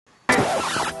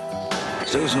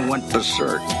Susan went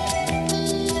berserk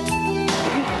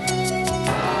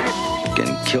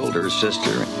and killed her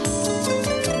sister.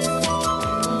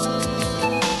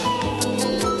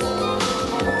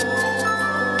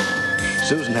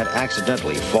 Susan had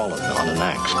accidentally fallen on an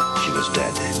axe. She was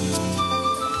dead.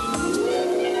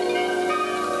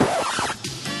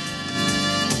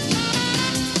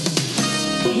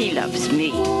 He loves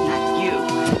me, not you.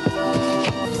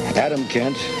 Adam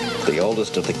Kent, the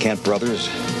oldest of the Kent brothers,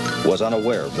 was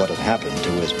unaware of what had happened to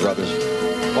his brothers.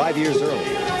 5 years earlier,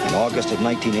 in August of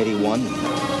 1981,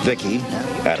 Vicky,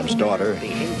 Adam's daughter,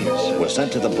 was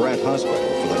sent to the Brant Hospital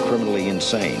for the criminally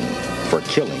insane for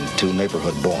killing 2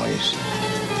 neighborhood boys.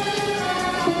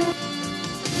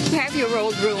 Have your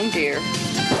old room, dear.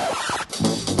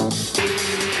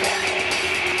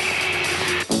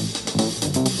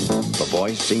 The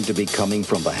voice seemed to be coming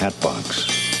from the hat box.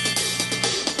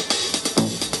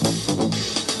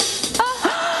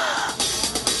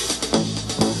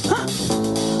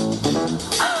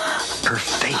 Her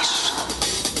face.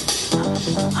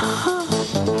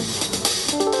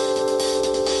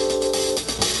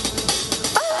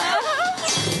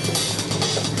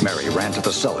 Mary ran to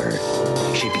the cellar.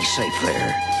 She'd be safe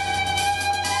there.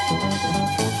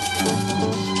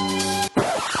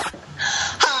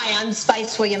 I'm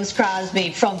Spice Williams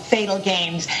Crosby from Fatal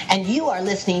Games, and you are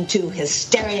listening to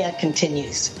Hysteria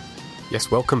Continues. Yes,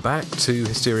 welcome back to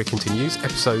Hysteria Continues,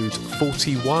 episode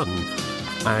 41.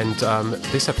 And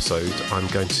this episode, I'm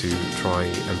going to try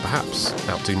and perhaps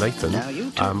outdo Nathan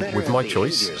with my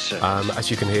choice. As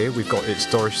you can hear, it's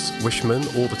Doris Wishman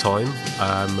all the time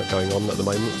going on at the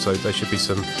moment, so there should be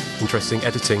some interesting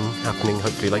editing happening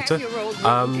hopefully later.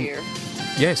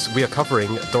 Yes, we are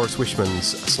covering Doris Wishman's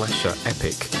slasher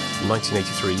epic,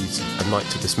 1983's A Night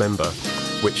to Dismember,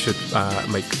 which should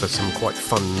make for some quite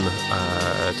fun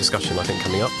discussion, I think,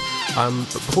 coming up.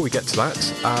 But before we get to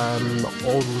that, on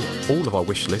all of our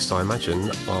wish lists, I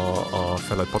imagine, are our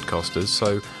fellow podcasters.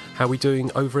 So how are we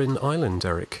doing over in Ireland,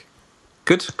 Eric?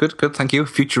 Good, thank you.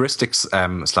 Futuristic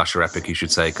slasher epic, you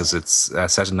should say, because it's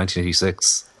set in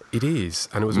 1986. It is,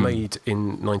 and it was made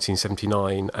in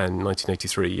 1979 and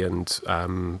 1983, and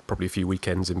probably a few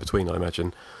weekends in between, I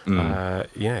imagine.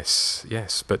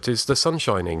 Yes. But is the sun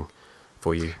shining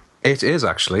for you? It is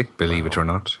actually, believe it or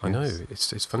not. I know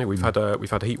it's funny. We've had a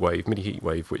mini heat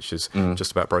wave, which is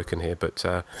just about broken here. But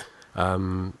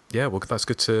well, that's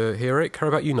good to hear, Eric. How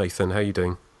about you, Nathan? How are you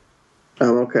doing?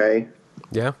 I'm okay.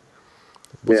 Yeah.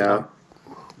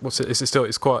 What's it? Is it still?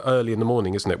 It's quite early in the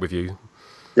morning, isn't it, with you?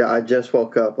 Yeah, I just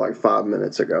woke up like 5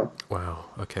 minutes ago. Wow.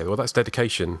 Okay. Well, that's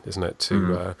dedication, isn't it,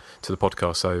 to the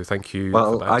podcast? So thank you.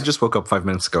 Well, for that. I just woke up 5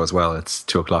 minutes ago as well. It's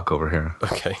 2:00 over here.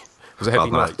 Okay. It was a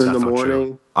heavy night. In the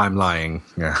morning. I'm lying.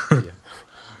 Yeah.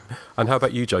 And how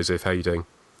about you, Joseph? How are you doing?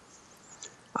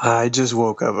 I just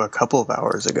woke up a couple of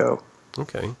hours ago.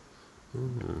 Okay.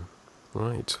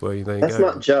 Right. Well, there you go. That's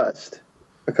not just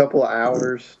a couple of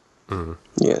hours.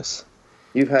 Yes.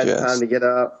 You've had time to get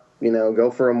up. Go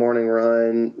for a morning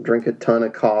run, drink a ton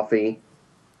of coffee.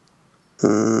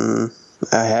 I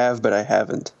have, but I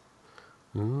haven't.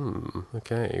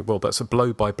 Okay. Well, that's a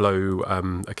blow-by-blow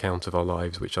account of our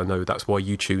lives, which I know that's why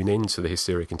you tune in to the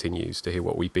Hysteria Continues, to hear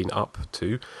what we've been up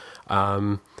to.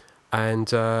 Well,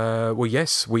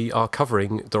 yes, we are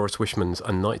covering Doris Wishman's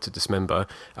A Night to Dismember,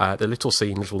 the little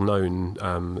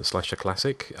known slasher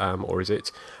classic, or is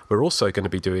it? We're also going to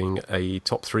be doing a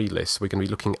top 3 list. We're going to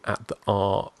be looking at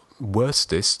our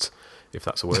worstest, if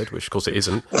that's a word, which of course it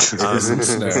isn't.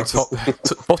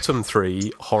 Bottom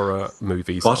 3 horror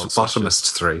movies.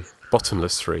 Bottomless 3.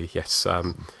 Bottomless 3, yes.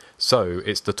 So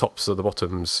it's the tops of the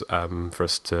bottoms for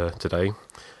us today,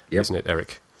 isn't it,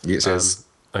 Eric? Yes, it is.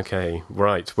 Okay,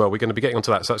 right. Well, we're going to be getting onto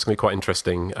that, so that's going to be quite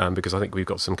interesting because I think we've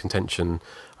got some contention,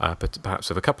 perhaps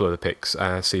of a couple of the picks.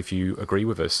 See if you agree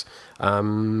with us.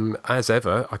 As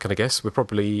ever, I kind of guess we'll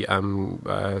probably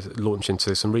launch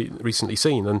into some recently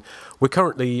seen, and we're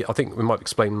currently, I think we might have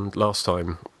explained last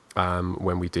time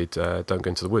when we did Don't Go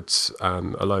Into the Woods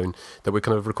Alone, that we're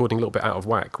kind of recording a little bit out of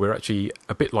whack. We're actually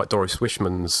a bit like Doris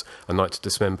Wishman's A Night to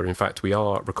Dismember. In fact, we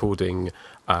are recording,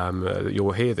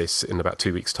 you'll hear this in about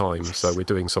 2 weeks' time, so we're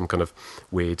doing some kind of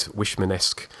weird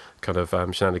Wishman-esque kind of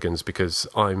shenanigans because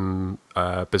I'm,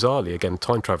 bizarrely, again,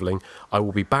 time travelling. I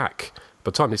will be back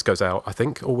by the time this goes out, I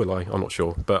think, or will I? I'm not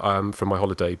sure, but from my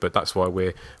holiday, but that's why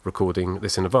we're recording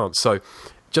this in advance. So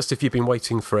just if you've been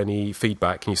waiting for any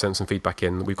feedback, can you send some feedback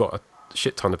in? We've got a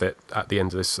shit ton of it at the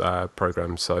end of this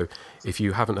programme, so if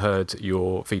you haven't heard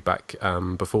your feedback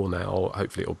before now,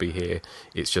 hopefully it'll be here.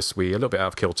 It's just we're a little bit out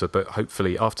of kilter, but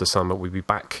hopefully after summer we'll be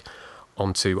back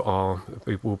onto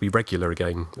we will be regular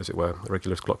again, as it were,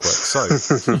 regular as clockwork.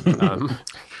 So,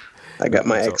 I got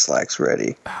my X-Lax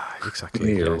ready.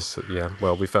 exactly. Ew. Yes, yeah.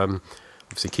 Well, we've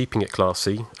obviously keeping it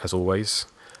classy as always.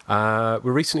 We're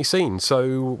recently seen,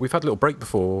 so we've had a little break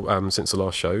before since the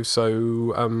last show.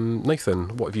 So,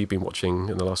 Nathan, what have you been watching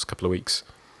in the last couple of weeks?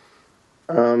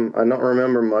 I don't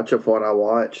remember much of what I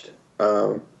watched.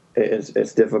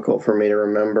 It's difficult for me to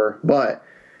remember, but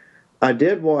I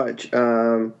did watch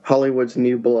Hollywood's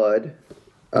New Blood.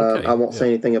 Okay, I won't say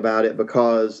anything about it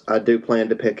because I do plan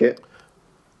to pick it.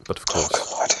 But of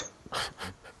course,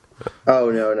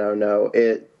 Oh no!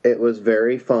 It was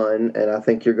very fun, and I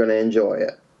think you're going to enjoy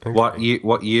it. Okay.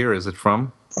 What year is it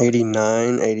from?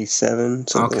 89, 87,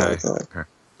 something Okay. like that.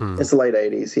 Okay. It's late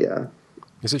 '80s, yeah.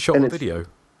 is it shot And on it's- video?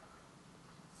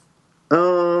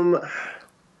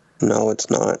 No, it's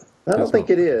not. I don't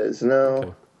think it is. No.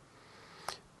 Okay.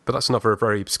 But that's another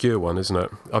very obscure one, isn't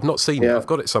it? I've not seen it. Yeah. I've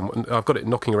got it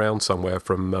knocking around somewhere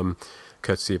from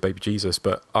courtesy of Baby Jesus,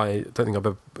 but I don't think I've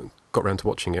ever got around to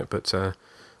watching it. But that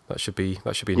should be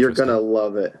interesting. You're going to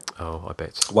love it. Oh, I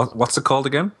bet. What's it called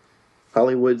again?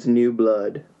 Hollywood's New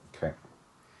Blood. Okay.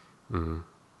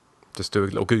 Just do a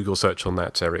little Google search on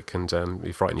that, Eric, and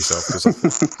you frighten yourself.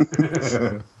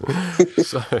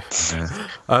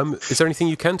 Is there anything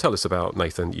you can tell us about,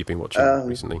 Nathan, that you've been watching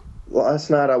recently? Last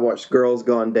night I watched Girls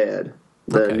Gone Dead,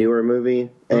 the newer movie,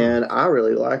 and I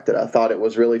really liked it. I thought it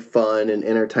was really fun and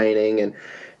entertaining, and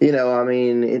it's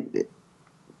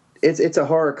a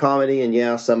horror comedy, and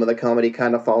yeah, some of the comedy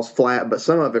kind of falls flat, but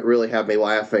some of it really had me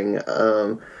laughing.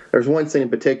 There's one scene in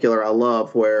particular I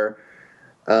love where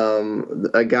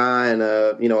a guy and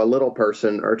a little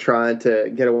person are trying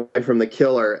to get away from the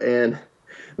killer, and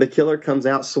the killer comes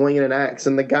out swinging an axe,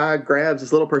 and the guy grabs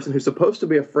this little person who's supposed to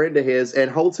be a friend of his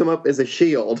and holds him up as a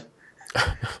shield,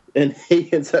 and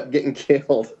he ends up getting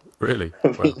killed. Really?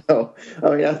 I thought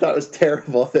it was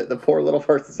terrible that the poor little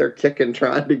person's there kicking,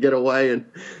 trying to get away, and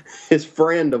his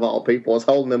friend of all people is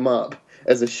holding him up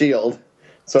as a shield.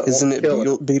 So Isn't it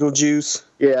Beetlejuice?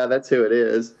 Yeah, that's who it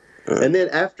is. And then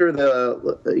after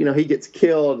he gets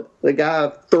killed, the guy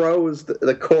throws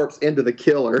the corpse into the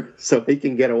killer so he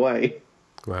can get away.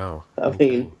 Wow. I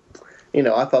mean,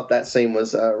 I thought that scene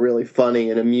was really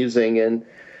funny and amusing, and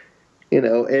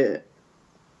I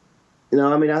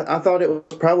thought it was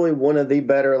probably one of the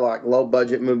better low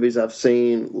budget movies I've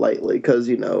seen lately because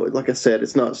like I said,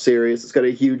 it's not serious. It's got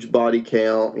a huge body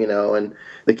count, and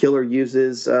the killer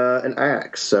uses an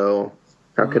axe. So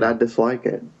how could I dislike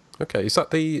it? Okay, is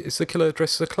the killer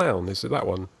dressed as a clown? Is it that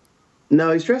one?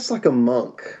 No, he's dressed like a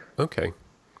monk. Okay.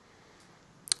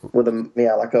 With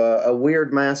a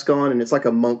weird mask on, and it's like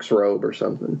a monk's robe or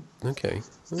something. Okay.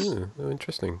 Oh,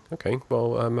 interesting. Okay,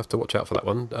 well, I have to watch out for that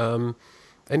one.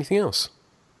 Anything else?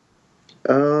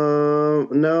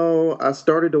 No, I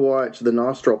started to watch The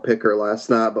Nostril Picker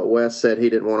last night, but Wes said he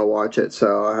didn't want to watch it,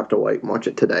 so I have to wait and watch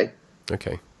it today.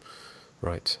 Okay.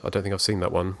 Right. I don't think I've seen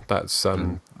that one. That's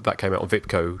that came out on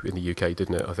Vipco in the UK,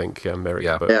 didn't it? I think, Eric.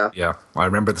 Yeah. Yeah. I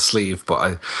remember the sleeve,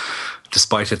 but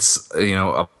despite its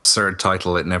absurd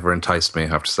title, it never enticed me, I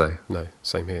have to say. No,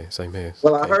 same here.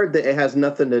 Well, Okay. I heard that it has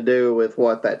nothing to do with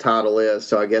what that title is,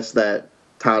 so I guess that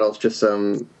title's just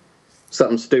something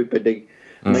stupid to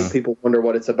make people wonder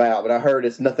what it's about. But I heard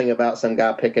it's nothing about some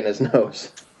guy picking his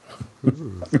nose.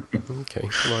 Okay,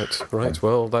 right.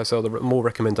 Well, those are the more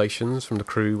recommendations from the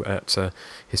crew at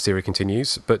Hysteria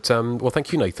Continues. But,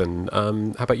 thank you, Nathan.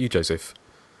 How about you, Joseph?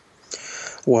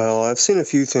 Well, I've seen a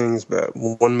few things, but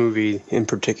one movie in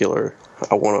particular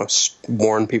I want to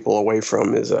warn people away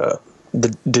from is The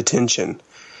Detention.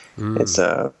 It's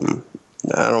I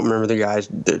don't remember the guy's.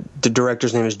 The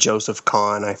director's name is Joseph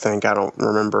Kahn, I think. I don't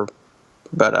remember,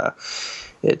 but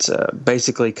it's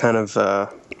basically kind of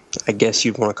I guess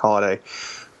you'd want to call it a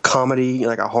comedy,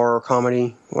 like a horror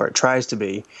comedy, or it tries to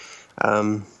be.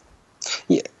 I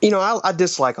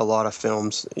dislike a lot of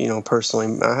films,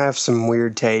 personally. I have some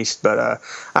weird taste, but I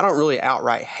don't really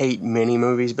outright hate many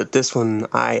movies, but this one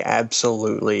I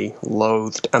absolutely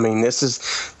loathed. I mean, this is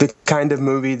the kind of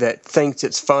movie that thinks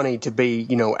it's funny to be,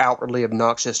 outwardly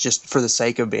obnoxious just for the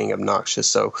sake of being obnoxious.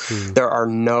 So there are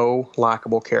no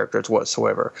likable characters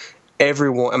whatsoever.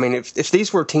 Everyone, I mean, if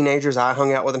these were teenagers I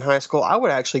hung out with in high school, I would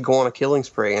actually go on a killing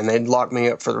spree and they'd lock me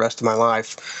up for the rest of my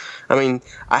life. I mean,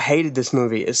 I hated this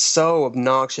movie. It's so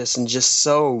obnoxious and just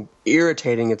so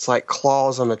irritating. It's like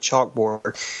claws on a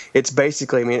chalkboard. It's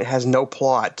basically, it has no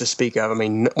plot to speak of. I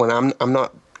mean, when I'm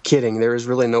not kidding. There is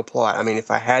really no plot. I mean,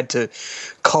 if I had to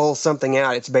call something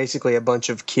out, it's basically a bunch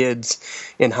of kids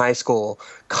in high school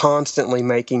constantly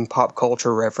making pop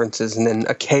culture references, and then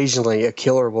occasionally a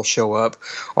killer will show up,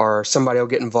 or somebody will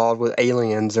get involved with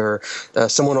aliens, or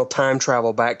someone will time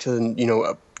travel back to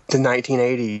the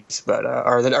 1980s, but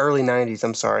or the early 90s.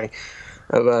 I'm sorry.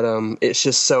 But it's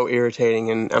just so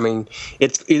irritating, and I mean,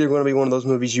 it's either going to be one of those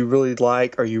movies you really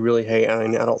like or you really hate. I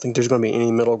mean, I don't think there's going to be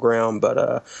any middle ground,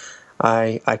 but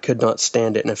I could not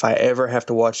stand it, and if I ever have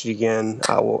to watch it again,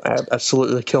 I will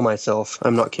absolutely kill myself.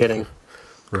 I'm not kidding.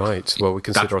 Right. Well, we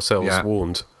consider ourselves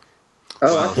warned.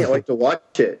 Oh, I can't wait to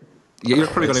watch it. Yeah, you're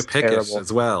probably going to pick terrible. it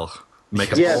as well.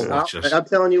 Make us Yes, all watch it. I'm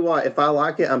telling you what. If I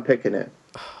like it, I'm picking it.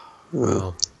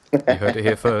 Well, you heard it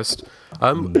here first.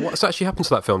 What's actually happened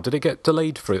to that film? Did it get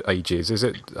delayed for ages? Is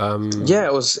it? Yeah,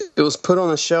 it was put on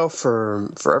the shelf for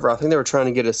forever. I think they were trying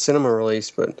to get a cinema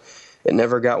release, but it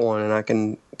never got one, and I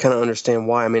can kind of understand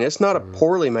why. I mean, it's not a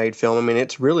poorly made film. I mean,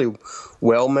 it's really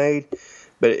well made,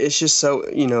 but it's just so,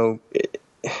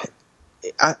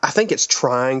 I think it's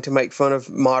trying to make fun of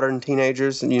modern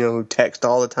teenagers, who text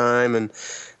all the time and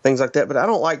things like that. But I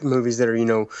don't like movies that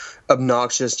are,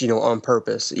 obnoxious, on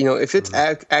purpose. If it's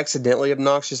accidentally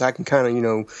obnoxious, I can kind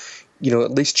of,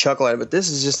 at least chuckle at it. But this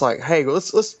is just like, hey,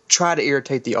 let's try to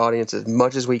irritate the audience as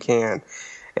much as we can.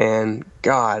 And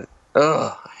God,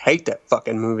 I hate that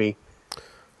fucking movie.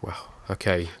 Well,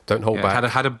 okay, don't hold back. It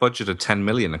had a budget of 10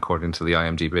 million according to the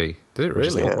IMDb. Did it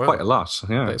really? Wow. Quite a lot.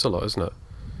 Yeah, it's a lot, isn't it?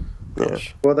 Yeah.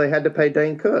 Well, they had to pay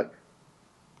Dane Cook.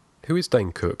 Who is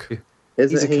Dane Cook?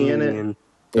 Isn't he in it?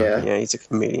 Yeah, he's a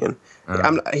comedian.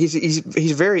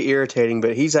 He's very irritating,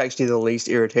 but he's actually the least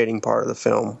irritating part of the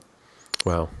film.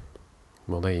 Well,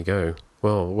 there you go.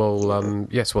 Well,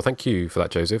 yes. Well, thank you for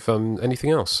that, Joseph.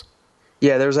 Anything else?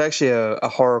 Yeah, there's actually a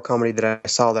horror comedy that I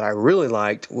saw that I really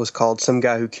liked. Was called Some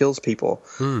Guy Who Kills People,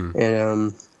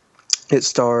 and it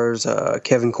stars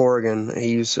Kevin Corrigan.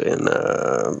 He's in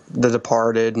The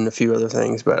Departed and a few other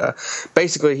things. But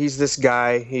basically, he's this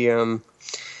guy.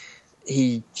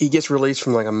 He gets released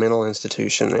from like a mental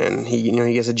institution, and he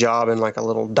gets a job in like a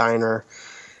little diner.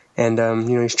 And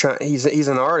he's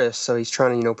an artist, so he's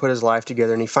trying to put his life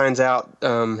together. And he finds out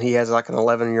he has like an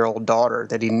 11-year-old daughter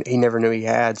that he never knew he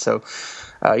had. So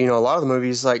a lot of the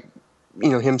movies, like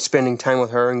him spending time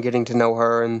with her and getting to know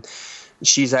her, and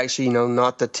she's actually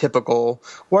not the typical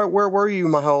where were you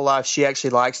my whole life. She actually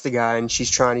likes the guy, and she's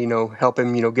trying to help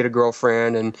him get a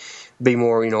girlfriend and be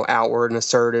more outward and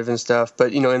assertive and stuff.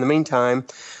 But in the meantime,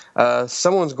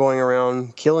 someone's going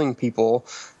around killing people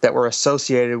that were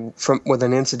associated with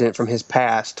an incident from his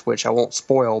past, which I won't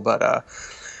spoil, but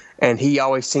and he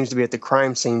always seems to be at the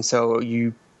crime scene, so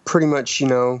you pretty much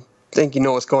think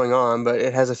what's going on, but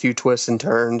it has a few twists and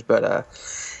turns. But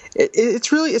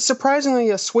it's surprisingly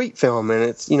a sweet film, and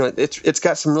it's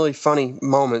got some really funny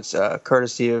moments,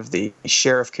 courtesy of the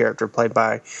sheriff character played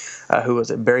by who was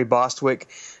it, Barry Bostwick.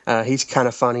 He's kind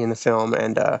of funny in the film,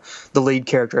 and the lead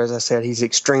character, as I said, he's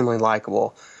extremely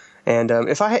likable. And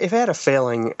if I had a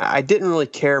failing, I didn't really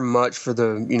care much for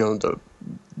the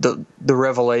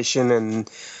revelation and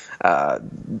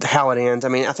how it ends. I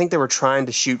mean, I think they were trying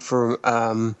to shoot for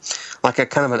like a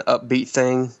kind of an upbeat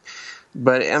thing,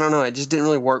 but I don't know, it just didn't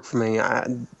really work for me.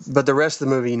 But the rest of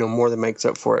the movie, more than makes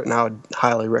up for it, and I would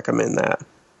highly recommend that.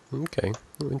 Okay,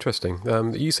 interesting.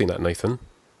 You seen that, Nathan?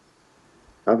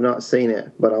 I've not seen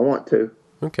it, but I want to.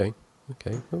 Okay.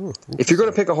 Oh, if you're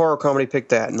going to pick a horror comedy, pick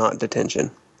that, not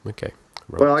Detention. Okay.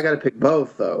 Right. Well, I got to pick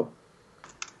both, though.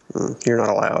 You're not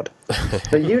allowed.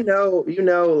 But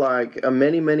like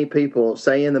many people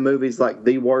saying the movie's like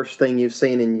the worst thing you've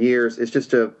seen in years. It's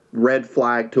just a red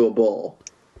flag to a bull.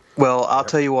 Well, I'll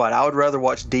tell you what. I would rather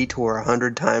watch Detour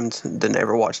 100 times than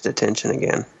ever watch Detention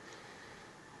again.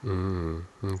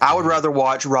 Okay. I would rather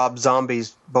watch Rob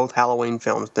Zombie's both Halloween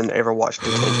films than ever watch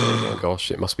Detention again.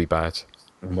 Gosh, it must be bad.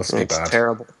 It's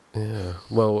terrible. Yeah.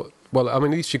 Well. I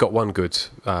mean, at least you got one good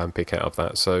pick out of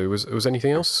that. So, was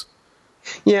anything else?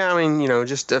 Yeah, I mean,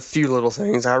 just a few little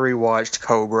things. I rewatched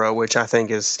Cobra, which I think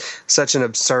is such an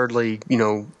absurdly,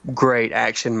 great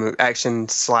action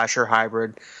slasher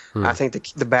hybrid. I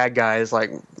think the bad guy is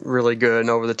like really good and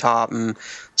over the top, and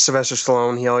Sylvester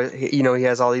Stallone, he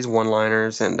has all these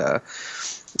one-liners, and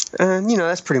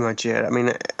that's pretty much it. I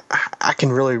mean,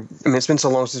 it's been so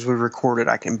long since we recorded,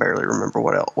 I can barely remember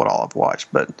what all I've watched,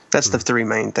 but that's the three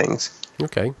main things.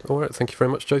 Okay, all right. Thank you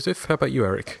very much, Joseph. How about you,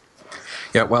 Eric?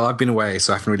 Yeah, well, I've been away,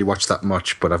 so I haven't really watched that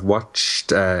much, but I've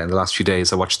watched, in the last few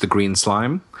days, I watched The Green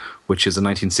Slime, which is a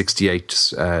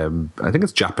 1968, I think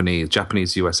it's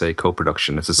Japanese USA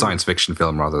co-production. It's a science fiction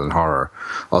film rather than horror,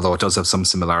 although it does have some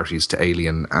similarities to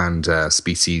Alien and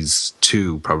Species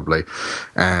 2, probably.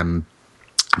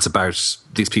 It's about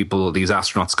these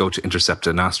astronauts go to intercept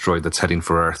an asteroid that's heading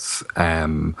for Earth.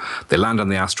 They land on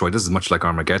the asteroid. This is much like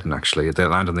Armageddon, actually. They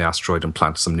land on the asteroid and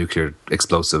plant some nuclear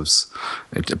explosives,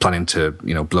 planning to,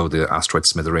 blow the asteroid to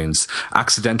smithereens.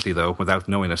 Accidentally, though, without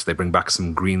knowing it, they bring back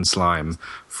some green slime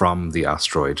from the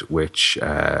asteroid, which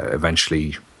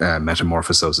eventually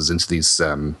metamorphoses into these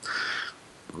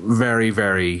very,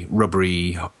 very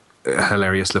rubbery,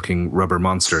 hilarious looking rubber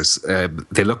monsters.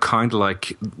 They look kind of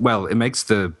like, well, it makes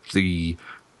the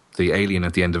alien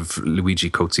at the end of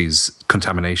Luigi Cozzi's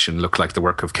Contamination look like the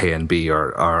work of KNB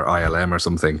or ILM or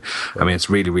something. I mean, it's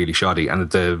really, really shoddy.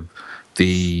 And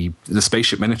the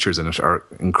spaceship miniatures in it are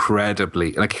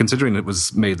incredibly, like, considering it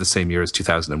was made the same year as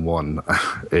 2001,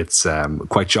 it's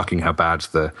quite shocking how bad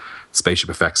the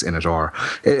spaceship effects in it are.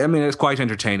 I mean, it's quite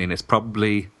entertaining. It's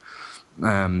probably,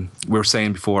 we were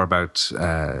saying before about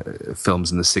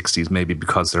films in the 60s, maybe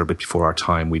because they're a bit before our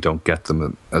time, we don't get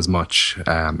them as much.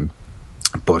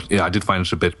 But yeah, I did find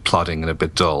it a bit plodding and a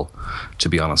bit dull, to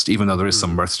be honest, even though there is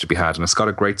some mirth to be had. And it's got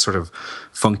a great sort of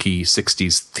funky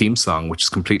 60s theme song, which is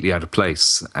completely out of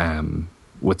place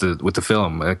with the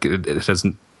film.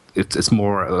 It's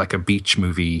more like a beach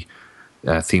movie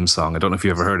theme song. I don't know if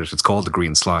you ever heard it. It's called The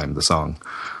Green Slime, the song.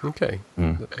 Okay.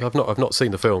 I've not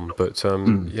seen the film, but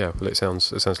yeah, well, it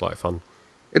sounds like fun.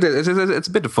 It's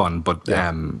a bit of fun, but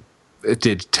it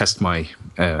did test my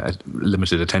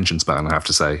limited attention span, I have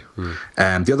to say.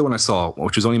 The other one I saw,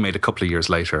 which was only made a couple of years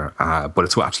later, but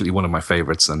it's absolutely one of my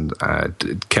favourites, and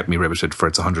it kept me riveted for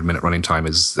its 100-minute running time,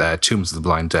 is Tombs of the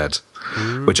Blind Dead,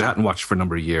 which I hadn't watched for a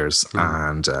number of years,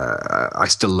 and I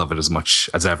still love it as much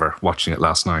as ever watching it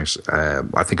last night.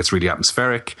 I think it's really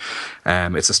atmospheric.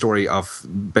 It's a story of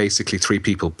basically three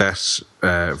people, Beth,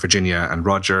 Virginia and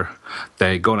Roger.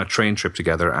 They go on a train trip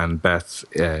together, and Beth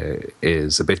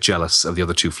is a bit jealous of the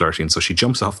other two flirting, so she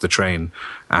jumps off the train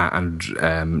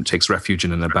and takes refuge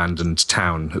in an abandoned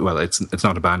town. Well, it's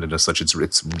not abandoned as such,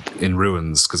 it's in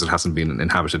ruins because it hasn't been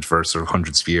inhabited for sort of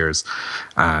hundreds of years,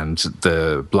 and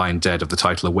the blind dead of the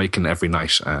title awaken every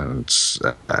night and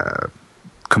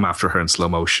come after her in slow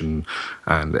motion,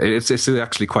 and it's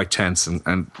actually quite tense,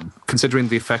 and considering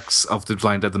the effects of the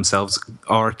blind dead themselves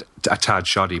are a tad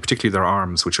shoddy, particularly their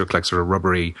arms, which look like sort of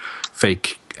rubbery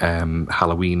fake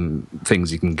Halloween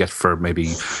things you can get for maybe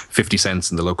 50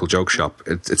 cents in the local joke shop.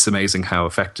 It's amazing how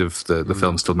effective the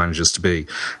film still manages to be.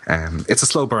 It's a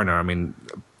slow burner, I mean,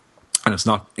 and it's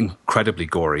not incredibly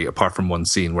gory, apart from one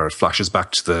scene where it flashes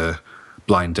back to the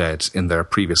blind dead in their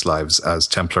previous lives as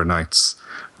Templar Knights.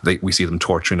 We see them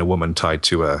torturing a woman tied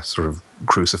to a sort of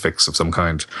crucifix of some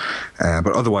kind.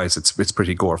 But otherwise, it's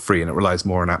pretty gore-free, and it relies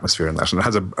more on atmosphere in that. And it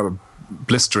has a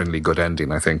blisteringly good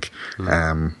ending, I think.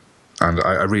 And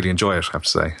I really enjoy it, I have to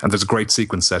say. And there's a great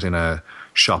sequence set in a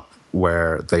shop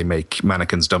where they make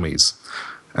mannequins dummies.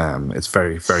 It's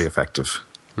very, very effective.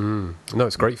 No,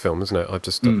 it's a great film, isn't it? I've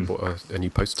just bought a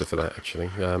new poster for that, actually.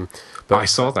 But I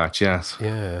saw that, yes.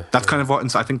 Yeah. That's kind of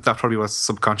what, I think that probably was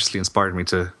subconsciously inspired me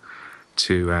to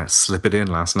slip it in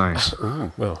last night.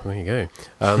 Ooh, well, there you go.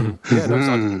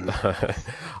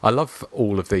 I love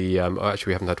all of the...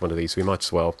 actually, we haven't had one of these. We might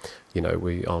as well.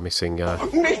 We are missing...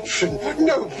 Nation!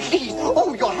 No, please!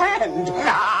 Oh, your hand!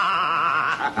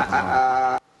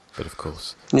 But of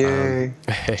course. Yay.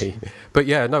 But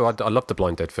yeah, no, I love the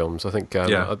Blind Dead films. I think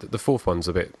the fourth one's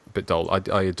a bit dull.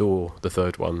 I adore the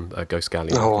third one, Ghost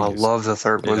Galleon. Oh, I love the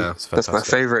third one. Yeah, that's my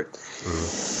favorite.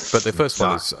 But the first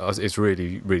one is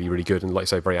really, really, really good, and like I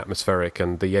say, very atmospheric,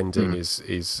 and the ending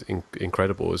is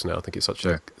incredible, isn't it? I think it's such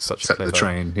a clever the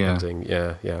train, ending.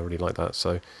 Yeah, I really like that.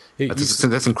 So that's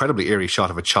an incredibly eerie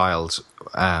shot of a child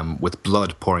with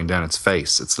blood pouring down its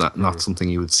face. It's not something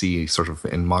you would see sort of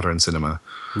in modern cinema.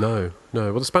 No.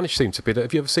 Well, the Spanish seem to be...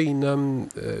 Have you ever seen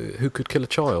Who Could Kill a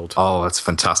Child? Oh, that's a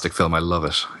fantastic film. I love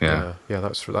it. Yeah,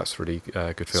 that's really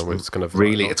good film. It's kind of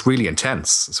it's really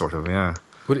intense, sort of. Yeah.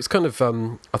 Well, it's kind of...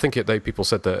 I think people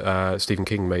said that Stephen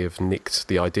King may have nicked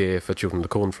the idea for Children of the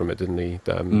Corn from it, didn't he?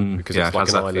 Because it's like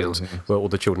an island where all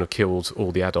the children have killed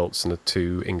all the adults, and the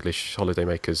two English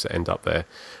holidaymakers end up there,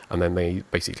 and then they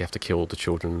basically have to kill the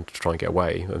children to try and get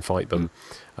away and fight them.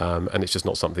 And it's just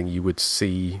not something you would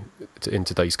see in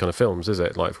today's kind of films, is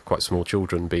it? Like quite small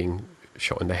children being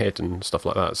shot in the head and stuff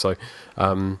like that. So,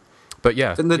 but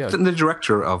yeah. Didn't the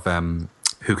director of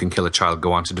Who Can Kill a Child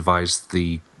go on to devise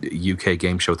the UK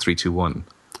game show 321?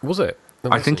 Was it?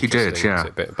 I think he did, interesting, yeah. is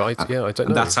it? But I don't know.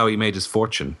 And that's how he made his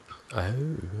fortune. Oh,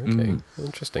 okay.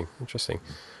 Interesting.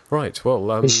 Right.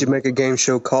 Well, He should make a game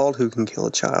show called "Who Can Kill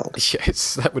a Child."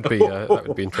 yes, that would be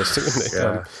interesting, wouldn't it?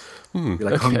 Yeah. Be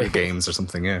like Hunger Games or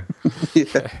something, yeah.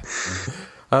 Yeah.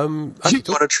 Actually,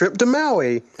 You want a trip to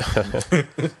Maui? There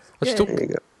you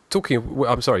go. Talking,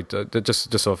 I'm sorry,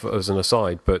 just off as an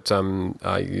aside, but one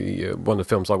of the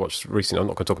films I watched recently, I'm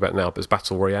not going to talk about it now, but it's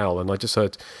Battle Royale, and I just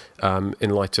heard, in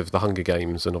light of the Hunger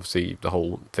Games and obviously the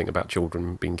whole thing about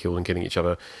children being killed and killing each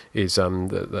other, is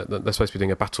that they're supposed to be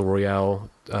doing a Battle Royale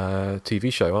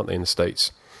TV show, aren't they, in the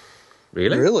States?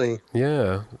 Really?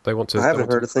 Yeah, they want to. I haven't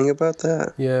heard a thing about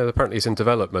that. Yeah, apparently it's in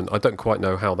development. I don't quite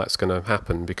know how that's going to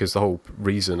happen because the whole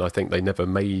reason I think they never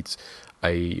made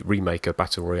a remake of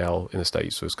Battle Royale in the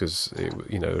States was because it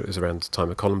was around the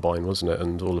time of Columbine, wasn't it,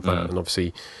 and all of that. And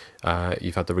obviously,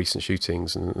 you've had the recent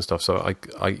shootings and stuff. So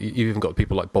you've even got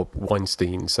people like Bob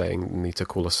Weinstein saying we need to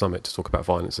call a summit to talk about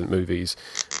violence in movies.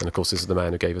 And of course, this is the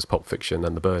man who gave us Pulp Fiction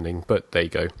and The Burning. But there you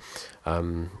go.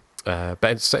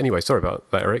 But anyway, sorry about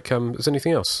that, Eric. Is there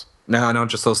anything else? No,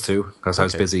 just those two, because I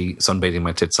was busy sunbathing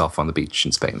my tits off on the beach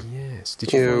in Spain. Yes.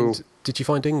 Did you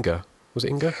find Inga? Was it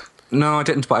Inga? No, I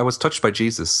didn't, but I was touched by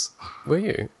Jesus. Were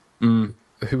you? Mm.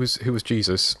 Who was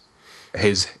Jesus?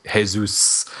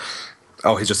 Jesus.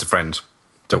 Oh, he's just a friend.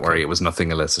 Don't worry, it was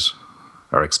nothing illicit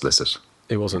or explicit.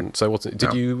 It wasn't. So wasn't.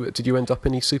 Did you end up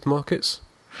in any supermarkets?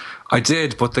 I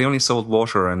did, but they only sold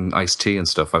water and iced tea and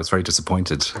stuff. I was very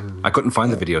disappointed. I couldn't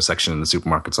find the video section in the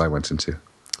supermarkets I went into.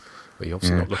 Well, you're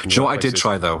obviously not looking. Do you know what I did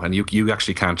try though? And you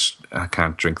actually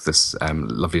can't drink this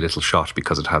lovely little shot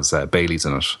because it has Baileys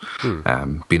in it.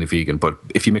 Being a vegan, but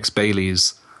if you mix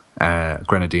Baileys,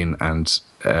 grenadine, and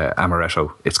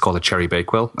amaretto, it's called a cherry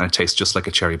bakewell, and it tastes just like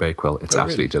a cherry bakewell. It's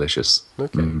absolutely delicious.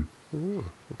 Okay.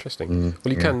 Interesting.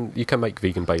 Well, you can make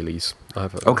vegan Baileys.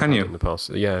 Can you? In the past,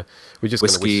 yeah. We just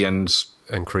whiskey and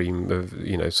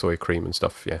cream, soy cream and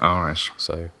stuff. Yeah. All right.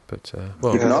 So, but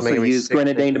you can also use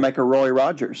grenadine to make a Roy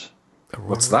Rogers.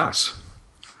 What's that?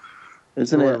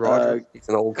 Isn't Roy it Rogers? It's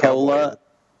an old cola? cowboy.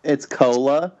 It's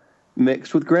cola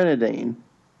mixed with grenadine.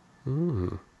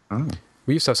 Oh.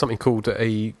 We used to have something called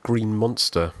a green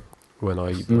monster when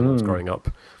I was growing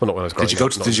up. Well, not when I was growing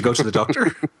up. Did you go to the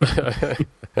doctor?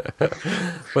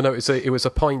 Well, no, it was a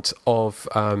pint of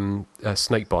a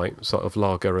snakebite, sort of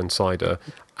lager and cider,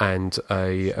 and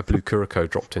a blue curacao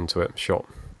dropped into it, shot.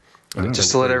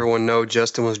 Just to let everyone know,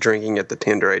 Justin was drinking at the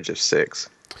tender age of 6.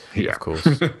 Yeah, of course.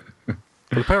 Well,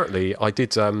 apparently, I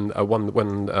did one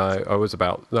when I was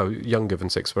younger than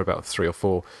 6, but about 3 or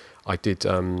 4. I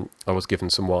was given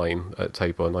some wine at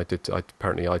table, and I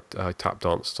tap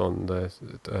danced on the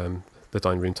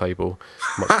dining room table,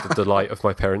 much to the delight of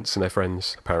my parents and their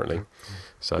friends. Apparently,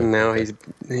 so now he's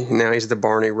the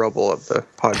Barney Rubble of the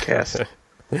podcast.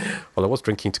 Well, I was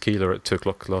drinking tequila at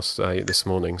 2:00 this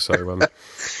morning, so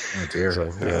oh dear.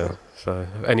 So, yeah. So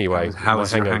anyway, how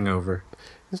was your hangover?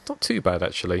 It's not too bad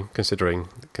actually, considering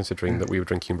that we were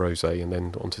drinking rosé and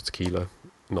then onto tequila.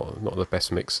 Not the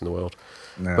best mix in the world.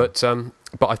 No. But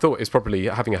I thought it's probably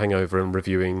having a hangover and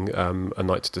reviewing A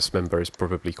Night to Dismember is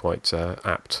probably quite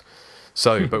apt.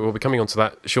 So, but we'll be coming on to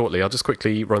that shortly. I'll just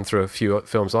quickly run through a few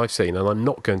films I've seen, and I'm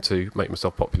not going to make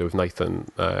myself popular with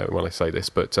Nathan when I say this,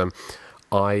 but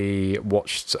I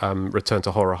watched Return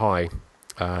to Horror High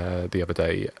the other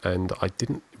day, and I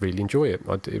didn't really enjoy it.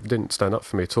 It didn't stand up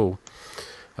for me at all.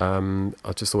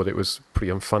 I just thought it was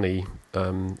pretty unfunny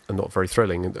and not very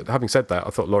thrilling. And having said that, I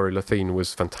thought Laurie Lathine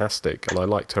was fantastic, and I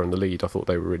liked her in the lead. I thought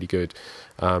they were really good,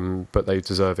 but they were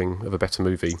deserving of a better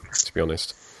movie, to be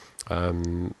honest.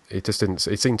 It just didn't.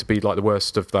 It seemed to be like the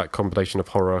worst of that combination of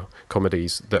horror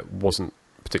comedies that wasn't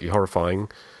particularly horrifying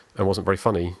and wasn't very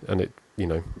funny, and it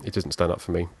didn't stand up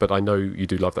for me. But I know you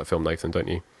do love that film, Nathan, don't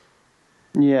you?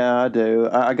 Yeah, I do.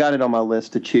 I got it on my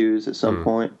list to choose at some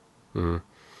point.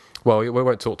 Well, we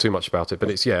won't talk too much about it,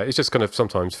 but it's just kind of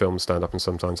sometimes films stand up and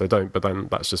sometimes they don't. But then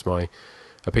that's just my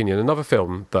opinion. Another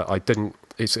film that I didn't.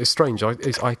 It's strange. I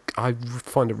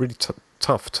find it really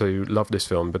tough to love this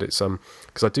film, but it's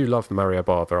because I do love Mario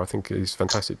Bava. I think he's a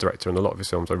fantastic director, and a lot of his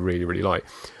films I really, really like.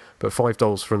 But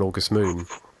 $5 for an August Moon,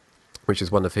 which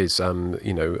is one of his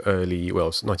early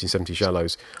 1970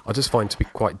 shallows, I just find to be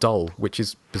quite dull, which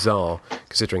is bizarre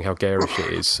considering how garish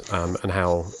it is and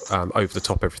how over the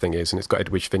top everything is. And it's got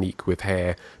Edwidge Finique with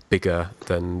hair bigger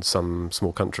than some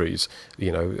small countries,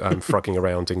 frogging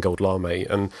around in gold lame,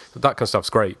 and that kind of stuff's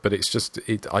great. But it's just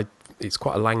it's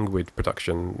quite a languid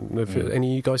production. Have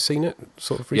any of you guys seen it?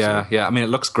 Sort of recently? Yeah. I mean, it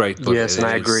looks great. But yes, and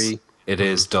I agree. It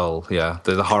is dull, yeah.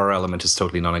 The horror element is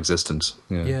totally non-existent.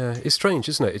 Yeah, it's strange,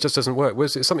 isn't it? It just doesn't work.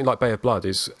 Whereas something like Bay of Blood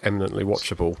is eminently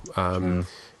watchable. And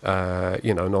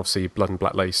obviously Blood and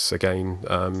Black Lace again.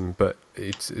 But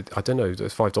I don't know. It's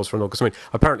 $5 for an August. I mean,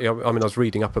 apparently, I was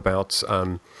reading up about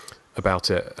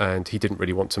it, and he didn't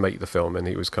really want to make the film, and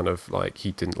he was kind of like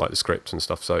he didn't like the script and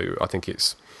stuff. So I think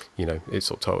it's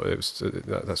sort of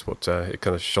that's what it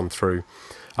kind of shone through.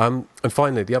 And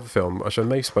finally, the other film, which I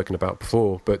may have spoken about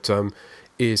before, but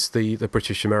is the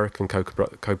British-American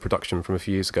co-production from a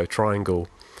few years ago, Triangle.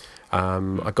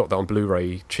 I got that on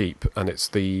Blu-ray cheap, and it's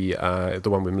the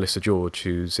one with Melissa George,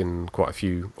 who's in quite a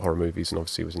few horror movies, and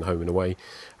obviously was in Home and Away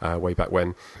way back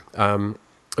when.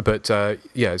 So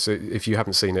if you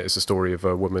haven't seen it, it's a story of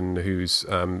a woman who's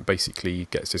basically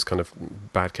gets this kind of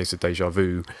bad case of deja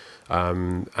vu,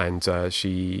 and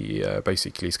she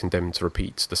basically is condemned to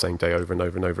repeat the same day over and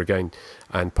over and over again.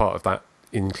 And part of that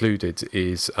included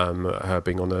is her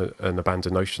being on an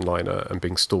abandoned ocean liner and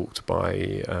being stalked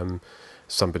by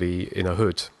somebody in a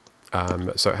hood.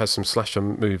 So it has some slasher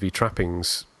movie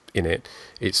trappings in it.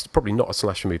 It's probably not a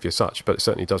slasher movie as such, but it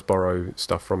certainly does borrow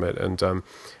stuff from it, and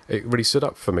it really stood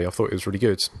up for me. I thought it was really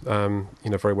good,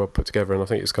 very well put together, and I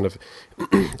think it's kind of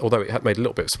although it had made a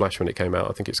little bit of splash when it came out,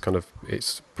 I think it's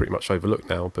pretty much overlooked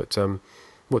now. But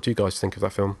what do you guys think of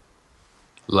that film?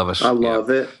 Love it. I love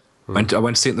it. I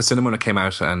went to see it in the cinema when it came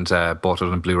out, and bought it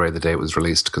on Blu-ray the day it was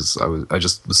released, because I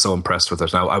just was so impressed with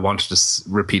it. Now I wanted to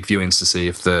repeat viewings to see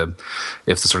if the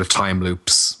sort of time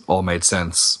loops all made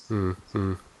sense,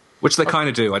 which they kind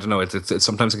of do. I don't know. It's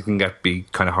sometimes it can be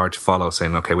kind of hard to follow,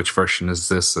 saying, okay, which version is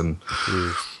this?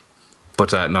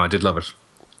 But no, I did love it.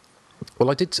 Well,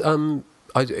 I did.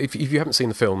 If you haven't seen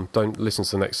the film, don't listen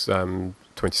to the next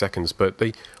 20 seconds. But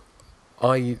the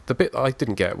bit I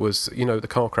didn't get was, the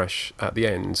car crash at the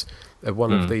end.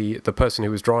 One of the person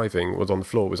who was driving was on the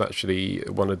floor was actually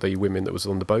one of the women that was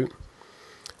on the boat,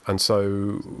 and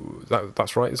so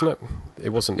that's right, isn't it? It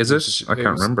wasn't. Is it? I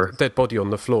can't remember. Dead body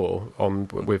on the floor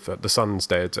with the son's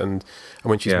dead, and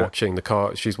when she's watching the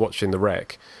car, she's watching the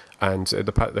wreck, and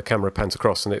the camera pans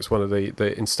across, and it's one of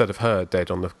the instead of her dead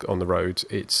on the road,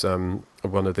 it's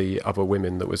one of the other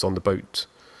women that was on the boat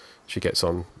she gets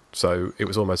on. So it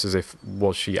was almost as if,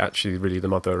 was she actually really the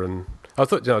mother? And I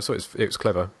thought it was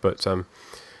clever, but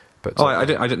I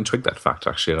didn't twig that fact,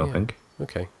 actually. I don't think.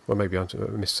 Okay, well, maybe I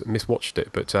miswatched it,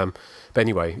 but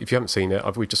anyway, if you haven't seen it,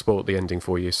 we've just spoiled the ending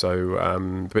for you. So,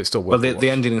 but it's still worth. Well, the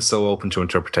ending is so open to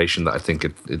interpretation that I think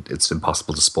it's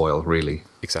impossible to spoil, really.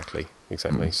 Exactly.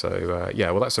 So,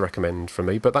 well, that's a recommend from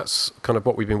me. But that's kind of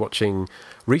what we've been watching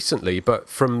recently. But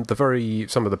from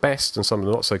some of the best and some of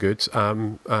the not so good,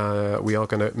 we are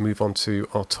going to move on to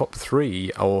our top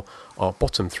three, or our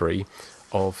bottom three,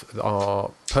 of our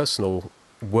personal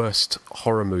worst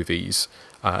horror movies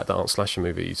that aren't slasher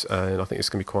movies. And I think it's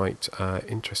going to be quite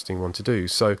interesting one to do.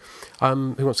 So,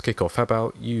 who wants to kick off? How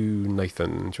about you, Nathan?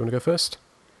 Do you want to go first?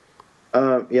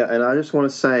 And I just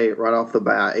want to say right off the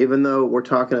bat, even though we're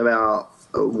talking about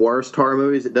worst horror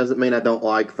movies, it doesn't mean I don't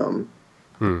like them.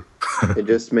 It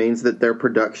just means that their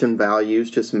production values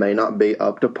just may not be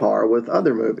up to par with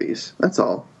other movies. That's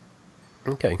all.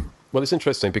 Okay. Well, it's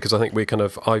interesting because I think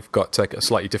I've got a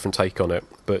slightly different take on it,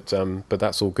 but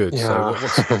that's all good. Yeah.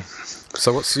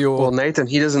 So what's your? Well, Nathan,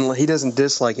 he doesn't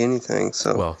dislike anything.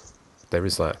 So well, there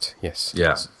is that. Yes.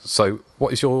 Yeah. So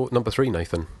what is your number 3,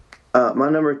 Nathan? My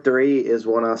number 3 is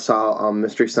one I saw on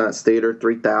Mystery Science Theater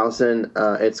 3000.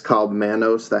 It's called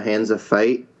Manos: The Hands of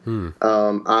Fate.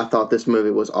 I thought this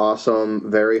movie was awesome,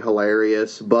 very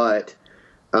hilarious, but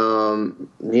a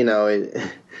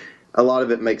lot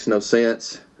of it makes no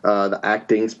sense. The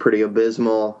acting's pretty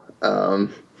abysmal. I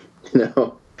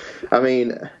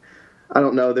mean, I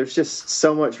don't know. There's just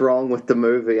so much wrong with the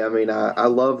movie. I mean, I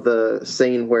love the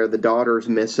scene where the daughter's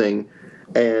missing,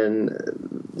 and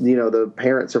the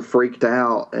parents are freaked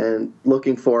out and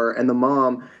looking for her, and the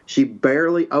mom, she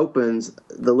barely opens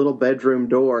the little bedroom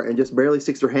door and just barely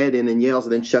sticks her head in and yells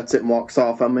and then shuts it and walks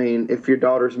off. I mean, if your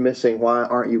daughter's missing, why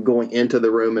aren't you going into the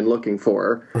room and looking for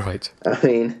her? Right. I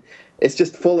mean, it's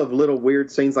just full of little weird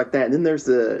scenes like that. And then there's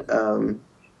the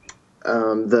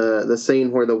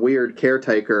scene where the weird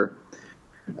caretaker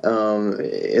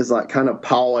is like kind of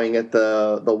pawing at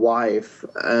the wife,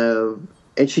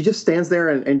 and she just stands there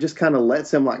and just kind of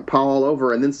lets him like paw all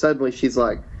over, and then suddenly she's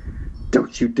like,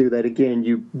 "Don't you do that again,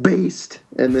 you beast!"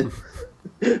 And then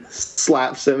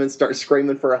slaps him and starts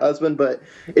screaming for her husband. But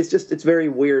it's very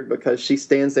weird because she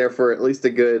stands there for at least a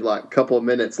good couple of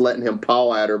minutes letting him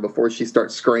paw at her before she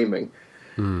starts screaming.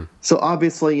 So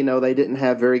obviously, they didn't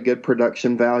have very good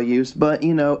production values, but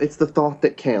it's the thought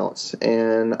that counts,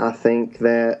 and I think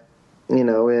that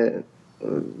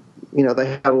they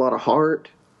had a lot of heart.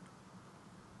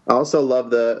 I also love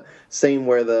the scene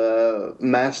where the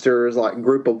master's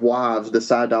group of wives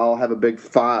decide to all have a big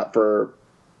fight for,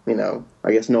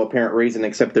 I guess no apparent reason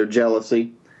except their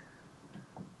jealousy.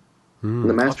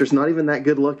 The master's not even that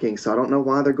good looking, so I don't know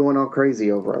why they're going all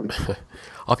crazy over him.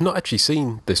 I've not actually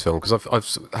seen this film because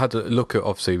I've had a look at.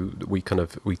 Obviously, we kind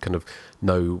of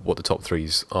know what the top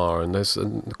threes are, and there's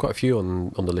quite a few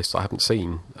on the list I haven't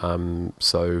seen.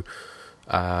 So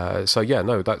yeah,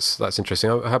 no, that's interesting.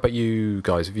 How about you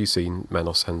guys? Have you seen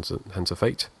Manos Hands of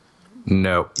Fate?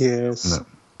 No. Yes. No.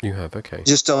 You have, okay.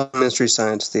 Just on Mystery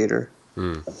Science Theater.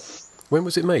 When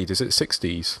was it made? Is it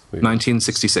 60s?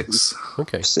 1966.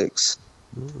 Okay. 6.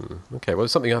 Okay, well,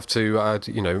 it's something I have to add.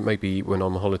 Maybe when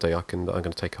I'm on holiday, I'm going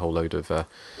to take a whole load of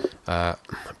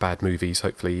bad movies,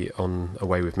 hopefully,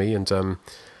 away with me. And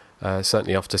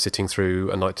certainly after sitting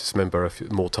through A Night to Dismember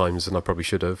more times than I probably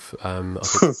should have, I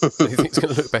think it's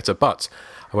going to look better. But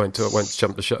I won't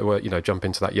jump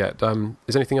into that yet.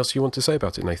 Is there anything else you want to say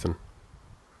about it, Nathan?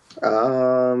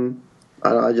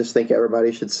 I just think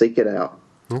everybody should seek it out.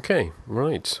 Okay,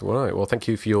 right. Well, thank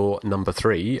you for your number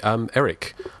 3.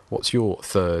 Eric, what's your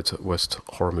third worst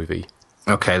horror movie?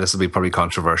 Okay, this will be probably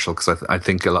controversial because I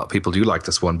think a lot of people do like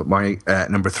this one, but my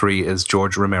number 3 is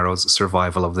George Romero's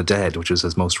Survival of the Dead, which is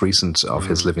his most recent of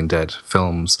his Living Dead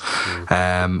films.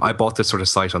 I bought this sort of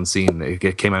sight unseen.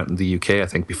 It came out in the UK, I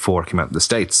think, before it came out in the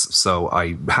States, so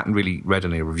I hadn't really read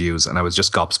any reviews, and I was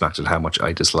just gobsmacked at how much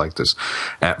I disliked it.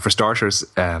 For starters,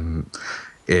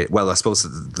 I suppose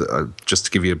just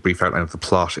to give you a brief outline of the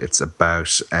plot, it's about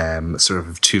sort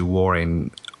of two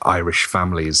warring Irish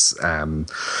families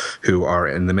who are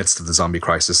in the midst of the zombie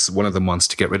crisis. One of them wants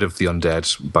to get rid of the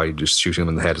undead by just shooting them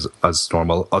in the head as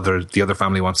normal. The other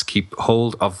family wants to keep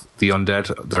hold of the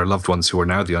undead, their loved ones who are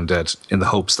now the undead, in the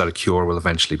hopes that a cure will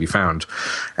eventually be found.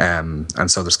 And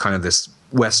so there's kind of this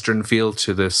Western feel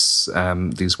to this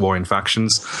these warring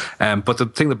factions. But the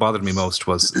thing that bothered me most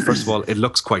was, first of all, it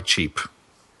looks quite cheap.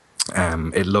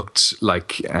 It looked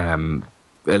like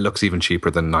it looks even cheaper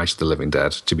than Night of the Living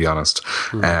Dead, to be honest.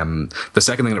 The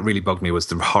second thing that really bugged me was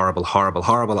the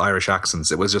horrible Irish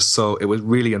accents. It was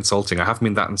really insulting. I haven't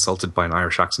been that insulted by an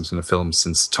Irish accent in a film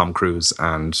since Tom Cruise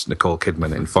and Nicole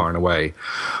Kidman in Far and Away,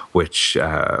 which,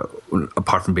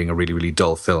 apart from being a really, really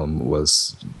dull film,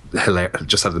 was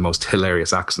just had the most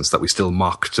hilarious accents that we still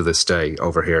mock to this day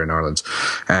over here in Ireland.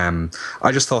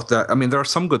 I just thought that, there are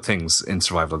some good things in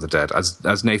Survival of the Dead.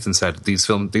 As Nathan said, these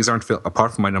aren't,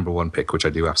 apart from my number 1 pick, which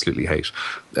I do absolutely hate,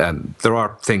 there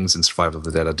are things in Survival of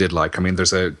the Dead I did like.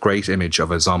 There's a great image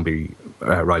of a zombie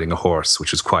riding a horse,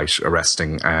 which is quite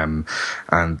arresting. And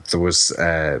there was,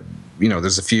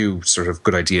 there's a few sort of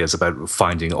good ideas about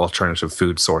finding alternative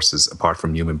food sources apart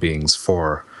from human beings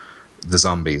for the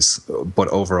zombies. But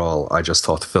overall, I just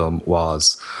thought the film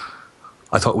was...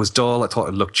 I thought it was dull, I thought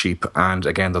it looked cheap, and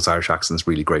again, those Irish accents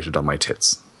really grated on my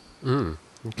tits.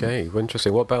 Okay, well,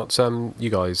 interesting. What about you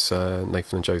guys,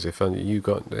 Nathan and Joseph? You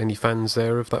got any fans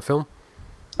there of that film?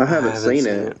 I haven't seen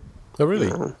it. Oh, really?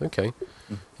 No. Okay,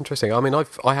 interesting.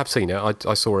 I have seen it.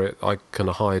 I saw it. I kind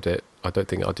of hired it. I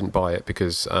didn't buy it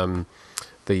because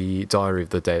the Diary of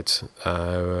the Dead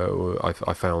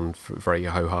I found very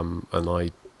ho hum, and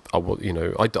I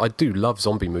do love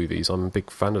zombie movies. I'm a big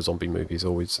fan of zombie movies,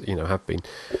 always, have been.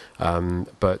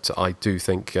 But I do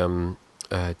think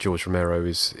George Romero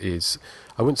is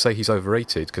I wouldn't say he's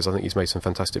overrated, because I think he's made some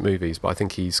fantastic movies, but I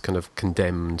think he's kind of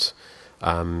condemned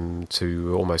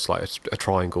to almost like a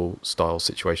triangle style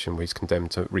situation where he's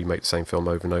condemned to remake the same film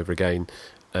over and over again.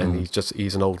 And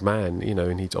he's an old man,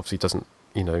 and he obviously doesn't,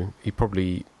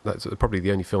 that's probably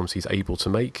the only films he's able to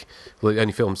make, the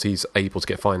only films he's able to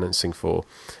get financing for.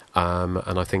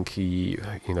 And I think he,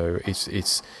 I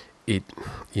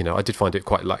did find it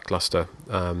quite lackluster,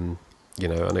 and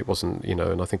it wasn't,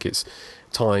 and I think it's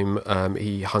time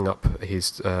he hung up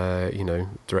his,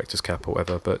 director's cap or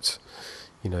whatever. But,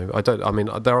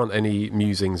 there aren't any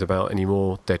musings about any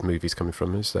more Dead movies coming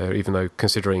from us there, even though,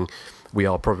 considering we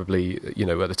are probably, at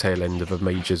the tail end of a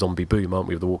major zombie boom, aren't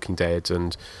we, with The Walking Dead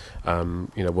and,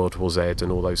 World War Z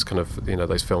and all those kind of,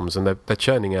 those films, and they're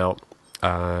churning out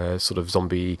sort of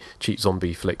cheap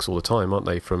zombie flicks all the time, aren't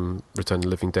they, from Return of the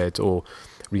Living Dead or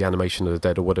Reanimation of the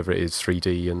Dead or whatever it is,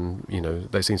 3D, and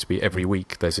there seems to be every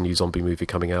week there's a new zombie movie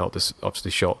coming out that's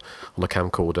obviously shot on a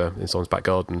camcorder in someone's back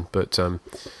garden. But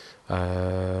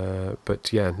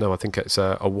yeah, no, I think it's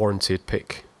a warranted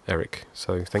pick, Eric,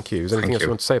 so thank you. Is there anything else you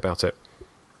want to say about it?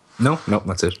 No,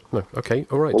 that's it. No, okay,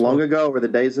 all right. Well, long ago were the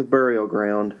days of Burial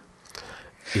Ground.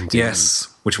 Indeed.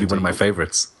 Yes, which would be one of my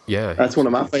favourites. Yeah, that's one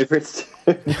of my favourites.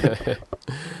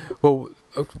 Well,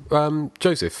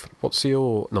 Joseph, what's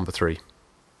your number 3?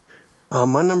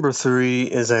 My number 3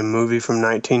 is a movie from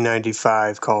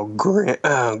 1995 called Grim,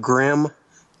 Grim.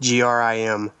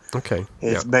 Okay.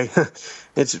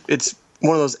 It's it's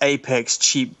one of those Apex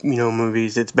cheap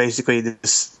movies. It's basically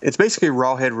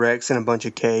Rawhead Rex in a bunch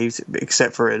of caves,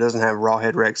 except for it doesn't have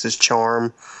Rawhead Rex's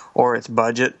charm or its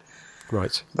budget.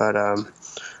 Right. But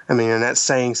I mean, and that's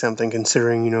saying something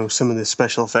considering, some of the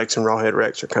special effects in Rawhead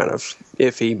Rex are kind of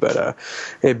iffy. But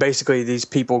basically these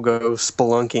people go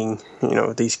spelunking,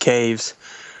 these caves,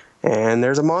 and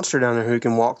there's a monster down there who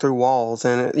can walk through walls.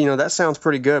 And, that sounds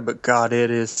pretty good, but God, it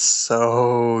is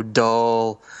so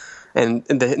dull. And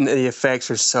the effects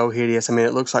are so hideous. I mean,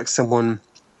 it looks like someone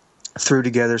threw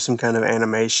together some kind of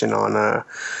animation on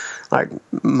like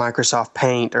Microsoft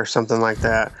Paint or something like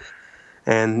that.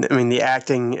 And I mean, the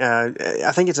acting,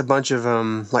 I think it's a bunch of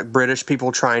like British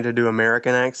people trying to do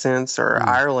American accents, or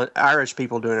Irish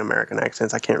people doing American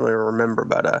accents. I can't really remember,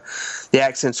 but the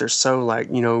accents are so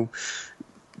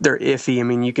they're iffy. I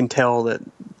mean, you can tell that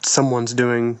someone's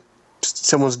doing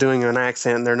an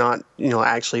accent and they're not,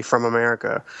 actually from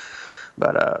America.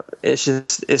 But it's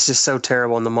just so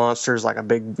terrible. And the monster's like a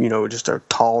big, just a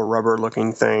tall rubber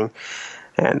looking thing.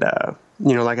 And,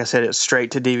 like I said, it's straight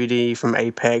to DVD from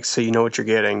Apex, so you know what you're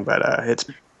getting, but it's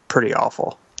pretty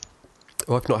awful.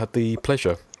 Well, I've not had the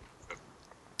pleasure.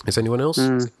 Is anyone else?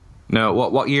 No,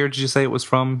 what year did you say it was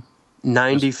from?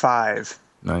 95.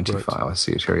 95, right. I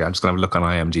see it here. Yeah, I'm just going to look on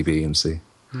IMDb and see.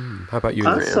 How about you?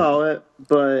 I saw it,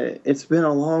 but it's been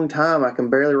a long time. I can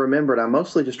barely remember it. I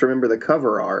mostly just remember the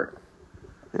cover art.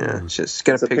 Yeah, it's just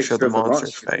got a picture of the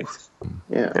monster's face.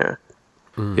 Yeah.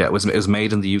 Yeah, it was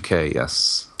made in the UK,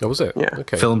 yes. Oh, was it? Yeah.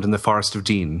 Okay. Filmed in the Forest of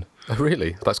Dean. Oh,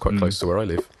 really? That's quite close to where I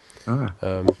live.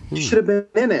 You should have been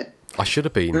in it. I should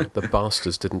have been. The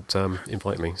bastards didn't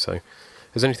invite me. So,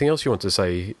 is there anything else you want to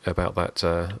say about that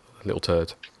little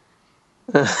turd?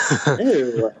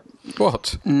 Ew.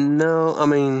 What? No, I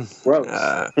mean...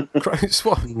 Gross,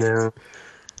 what? No.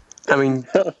 I mean,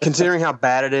 considering how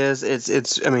bad it is,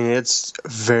 it's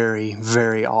very,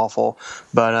 very awful.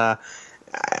 But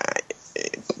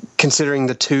considering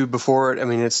the two before it, I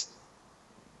mean,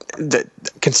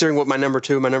 considering what my number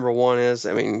 1 is,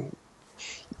 I mean,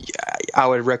 I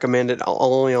would recommend it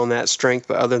only on that strength.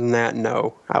 But other than that,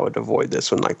 no, I would avoid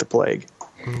this one like the plague.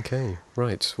 Okay,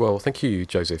 right. Well, thank you,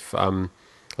 Joseph. I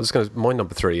was going to my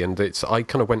number 3, and I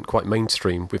kind of went quite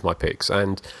mainstream with my picks.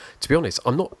 And to be honest,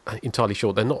 I'm not entirely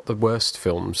sure they're not the worst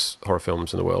horror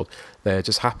films in the world. They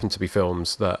just happen to be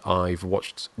films that I've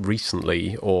watched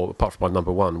recently, or apart from my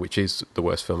number 1, which is the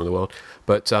worst film in the world.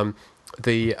 But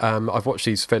I've watched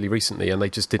these fairly recently, and they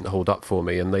just didn't hold up for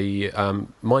me. And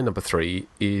my number 3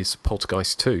 is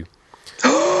Poltergeist 2.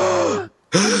 God.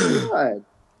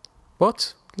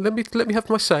 What? Let me have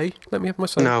my say. Let me have my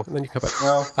say. No. And then you come back.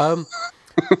 No.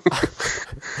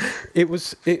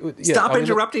 Stop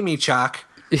interrupting me, Chuck.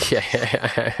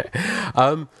 Yeah.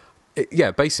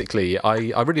 Basically,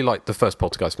 I really liked the first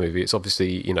Poltergeist movie. It's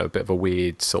obviously a bit of a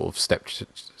weird sort of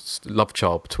love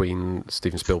child between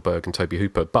Steven Spielberg and Tobe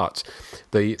Hooper, but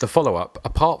the follow up,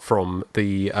 apart from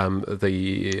the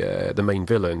main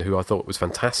villain, who I thought was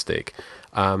fantastic,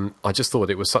 I just thought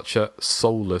it was such a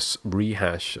soulless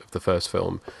rehash of the first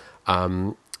film.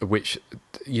 Which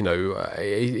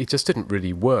it just didn't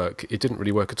really work. It didn't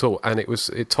really work at all, and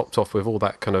it topped off with all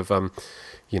that kind of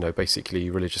basically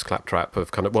religious claptrap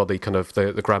of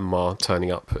the grandma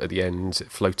turning up at the end,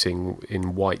 floating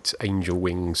in white angel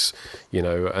wings,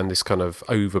 and this kind of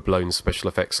overblown special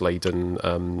effects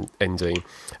laden ending.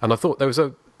 And I thought there was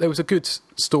a good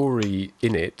story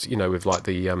in it, with like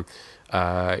the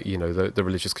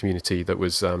religious community that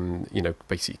was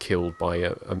basically killed by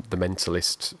the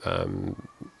mentalist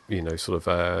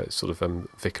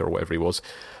vicar or whatever he was,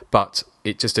 but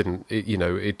it just didn't.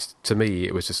 To me,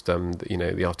 it was just the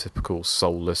archetypical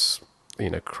soulless,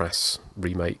 crass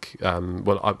remake.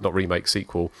 Not remake,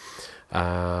 sequel,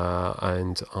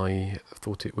 and I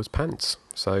thought it was pants.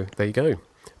 So there you go.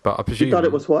 But I presume You thought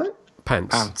it was what?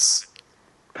 pants.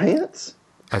 Pants?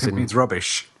 As It in means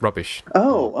rubbish. rubbish.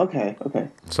 Oh, okay.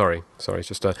 Sorry. It's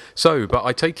just but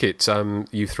I take it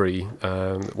you three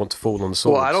want to fall on the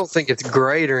sword. Well, I don't think it's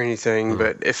great or anything,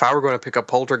 but if I were going to pick a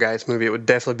Poltergeist movie, it would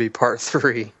definitely be part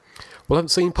 3. Well, I haven't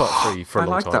seen part 3 for a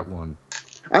long time. I like that one.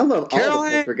 I love all the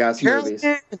Poltergeist movies.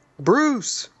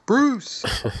 Bruce.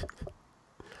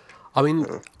 I mean,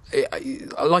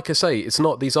 like I say, it's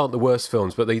not. These aren't the worst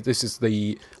films, but this is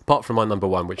apart from my number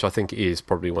 1, which I think is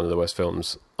probably one of the worst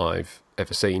films I've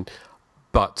ever seen.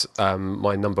 But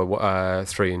my number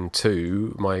 3 and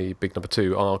 2, my big number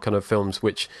 2, are kind of films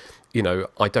which,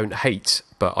 I don't hate,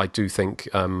 but I do think,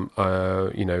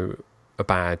 are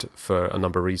bad for a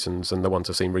number of reasons, and the ones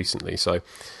I've seen recently. So,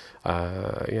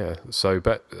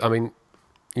 but I mean,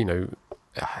 do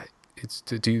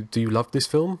you love this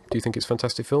film? Do you think it's a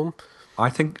fantastic film? I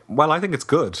think it's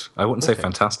good. I wouldn't say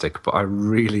fantastic, but I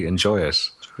really enjoy it.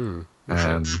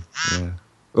 Yeah.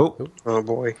 Oh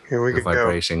boy, here we go.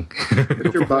 Vibrating.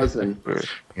 You're buzzing.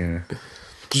 Yeah.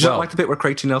 Did you not like the bit where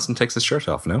Craig T. Nelson takes his shirt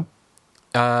off? No.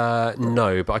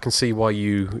 No, but I can see why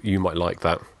you might like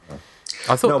that.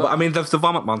 I thought. No, but I mean the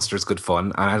vomit monster is good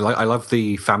fun, and I love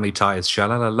the Family Ties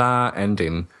sha-la-la-la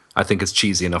ending. I think it's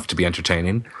cheesy enough to be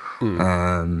entertaining.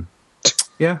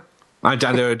 Yeah. I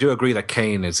do agree that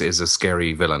Kane is a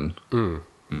scary villain.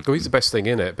 Well, he's the best thing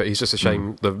in it, but he's just a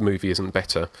shame the movie isn't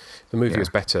better. If the movie was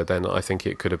better, then I think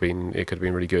it could have been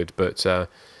really good. But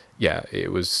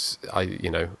it was.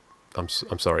 I'm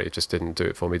sorry, it just didn't do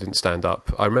it for me. It didn't stand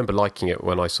up. I remember liking it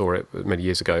when I saw it many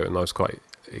years ago, and I was quite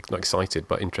not excited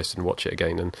but interested in watch it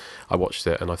again. And I watched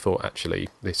it, and I thought, actually,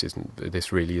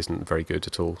 this really isn't very good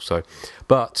at all. So,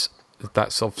 but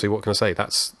that's obviously, what can I say?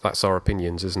 That's our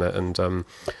opinions, isn't it? And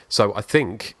so I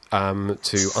think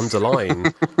to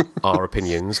underline our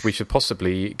opinions, we should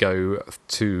possibly go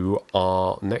to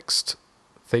our next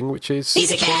thing, which is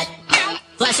he's a cat.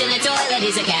 Flush in the toilet,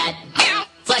 he's a cat.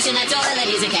 Flush in the toilet,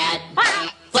 he's a cat.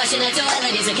 Flush in the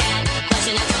toilet, he's a cat. Flush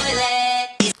in the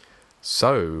toilet.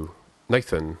 So,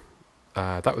 Nathan,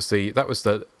 that was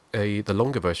the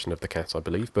longer version of the cat, I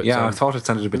believe. But I thought it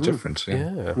sounded a bit different.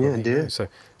 Yeah, it did.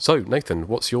 So Nathan,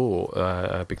 what's your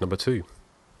big number 2?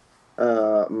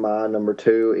 My number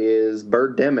 2 is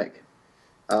Birdemic.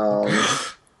 No,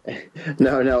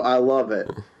 I love it.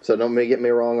 So don't get me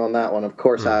wrong on that one. Of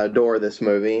course, I adore this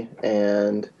movie,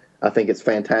 and I think it's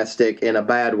fantastic in a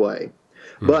bad way.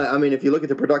 But, I mean, if you look at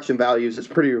the production values, it's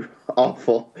pretty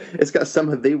awful. It's got some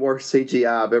of the worst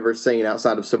CGI I've ever seen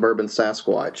outside of Suburban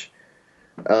Sasquatch.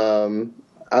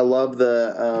 I love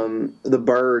the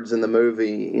birds in the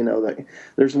movie.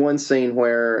 There's one scene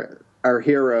where our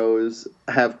heroes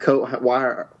have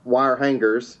wire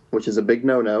hangers, which is a big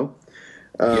no-no.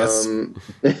 Yes.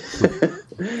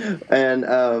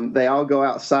 And they all go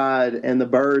outside, and the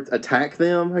birds attack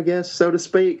them, I guess, so to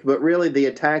speak. But really, the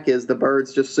attack is the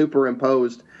birds just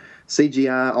superimposed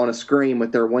CGI on a screen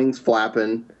with their wings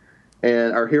flapping,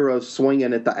 and our heroes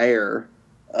swinging at the air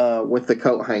with the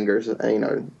coat hangers. They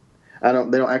don't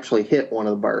actually hit one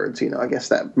of the birds. I guess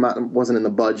that wasn't in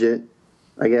the budget,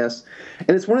 I guess.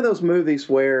 And it's one of those movies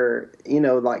where,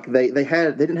 like they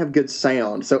didn't have good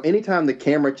sound. So anytime the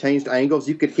camera changed angles,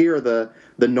 you could hear the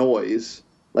noise.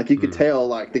 Like you could tell,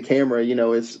 like the camera,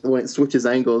 is when it switches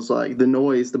angles, like the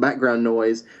noise, the background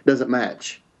noise doesn't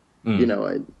match.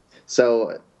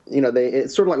 So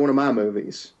it's sort of like one of my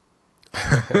movies. They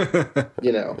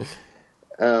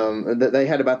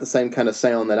had about the same kind of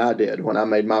sound that I did when I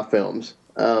made my films.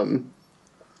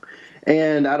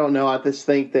 And I don't know, I just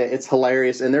think that it's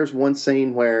hilarious. And there's one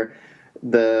scene where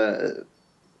the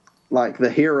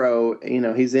hero,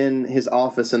 he's in his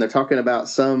office and they're talking about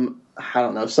some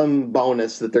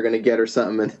bonus that they're going to get or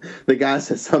something. And the guy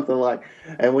says something like,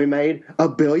 and we made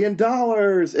 $1 billion.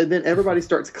 And then everybody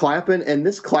starts clapping, and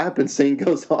this clapping scene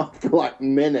goes on for like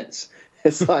minutes.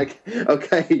 It's like,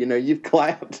 okay, you've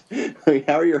clapped. I mean,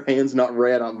 how are your hands not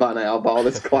red by now by all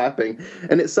this clapping?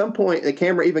 And at some point, the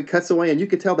camera even cuts away, and you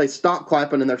can tell they stop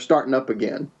clapping and they're starting up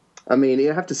again. I mean,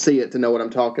 you have to see it to know what I'm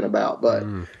talking about. But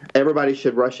everybody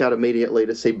should rush out immediately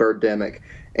to see Birdemic.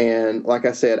 And like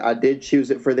I said, I did choose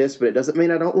it for this, but it doesn't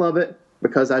mean I don't love it,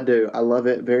 because I do. I love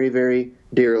it very, very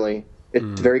dearly.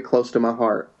 It's very close to my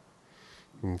heart.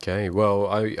 Okay, well,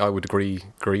 I would agree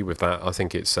with that. I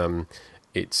think it's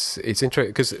interesting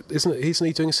because isn't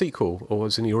he doing a sequel, or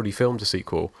hasn't he already filmed a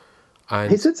sequel? And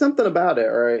he said something about it,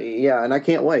 and I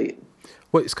can't wait.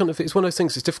 Well, it's one of those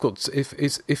things. It's difficult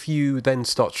if you then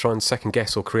start to try and second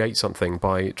guess or create something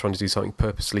by trying to do something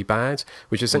purposely bad,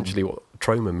 which is essentially what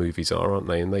trauma movies are, aren't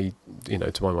they? And they,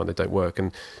 to my mind, they don't work.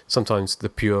 And sometimes the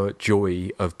pure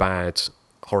joy of bad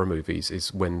horror movies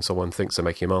is when someone thinks they're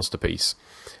making a masterpiece,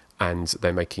 and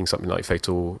they're making something like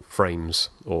Fatal Frames,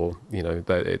 or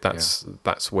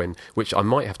that's when. Which I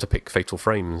might have to pick Fatal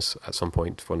Frames at some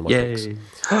point for one of my picks.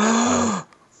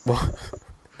 What?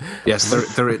 Yes,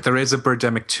 there is a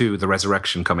Birdemic 2, The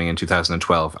Resurrection, coming in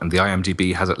 2012, and the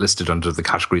IMDb has it listed under the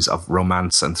categories of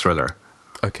romance and thriller.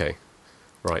 Okay,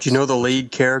 right. Do you know the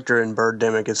lead character in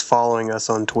Birdemic is following us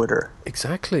on Twitter?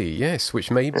 Exactly, yes, which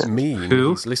may mean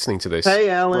he's listening to this. Hey,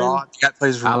 Alan. Rod, the guy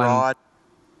plays Alan. Rod.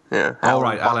 Yeah. All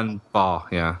right, Alan Baugh,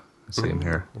 yeah. I see him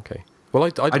here. Okay. Well,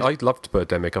 I loved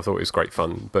Birdemic. I thought it was great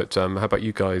fun. But how about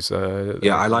you guys?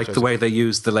 Yeah, I like the way they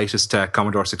used the latest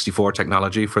Commodore 64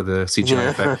 technology for the CGI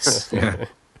effects. Yeah.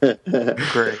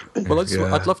 Great. Well,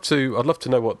 I'd love to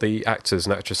know what the actors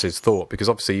and actresses thought, because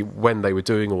obviously when they were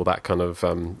doing all that kind of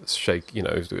shake,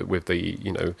 with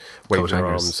the waving their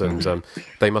arms, and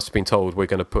they must have been told we're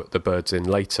going to put the birds in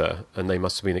later, and they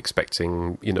must have been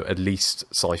expecting at least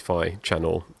Sci-Fi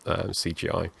Channel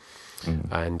CGI.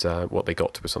 And what they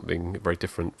got was something very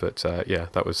different. But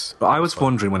that was. I was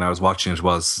wondering when I was watching it,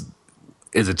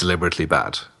 is it deliberately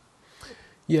bad?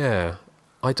 Yeah,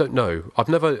 I don't know. I've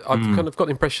kind of got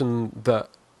the impression that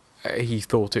he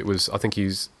thought it was. I think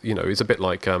he's it's a bit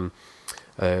like what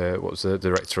was the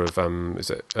director of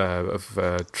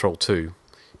Troll 2?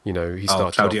 He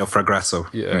started Claudio Fragresso.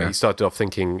 Yeah, he started off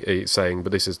saying,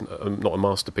 but this is not a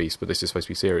masterpiece, but this is supposed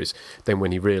to be serious. Then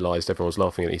when he realised everyone was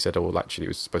laughing at it, he said, oh, well, actually, it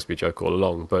was supposed to be a joke all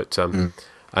along. But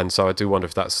and so I do wonder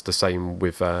if that's the same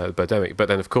with Birdemic. But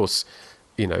then, of course,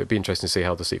 it'd be interesting to see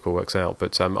how the sequel works out.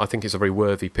 But I think it's a very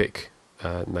worthy pick,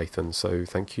 Nathan, so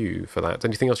thank you for that.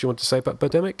 Anything else you want to say about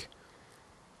Birdemic?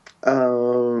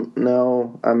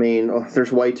 No. I mean,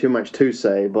 there's way too much to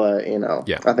say, but,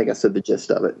 I think I said the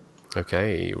gist of it.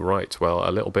 Okay, right. Well,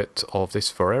 a little bit of this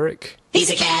for Eric. He's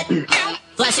a cat.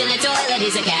 Flushing the toilet,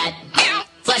 he's a cat.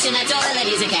 Flushing the toilet,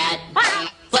 he's a cat.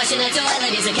 Flushing the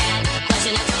toilet, he's a cat.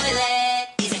 Flushing the toilet,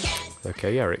 he's a cat.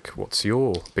 Okay, Eric, what's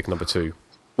your big number 2?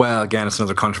 Well, again, it's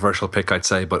another controversial pick, I'd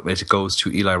say, but it goes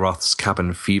to Eli Roth's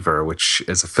Cabin Fever, which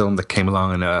is a film that came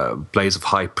along in a blaze of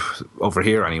hype over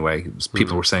here anyway.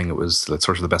 People were saying it was sort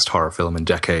of the best horror film in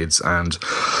decades, and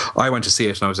I went to see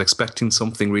it and I was expecting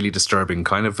something really disturbing,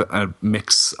 kind of a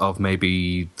mix of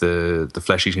maybe the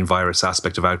flesh-eating virus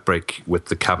aspect of Outbreak with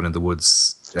the cabin in the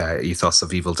woods ethos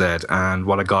of Evil Dead, and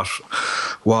what I got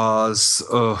was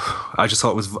I just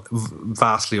thought it was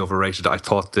vastly overrated. I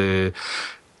thought the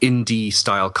indie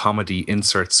style comedy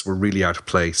inserts were really out of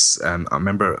place. I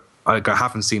remember I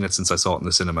haven't seen it since I saw it in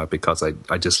the cinema because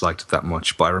I disliked it that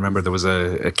much, but I remember there was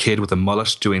a kid with a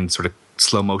mullet doing sort of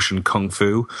slow motion kung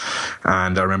fu,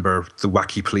 and I remember the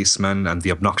wacky policeman and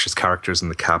the obnoxious characters in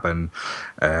the cabin.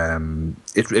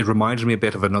 It reminded me a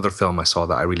bit of another film I saw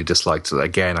that I really disliked, that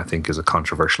again I think is a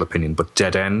controversial opinion, but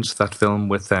Dead End, that film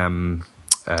with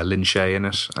Lin Shaye in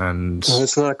it, and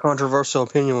it's not a controversial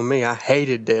opinion with me. I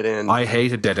hated Dead End. I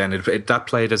hated Dead End. That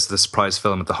played as the surprise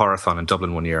film at the Horrorthon in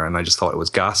Dublin one year, and I just thought it was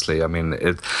ghastly. I mean,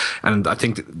 and I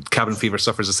think Cabin Fever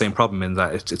suffers the same problem in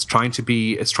that it's trying to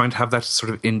have that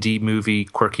sort of indie movie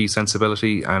quirky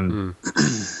sensibility, and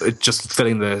it just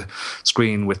filling the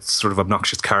screen with sort of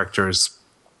obnoxious characters,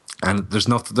 and there's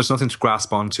nothing to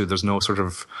grasp onto. There's no sort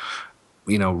of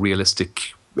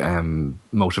realistic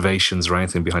motivations or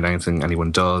anything behind anything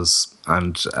anyone does,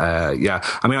 and I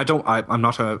mean, I'm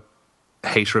not a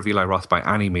hater of Eli Roth by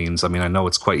any means. I mean, I know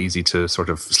it's quite easy to sort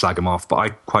of slag him off, but I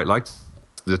quite liked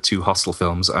the two Hostel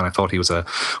films, and I thought he was a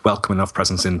welcome enough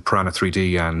presence in Piranha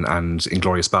 3D and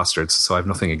Inglourious Bastards, so I have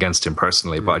nothing against him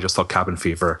personally, but I just thought Cabin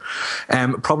Fever,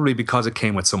 probably because it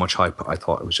came with so much hype, I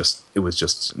thought it was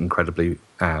just incredibly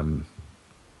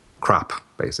crap,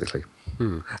 basically.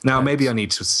 Now, maybe I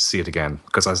need to see it again,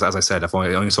 because as I said, I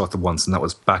only saw it once, and that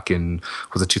was back in,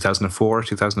 was it 2004,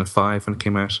 2005 when it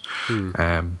came out?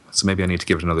 So maybe I need to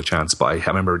give it another chance, but I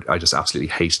remember I just absolutely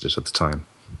hated it at the time.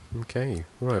 Okay,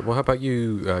 right. Well, how about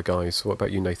you guys? What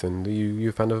about you, Nathan? Are you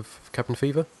a fan of Cabin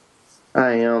Fever?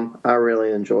 I am. I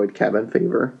really enjoyed Cabin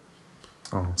Fever.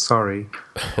 Oh, sorry.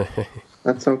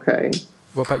 That's okay.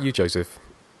 What about you, Joseph?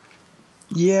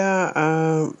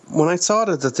 Yeah, when I saw it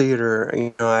at the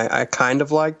theater, I kind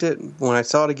of liked it. When I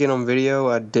saw it again on video,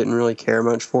 I didn't really care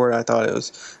much for it. I thought it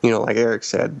was, like Eric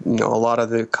said, a lot of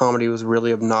the comedy was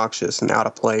really obnoxious and out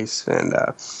of place, and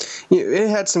it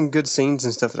had some good scenes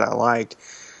and stuff that I liked.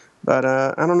 But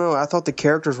I don't know. I thought the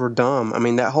characters were dumb. I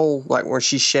mean, that whole, where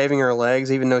she's shaving her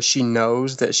legs, even though she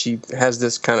knows that she has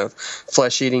this kind of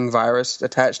flesh-eating virus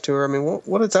attached to her. I mean,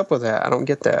 what is up with that? I don't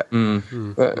get that.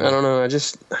 But I don't know. I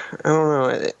don't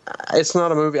know. It's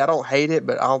not a movie. I don't hate it,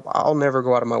 but I'll never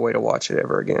go out of my way to watch it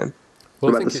ever again.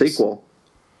 What about the sequel?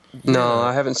 No,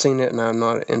 I haven't seen it, and I'm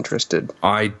not interested.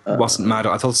 I wasn't mad.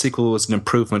 I thought the sequel was an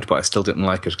improvement, but I still didn't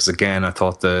like it because, again, I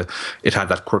thought it had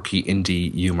that quirky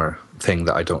indie humour thing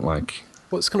that I don't like.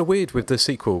 Well, it's kind of weird with the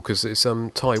sequel because it's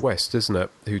Ty West, isn't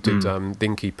it, who did The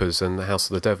Innkeepers and The House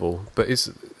of the Devil? But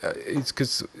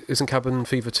isn't Cabin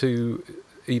Fever 2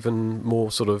 even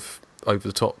more sort of over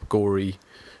the top, gory,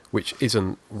 which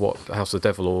isn't what House of the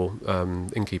Devil or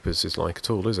Innkeepers is like at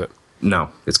all, is it?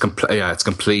 No, it's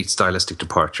complete stylistic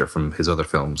departure from his other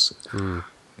films.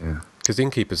 Yeah. Because The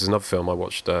Innkeepers is another film I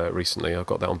watched recently. I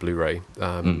got that on Blu-ray,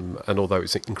 and although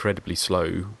it's an incredibly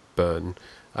slow burn,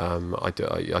 I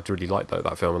really like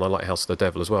that film, and I like House of the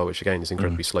Devil as well, which again is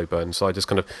incredibly slow burn. So I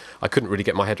couldn't really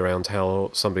get my head around how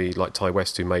somebody like Ty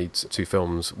West, who made 2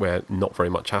 films where not very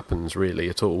much happens really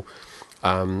at all,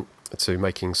 to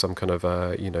making some kind of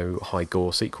high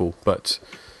gore sequel. But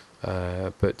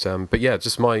yeah,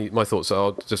 just my thoughts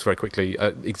are just very quickly,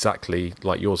 exactly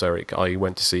like yours, Eric. I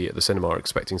went to see it at the cinema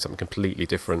expecting something completely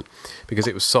different because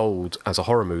it was sold as a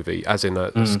horror movie, as in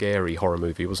a scary horror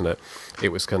movie, wasn't it? It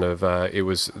was kind of it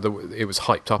was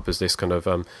hyped up as this kind of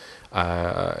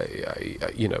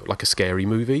like a scary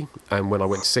movie, and when I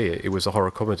went to see it, it was a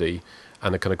horror comedy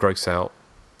and a kind of gross out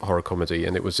horror comedy,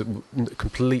 and it was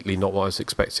completely not what I was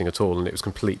expecting at all, and it was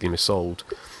completely missold.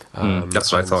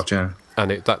 That's what I thought, yeah. And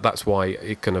that's why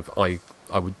it kind of I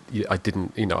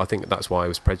didn't, I think that's why I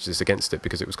was prejudiced against it,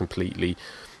 because it was completely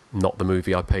not the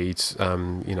movie I paid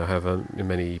however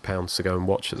many pounds to go and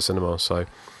watch at the cinema. So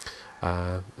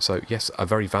yes, a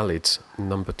very valid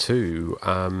number 2.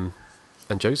 And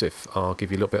Joseph, I'll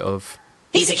give you a little bit of.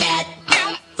 He's a cat.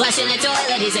 Flushing the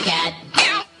toilet, he's a cat.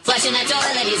 Flushing the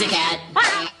toilet, he's a cat.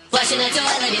 Flushing the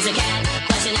toilet, he's a cat.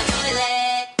 Flushing the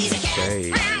toilet, he's a cat.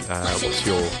 Okay, what's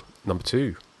your number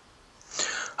 2?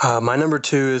 My number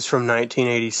 2 is from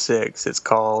 1986. It's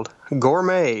called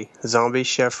Gourmet, Zombie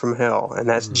Chef from Hell, and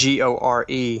that's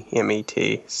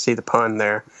Goremet. See the pun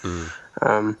there.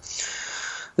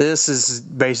 This is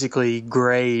basically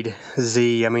grade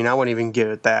Z. I mean, I wouldn't even give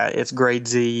it that. It's grade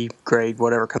Z, grade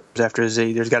whatever comes after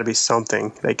Z. There's got to be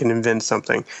something. They can invent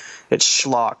something. It's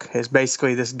schlock. It's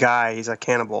basically this guy, he's a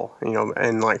cannibal, in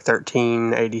like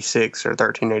 1386 or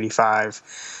 1385.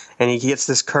 And he gets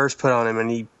this curse put on him,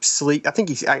 and I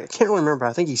can't really remember.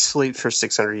 I think he sleeps for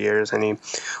 600 years, and he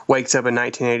wakes up in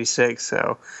 1986.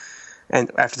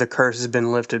 And after the curse has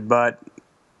been lifted, but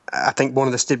I think one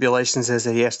of the stipulations is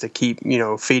that he has to keep,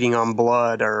 feeding on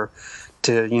blood or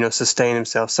to, sustain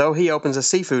himself. So he opens a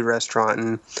seafood restaurant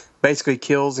and basically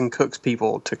kills and cooks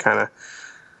people to kind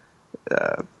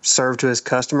of serve to his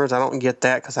customers. I don't get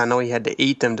that because I know he had to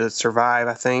eat them to survive,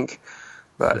 I think.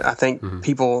 But I think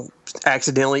people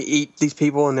accidentally eat these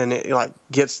people, and then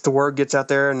the word gets out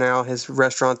there, and now his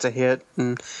restaurant's a hit.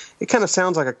 And it kind of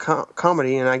sounds like a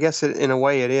comedy, and I guess in a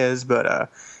way it is, but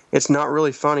it's not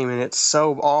really funny. I mean, it's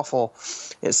so awful.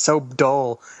 It's so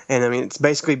dull. And I mean, it's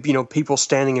basically, people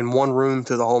standing in one room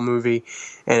through the whole movie,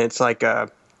 and it's like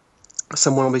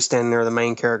someone will be standing there, the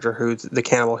main character who's the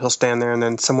cannibal, he'll stand there, and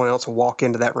then someone else will walk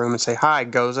into that room and say, "Hi,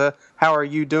 Goza, how are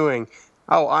you doing?"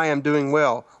 "Oh, I am doing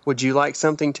well. Would you like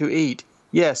something to eat?"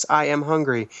 "Yes, I am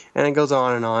hungry." And it goes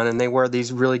on, and they wear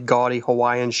these really gaudy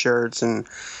Hawaiian shirts, and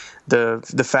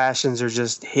the fashions are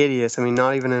just hideous. I mean,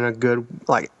 not even in a good,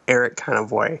 like, Eric kind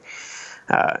of way.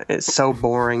 It's so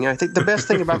boring. I think the best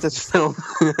thing about this film,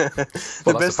 is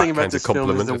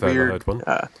the weird,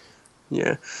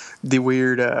 the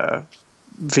weird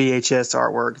VHS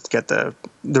artwork. It's got the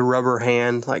rubber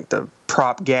hand, like the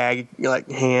prop gag, like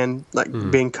hand, like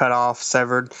being cut off,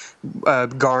 severed,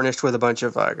 garnished with a bunch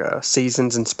of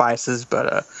seasons and spices.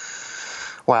 But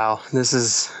wow, this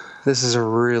is a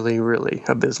really, really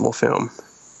abysmal film.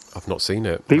 I've not seen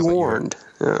it. Be warned.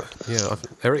 Yeah.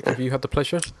 Eric, have you had the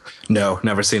pleasure? No,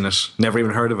 never seen it. Never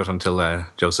even heard of it until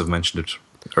Joseph mentioned it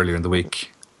earlier in the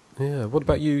week. Yeah. What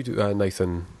about you,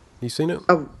 Nathan? You seen it?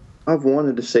 I've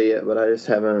wanted to see it, but I just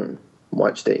haven't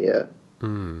watched it yet.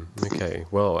 Okay.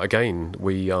 Well, again,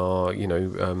 we are,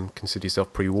 consider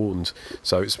yourself pre-warned.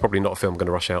 So it's probably not a film I'm going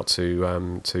to rush out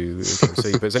to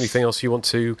see. But is there anything else you want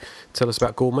to tell us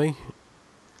about Gourmet?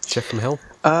 Chef from Hell?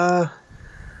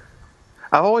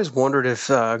 I've always wondered if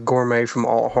Gourmet from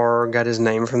Alt Horror got his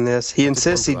name from this. He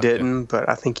insists he didn't, but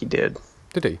I think he did.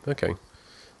 Did he? Okay.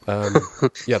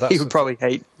 Yeah, he would probably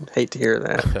hate to hear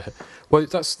that. Well,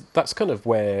 that's kind of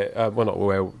where, not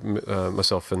where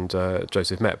myself and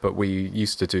Joseph met, but we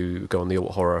used to go on the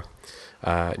alt horror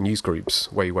news groups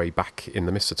way back in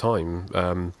the mist of time.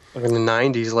 Like in the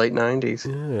 90s, late 90s.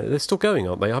 Yeah, they're still going,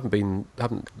 aren't they? I haven't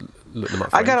looked them up.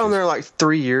 I got on there like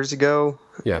 3 years ago.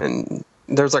 Yeah, and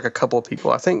there's like a couple of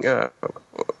people. I think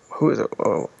who is it?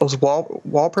 It was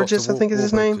Walpurgis, I think is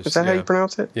his name. Is that how you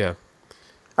pronounce it? Yeah.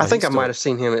 I think I might have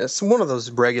seen him. It's one of those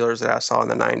regulars that I saw in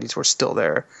the 90s were still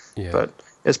there. Yeah. But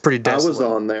it's pretty desolate. I was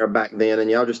on there back then,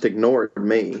 and y'all just ignored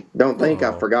me. Don't think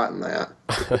I've forgotten that.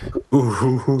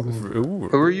 Who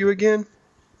are you again?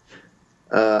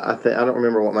 I don't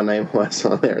remember what my name was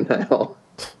on there now.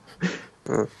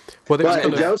 Well, there was Right,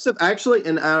 kind and of, Joseph actually,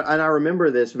 and I remember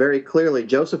this very clearly.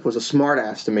 Joseph was a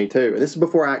smartass to me too. This is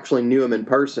before I actually knew him in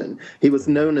person. He was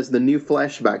known as the New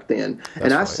Flesh back then,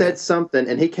 and I right. said something,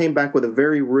 and he came back with a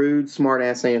very rude,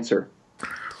 smartass answer.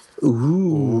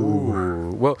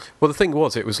 Ooh. Well, the thing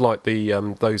was, it was like the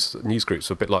those news groups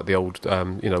were a bit like the old,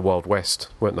 Wild West,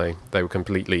 weren't they? They were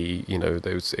completely, it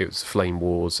was flame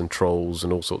wars and trolls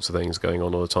and all sorts of things going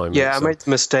on all the time. Yeah, I made the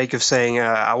mistake of saying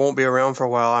I won't be around for a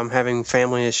while. I'm having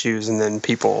family issues, and then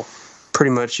people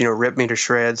pretty much, rip me to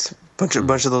shreds. Bunch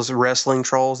of those wrestling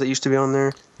trolls that used to be on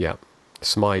there. Yeah,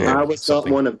 Smiley. I was not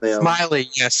one of them. Smiley,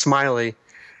 yeah, Smiley.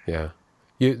 Yeah,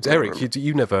 Eric, did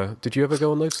you ever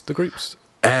go on the groups?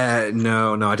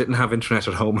 No, I didn't have internet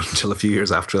at home until a few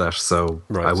years after that, so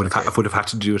right, I would have had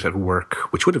to do it at work,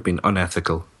 which would have been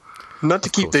unethical. Not to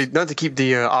keep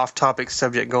the off-topic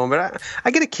subject going, but I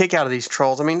get a kick out of these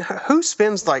trolls. I mean, who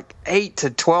spends like 8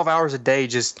 to 12 hours a day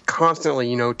just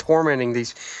constantly, tormenting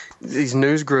these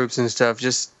news groups and stuff?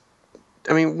 Just,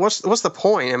 I mean, what's the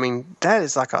point? I mean, that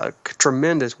is like a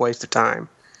tremendous waste of time.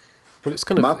 Well, it's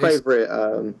kind of my favorite.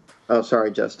 Oh,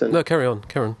 sorry, Justin. No, carry on.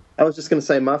 I was just going to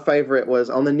say my favorite was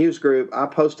on the news group. I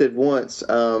posted once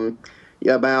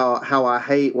about how I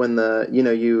hate when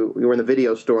you were in the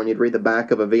video store and you'd read the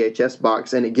back of a VHS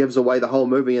box and it gives away the whole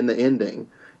movie in the ending.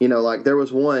 Like there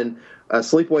was one,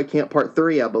 Sleepaway Camp Part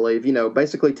 3, I believe,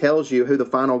 basically tells you who the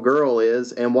final girl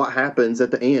is and what happens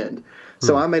at the end.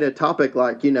 So I made a topic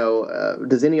like,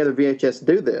 does any other VHS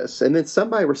do this? And then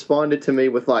somebody responded to me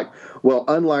with like, well,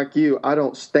 unlike you, I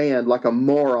don't stand like a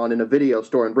moron in a video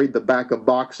store and read the back of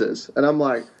boxes. And I'm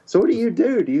like, so what do you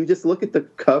do? Do you just look at the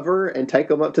cover and take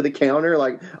them up to the counter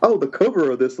like, oh, the cover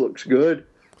of this looks good?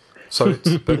 So,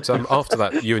 but after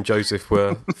that, you and Joseph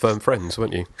were firm friends,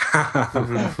 weren't you?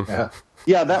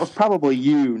 Yeah, that was probably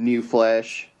you, New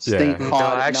Flesh. Yeah. No,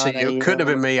 actually, it couldn't have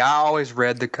been me. I always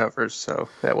read the covers, so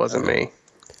that wasn't me.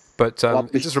 But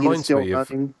it just reminds me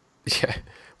of... running. Yeah,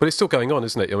 but it's still going on,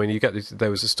 isn't it? I mean, there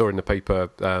was a story in the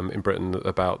paper in Britain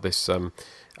about this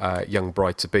young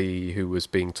bride-to-be who was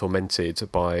being tormented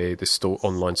by this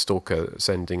online stalker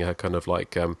sending her kind of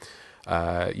like...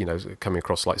 coming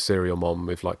across like serial mom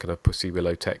with like kind of pussy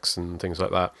willow texts and things like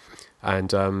that.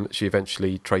 And she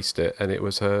eventually traced it, and it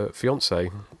was her fiance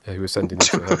who was sending it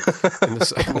to her in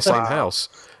the same house.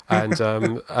 And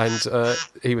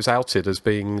he was outed as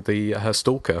being her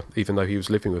stalker, even though he was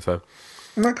living with her.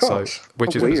 Oh my gosh. So,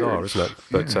 which is bizarre, isn't it?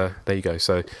 But there you go.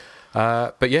 So,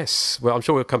 but yes, well, I'm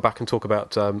sure we'll come back and talk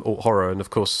about alt horror, and of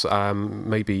course,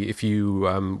 maybe if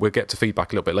you, we'll get to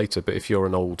feedback a little bit later. But if you're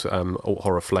an old alt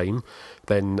horror flame,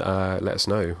 then let us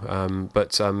know.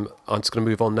 But I'm just going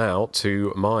to move on now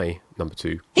to my number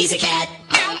 2. He's a cat.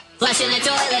 Flushing the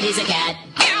toilet, he's a cat.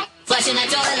 Flushing the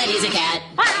toilet, he's a cat.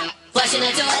 Flushing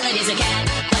the toilet, he's a cat.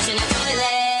 Flushing the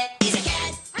toilet, he's a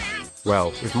cat.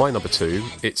 Well, with my number 2,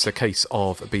 it's a case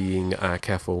of being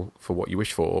careful for what you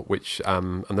wish for, which,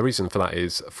 and the reason for that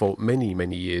is for many,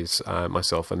 many years,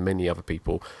 myself and many other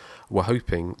people were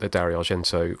hoping that Dario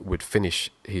Argento would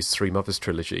finish his Three Mothers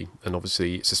trilogy, and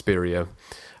obviously Suspiria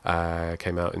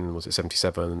came out in, was it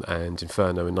 77, and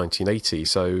Inferno in 1980,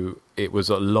 so it was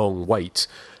a long wait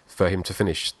for him to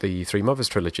finish the Three Mothers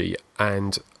trilogy,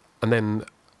 and then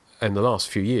in the last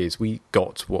few years we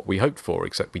got what we hoped for,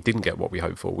 except we didn't get what we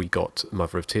hoped for. We got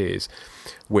Mother of Tears,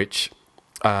 which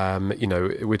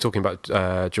we're talking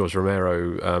about George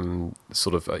Romero,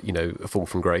 sort of, a fall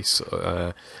from grace.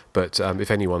 But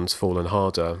if anyone's fallen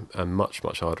harder, and much,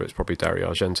 much harder, it's probably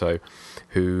Dario Argento,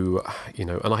 who,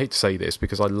 and I hate to say this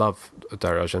because I love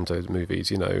Dario Argento's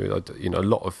movies. A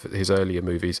lot of his earlier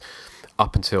movies,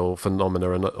 up until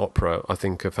Phenomena and Opera, I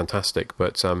think are fantastic.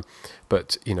 But and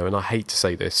I hate to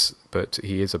say this, but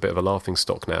he is a bit of a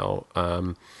laughingstock now.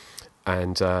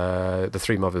 And the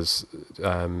Three Mothers,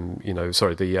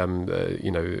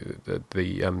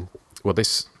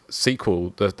 this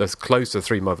sequel, the close to the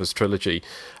Three Mothers trilogy,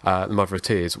 The Mother of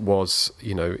Tears, was,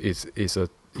 is a,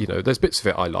 there's bits of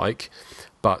it I like,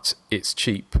 but it's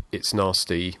cheap, it's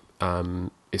nasty,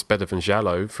 it's better than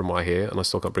Giallo from what I hear, and I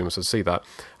still can't bring myself to see that,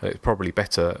 and it's probably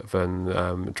better than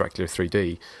Dracula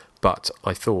 3D, but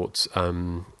I thought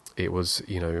it was,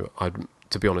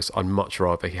 to be honest, I'd much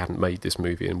rather he hadn't made this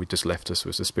movie and we just left us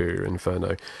with Suspiria and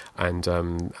Inferno, and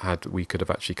we could have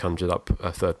actually conjured up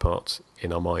a third part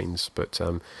in our minds, but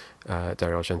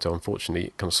Dario Argento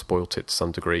unfortunately kind of spoilt it to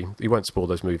some degree. He won't spoil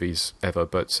those movies ever,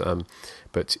 but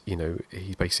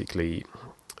he basically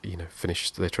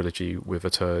finished their trilogy with a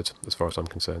turd, as far as I'm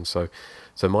concerned. So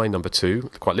my number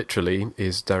 2, quite literally,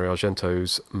 is Dario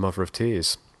Argento's Mother of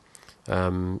Tears.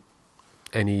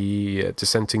 Any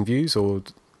dissenting views, or?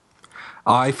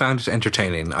 I found it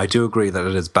entertaining. I do agree that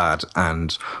it is bad,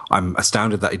 and I'm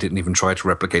astounded that he didn't even try to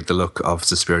replicate the look of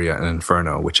Suspiria and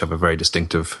Inferno, which have a very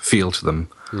distinctive feel to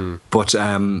them. But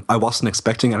I wasn't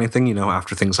expecting anything,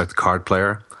 after things like The Card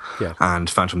Player and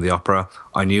Phantom of the Opera.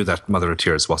 I knew that Mother of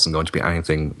Tears wasn't going to be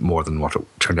anything more than what it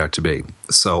turned out to be.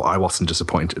 So I wasn't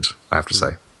disappointed, I have to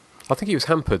say. I think he was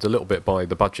hampered a little bit by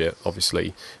the budget,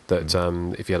 obviously, that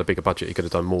if he had a bigger budget, he could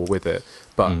have done more with it.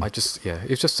 But it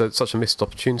was just such a missed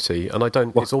opportunity. And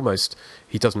it's almost,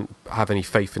 he doesn't have any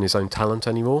faith in his own talent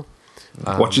anymore.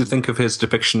 What do you think of his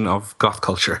depiction of goth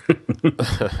culture?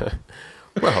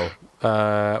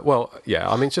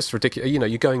 It's just ridiculous.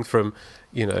 You're going from,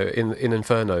 in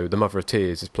Inferno, the Mother of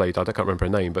Tears is played, I can't remember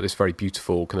her name, but this very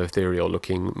beautiful, kind of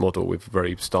ethereal-looking model with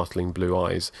very startling blue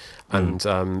eyes. And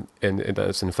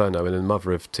that's Inferno. And in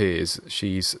Mother of Tears,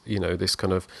 she's, this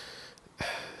kind of,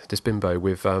 this bimbo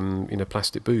with,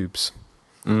 plastic boobs.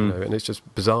 And it's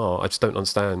just bizarre. I just don't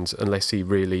understand, unless he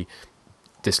really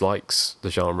dislikes the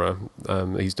genre.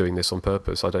 He's doing this on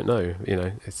purpose. I don't know.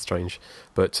 It's strange.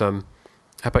 But...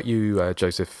 how about you,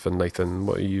 Joseph and Nathan?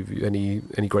 What are you?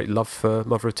 Any great love for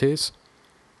Mother of Tears?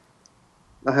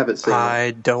 I haven't seen it.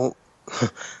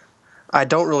 I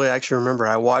don't really actually remember.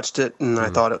 I watched it and I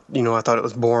thought it, I thought it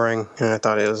was boring, and I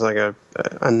thought it was like a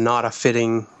not a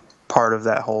fitting part of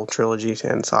that whole trilogy,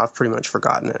 and so I've pretty much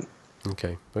forgotten it.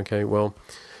 Okay. Well,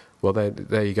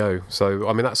 there you go. So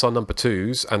I mean, that's our number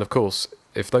twos, and of course,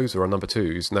 if those are our number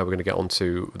twos, now we're going to get on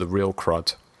to the real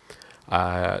crud.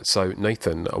 So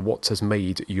Nathan, what has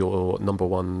made your number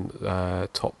one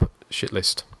top shit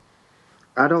list?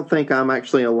 I don't think I'm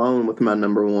actually alone with my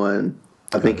number one.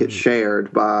 I think it's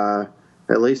shared by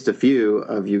at least a few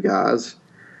of you guys.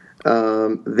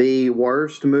 The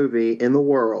worst movie in the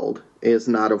world is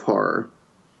Night of Horror.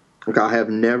 I have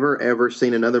never ever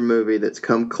seen another movie that's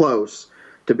come close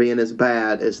to being as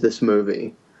bad as this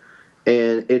movie.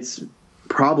 And its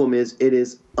problem is it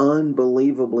is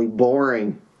unbelievably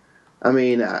boring. I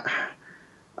mean,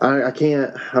 I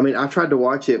can't. I mean, I tried to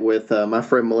watch it with my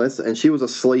friend Melissa, and she was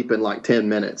asleep in like 10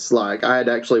 minutes. Like, I had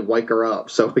to actually wake her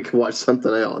up so we could watch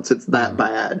something else. It's that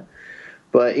bad.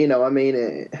 But,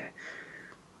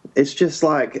 it's just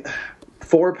like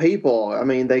 4 people. I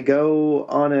mean, they go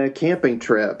on a camping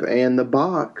trip, and the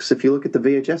box, if you look at the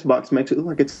VHS box, makes it look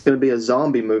like it's going to be a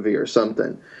zombie movie or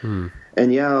something. And,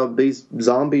 these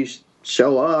zombies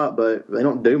show up, but they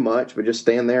don't do much, but just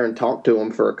stand there and talk to them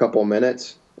for a couple of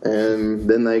minutes, and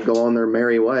then they go on their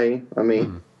merry way. I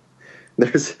mean,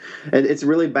 it's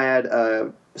really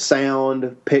bad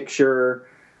sound, picture,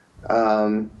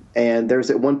 and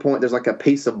there's at one point, there's like a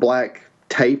piece of black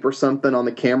tape or something on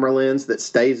the camera lens that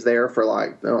stays there for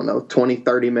like, I don't know, 20,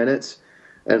 30 minutes,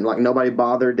 and like nobody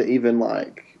bothered to even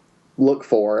like look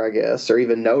for, I guess, or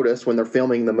even notice when they're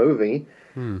filming the movie.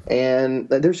 And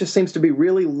there just seems to be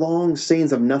really long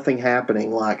scenes of nothing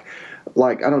happening, like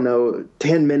I don't know,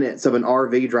 10 minutes of an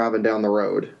RV driving down the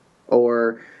road,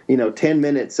 or 10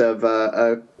 minutes of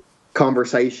a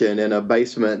conversation in a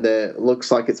basement that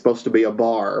looks like it's supposed to be a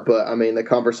bar, but I mean the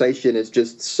conversation is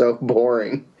just so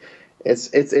boring.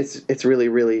 It's really,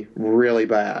 really, really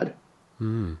bad.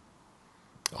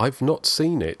 I've not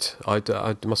seen it. I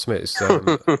must admit. It's,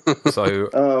 so.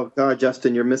 Oh God,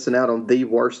 Justin, you're missing out on the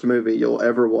worst movie you'll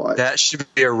ever watch. That should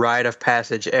be a rite of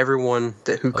passage. Everyone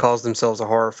who calls themselves a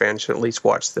horror fan should at least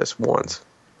watch this once.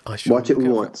 I should watch it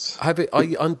once. Have it?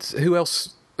 Who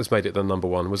else has made it the number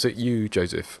one? Was it you,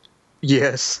 Joseph?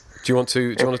 Yes. Do you want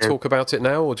to talk about it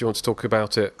now, or do you want to talk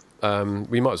about it?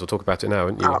 We might as well talk about it now,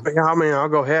 haven't you? I mean, I'll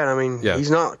go ahead. I mean,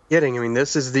 He's not kidding. I mean,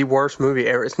 this is the worst movie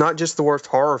ever. It's not just the worst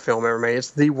horror film ever made.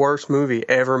 It's the worst movie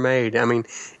ever made. I mean,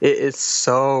 it is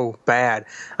so bad.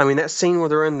 I mean, that scene where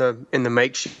they're in the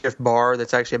makeshift bar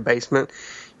that's actually a basement,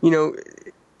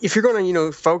 if you're going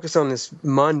to, focus on this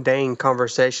mundane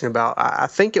conversation about, I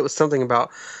think it was something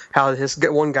about how this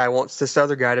one guy wants this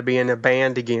other guy to be in a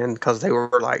band again because they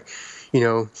were like,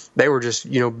 they were just,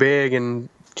 big and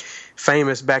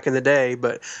famous back in the day.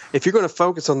 But if you're going to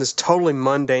focus on this totally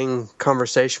mundane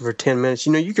conversation for 10 minutes,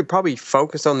 you could probably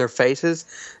focus on their faces.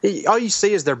 All you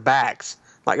see is their backs,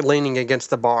 like leaning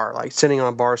against the bar, like sitting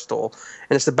on a bar stool.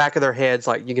 And it's the back of their heads,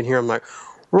 like you can hear them like,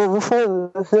 and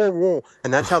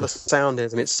that's how the sound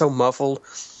is. I mean, it's so muffled.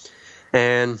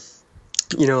 And,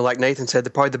 like Nathan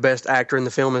said, probably the best actor in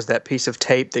the film is that piece of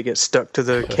tape that gets stuck to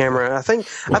the camera. I think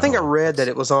I read that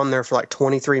it was on there for like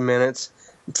 23 minutes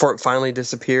before it finally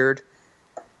disappeared.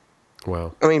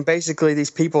 Wow. I mean, basically, these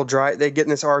people they get in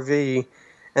this RV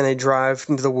and they drive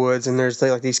into the woods, and there's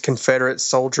like these Confederate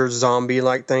soldier zombie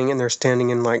like thing, and they're standing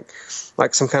in like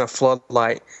some kind of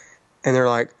floodlight, and they're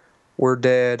like, we're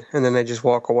dead, and then they just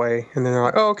walk away, and then they're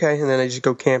like, oh, okay, and then they just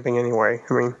go camping anyway.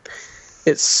 I mean,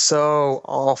 it's so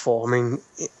awful. I mean,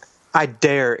 I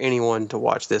dare anyone to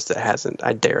watch this that hasn't.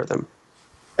 I dare them.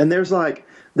 And there's like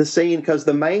the scene, because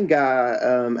the main guy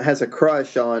has a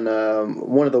crush on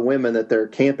one of the women that they're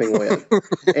camping with.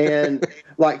 And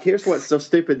like, here's what's so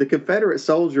stupid. The Confederate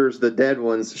soldiers, the dead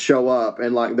ones, show up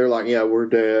and like they're like, yeah, we're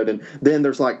dead. And then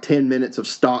there's like 10 minutes of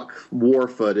stock war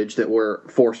footage that we're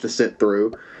forced to sit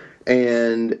through.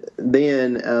 And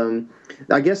then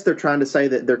I guess they're trying to say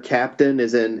that their captain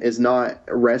is not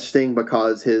resting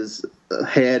because his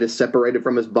head is separated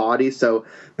from his body. So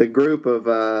the group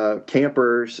of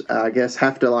campers, I guess,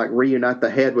 have to like reunite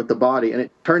the head with the body. And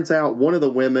it turns out one of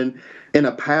the women in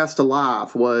a past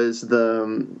life was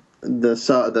the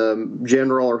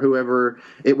general or whoever.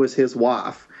 It was his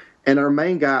wife. And our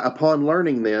main guy, upon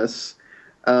learning this,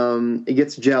 he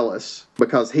gets jealous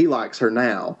because he likes her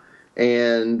now.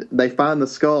 And they find the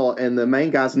skull, and the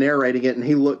main guy's narrating it, and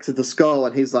he looks at the skull,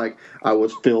 and he's like, I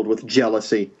was filled with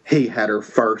jealousy. He had her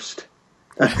first.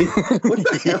 I mean, what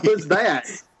the hell is that?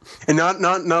 And not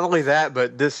only that,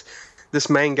 but this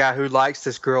main guy who likes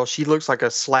this girl, she looks like a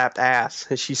slapped ass.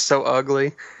 And she's so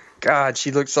ugly. God,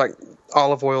 she looks like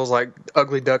Olive Oil's like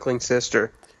ugly duckling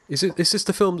sister. Is this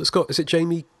the film that's got? Is it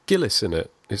Jamie Gillis in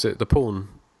it? Is it the porn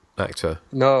actor?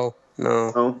 No.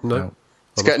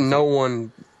 It's got no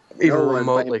one even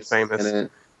remotely famous in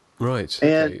it. Right.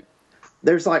 And okay.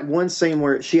 There's like one scene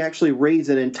where she actually reads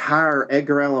an entire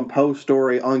Edgar Allan Poe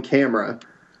story on camera.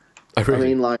 Oh, really? I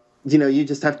mean, like, you know, you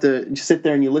just have to just sit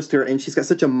there and you listen to her, and she's got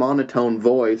such a monotone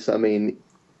voice. I mean,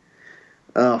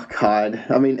 oh, God.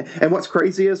 I mean, and what's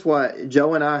crazy is what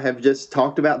Joe and I have just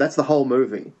talked about. That's the whole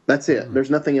movie. That's it.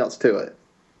 There's nothing else to it.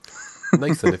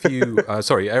 Nathan,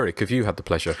 Eric, have you had the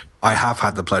pleasure? I have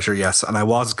had the pleasure, yes, and I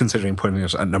was considering putting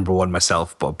it at number one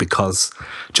myself, but because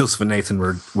Joseph and Nathan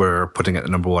were putting it at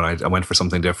number one, I went for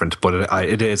something different. But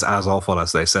it is as awful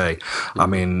as they say. I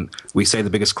mean, we say the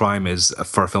biggest crime is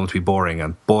for a film to be boring,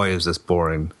 and boy, is this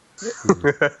boring.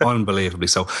 Unbelievably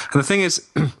so. And the thing is,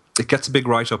 it gets a big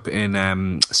write-up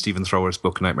in Stephen Thrower's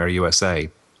book, Nightmare USA,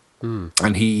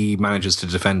 and he manages to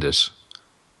defend it.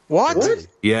 What?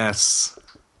 Yes.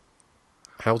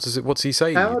 What's he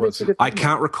saying? I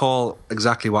can't recall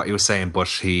exactly what he was saying, but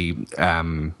he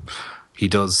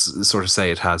does sort of say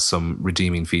it has some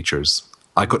redeeming features.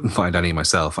 I couldn't find any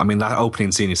myself. I mean, that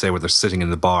opening scene you say where they're sitting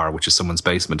in the bar, which is someone's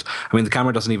basement. I mean, the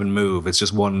camera doesn't even move. It's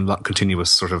just one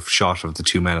continuous sort of shot of the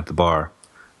two men at the bar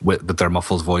with their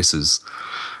muffled voices.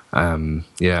 Yeah, and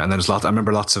then there's I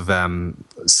remember lots of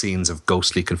scenes of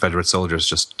ghostly Confederate soldiers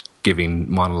just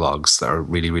giving monologues that are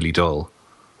really, really dull.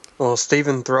 Well,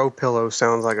 Stephen Throwpillow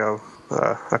sounds like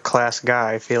a class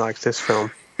guy if he likes this film.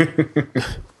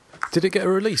 Did it get a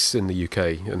release in the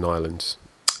UK and Ireland?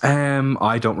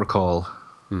 I don't recall.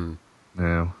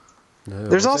 No.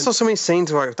 There's also so many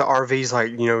scenes where the RV's like,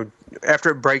 you know,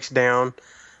 after it breaks down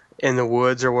in the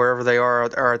woods or wherever they are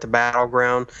at the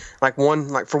battleground,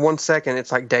 for 1 second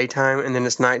it's like daytime, and then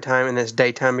it's nighttime, and then it's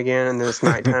daytime again, and then it's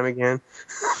nighttime again.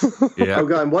 Yeah. Oh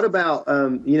God! And what about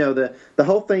the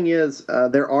whole thing is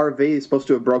their RV is supposed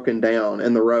to have broken down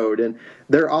in the road, and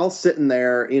they're all sitting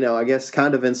there, I guess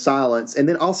kind of in silence, and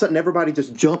then all of a sudden everybody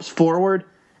just jumps forward,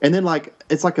 and then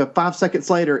it's like a 5 seconds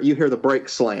later you hear the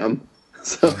brakes slam.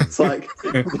 So it's like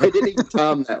they didn't even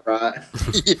time that right.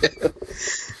 Yeah.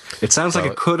 It sounds like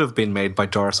it could have been made by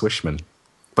Doris Wishman,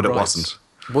 but it wasn't.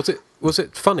 Was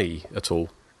it funny at all?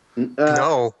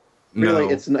 No.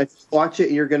 Really, if you watch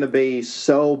it, you're going to be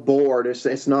so bored.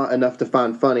 It's not enough to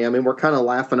find funny. I mean, we're kind of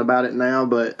laughing about it now,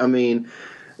 but I mean,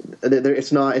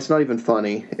 it's not even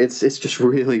funny. It's just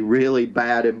really, really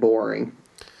bad and boring.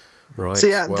 Right.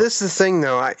 See, this is the thing,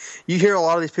 though. You hear a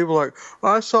lot of these people like,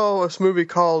 I saw this movie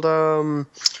called, I don't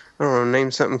know,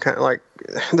 name something kind of like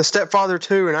The Stepfather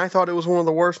 2, and I thought it was one of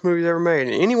the worst movies ever made.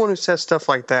 And anyone who says stuff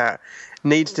like that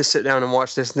needs to sit down and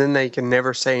watch this, and then they can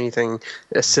never say anything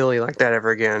silly like that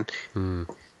ever again.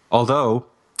 Although,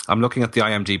 I'm looking at the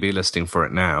IMDb listing for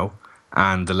it now,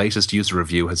 and the latest user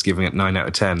review has given it 9 out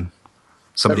of 10.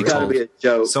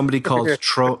 Somebody called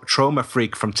Trauma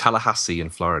Freak from Tallahassee in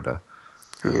Florida.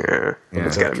 Yeah.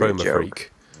 It's got Trauma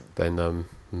Freak. Then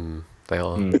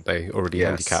they already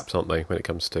handicapped, aren't they, when it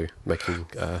comes to making...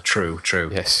 True.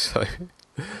 Yes, so...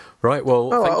 Right,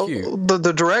 well, thank you.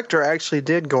 The director actually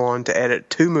did go on to edit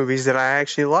 2 movies that I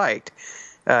actually liked.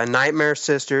 Nightmare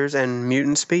Sisters and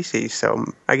Mutant Species, so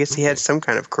I guess he had some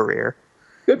kind of career.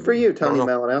 Good for you, Tony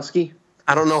Malinowski.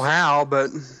 I don't know how, but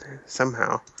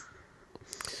somehow.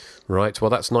 Right, well,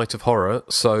 that's Night of Horror,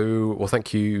 so,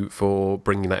 thank you for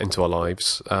bringing that into our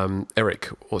lives. Eric,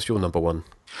 what's your number one?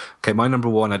 Okay, my number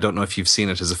one, I don't know if you've seen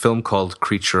it, is a film called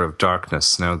Creature of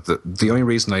Darkness. Now, the only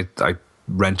reason I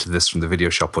rented this from the video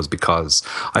shop was because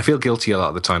I feel guilty a lot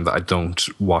of the time that I don't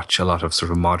watch a lot of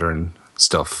sort of modern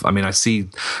stuff. I mean, I see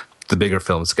the bigger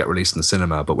films get released in the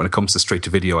cinema, but when it comes to straight to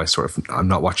video, I'm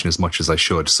not watching as much as I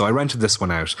should. So I rented this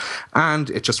one out, and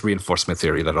it just reinforced my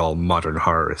theory that all modern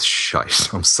horror is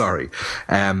shite. I'm sorry.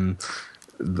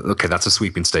 Okay, that's a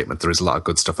sweeping statement. There is a lot of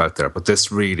good stuff out there, but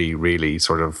this really, really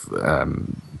sort of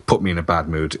put me in a bad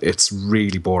mood. It's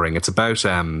really boring. It's about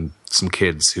some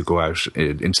kids who go out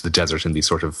into the desert in these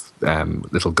sort of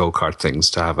little go-kart things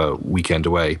to have a weekend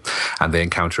away, and they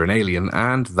encounter an alien,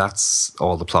 and that's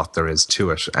all the plot there is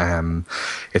to it.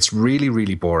 It's really,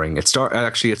 really boring. It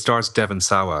stars Devon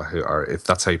Sawa, if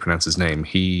that's how you pronounce his name.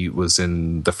 He was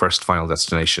in the first Final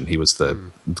Destination. He was the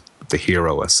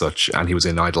hero as such, and he was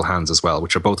in Idle Hands as well,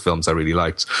 which are both films I really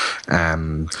liked.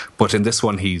 But in this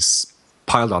one, he's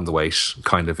piled on the weight,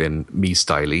 kind of in me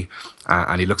styley,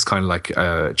 and he looks kind of like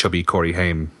chubby Corey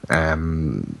Haim.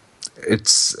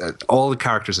 It's all the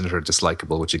characters in it are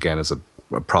dislikable, which again is a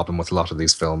problem with a lot of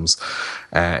these films.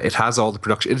 It has all the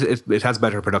production. It has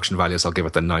better production values, I'll give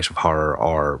it, than Night of Horror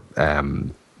or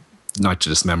Night to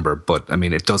Dismember, but I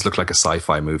mean, it does look like a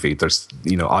sci-fi movie. There's,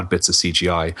 odd bits of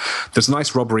CGI. There's a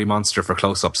nice rubbery monster for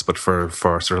close-ups, but for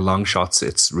sort of long shots,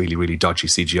 it's really, really dodgy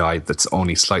CGI that's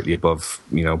only slightly above,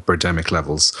 Birdemic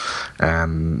levels.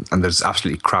 And there's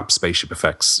absolutely crap spaceship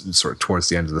effects sort of towards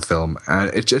the end of the film.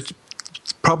 The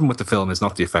problem with the film is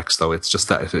not the effects, though. It's just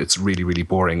that it's really, really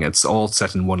boring. It's all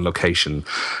set in one location,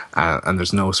 and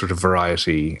there's no sort of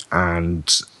variety.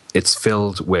 And it's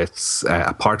filled with,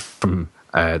 apart from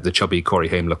the chubby Corey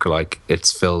Haim lookalike,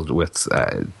 it's filled with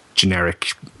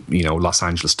generic, Los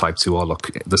Angeles types who all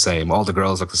look the same. All the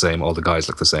girls look the same, all the guys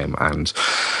look the same, and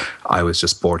I was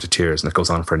just bored to tears, and it goes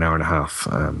on for an hour and a half.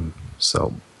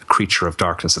 So Creature of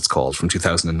Darkness, it's called, from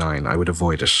 2009. I would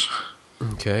avoid it.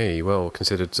 Okay, well,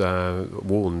 considered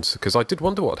warned, because I did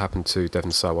wonder what happened to Devon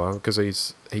Sawa, because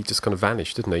he just kind of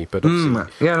vanished, didn't he? But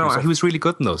he was really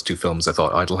good in those two films, I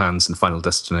thought, Idle Hands and Final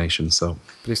Destination. So,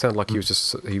 but he sounded like he was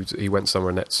just he went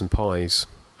somewhere and ate some pies.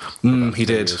 He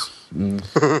did.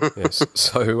 Yes.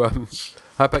 So,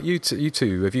 how about you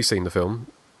two? Have you seen the film?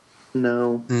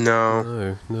 No,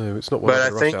 it's not one.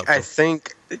 But I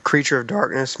think Creature of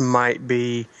Darkness might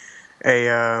be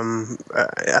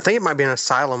I think it might be an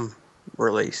Asylum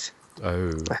release.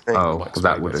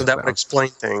 That would explain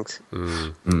things.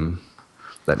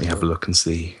 Let me have a look and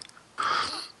see.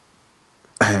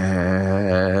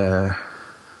 Well,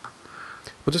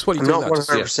 just what you I'm not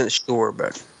 100% sure,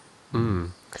 but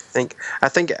I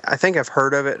think I've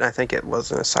heard of it, and I think it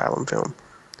was an Asylum film.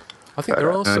 I think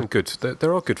there are some good.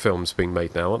 There are good films being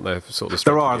made now, aren't there? Sort of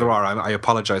there are. I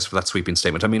apologise for that sweeping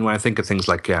statement. I mean, when I think of things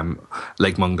like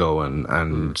Lake Mungo and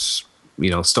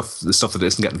the stuff that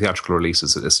isn't getting theatrical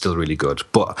releases is still really good.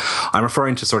 But I'm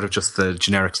referring to sort of just the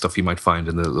generic stuff you might find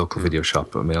in the local video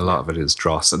shop. I mean, a lot of it is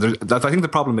dross. And I think the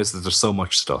problem is that there's so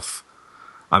much stuff.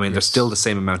 I mean, there's still the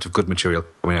same amount of good material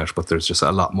coming out, but there's just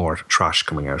a lot more trash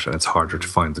coming out, and it's harder to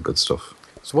find the good stuff.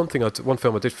 So one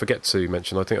film I did forget to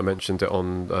mention, I think I mentioned it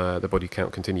on the Body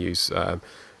Count Continues sort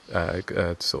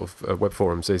of web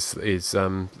forums, is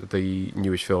the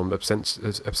newish film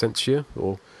Absentia,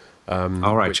 or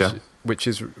which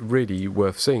is really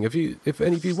worth seeing. If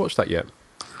any of you watched that yet?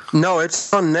 No,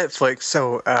 it's on Netflix,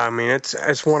 so I mean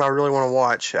it's one I really want to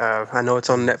watch. I know it's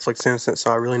on Netflix Instant,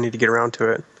 so I really need to get around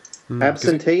to it.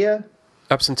 Absentia,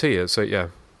 so yeah.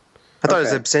 I thought it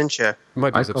was Absentia.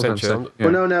 Might be Absentia. Yeah.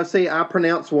 Well, no. See, I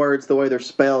pronounce words the way they're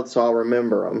spelled, so I'll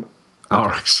remember them. All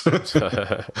right.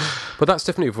 But that's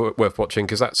definitely worth watching,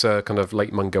 because that's kind of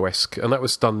Lake Mungo-esque, and that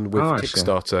was done with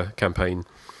Kickstarter campaign.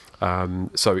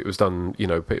 So it was done,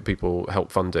 people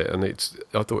helped fund it, and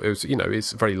I thought it was,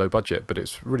 it's very low budget, but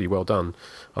it's really well done,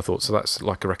 I thought. So that's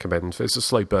like a recommend. It's a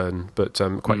slow burn, but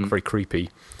quite very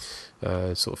creepy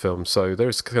sort of film. So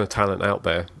there's kind of talent out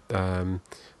there.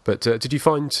 But did you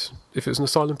find if it was an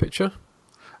Asylum picture?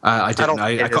 I didn't.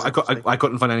 I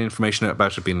couldn't find any information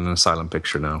about it being an Asylum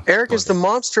picture. No. Eric, is the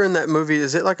monster in that movie?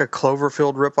 Is it like a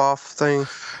Cloverfield ripoff thing?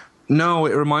 No,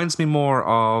 it reminds me more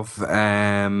of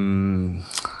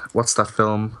what's that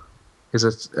film? Is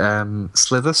it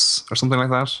Slithus or something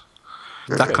like that?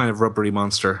 Okay. That kind of rubbery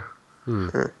monster.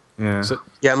 Yeah.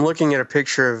 I'm looking at a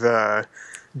picture of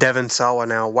Devon Sawa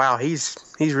now. Wow, he's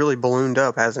really ballooned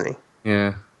up, hasn't he?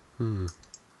 Yeah.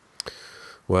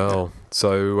 Well,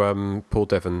 so poor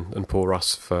Devon and poor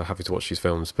us for having to watch these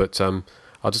films. But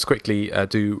I'll just quickly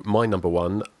do my number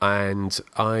one, and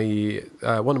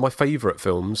one of my favourite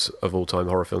films of all time,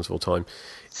 horror films of all time,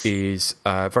 is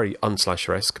very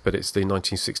unslasher-esque, but it's the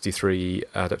 1963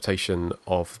 adaptation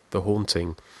of The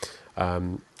Haunting. I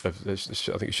think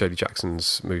it's Shirley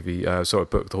Jackson's movie,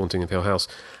 book, The Haunting of Hill House.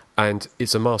 And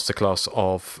it's a masterclass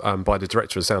by the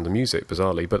director of Sound and Music,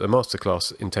 bizarrely, but a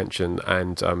masterclass in tension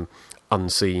and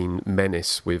unseen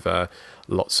menace with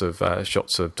lots of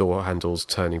shots of door handles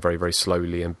turning very, very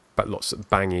slowly and lots of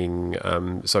banging.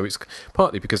 So it's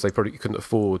partly because they probably couldn't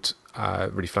afford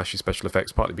really flashy special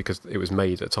effects, partly because it was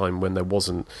made at a time when there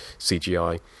wasn't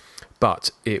CGI.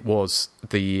 But it was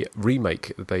the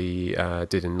remake they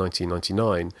did in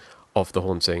 1999 of The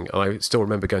Haunting. I still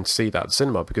remember going to see that at the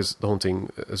cinema because The Haunting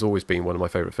has always been one of my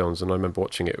favourite films, and I remember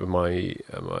watching it with my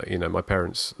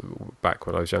parents back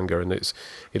when I was younger, and it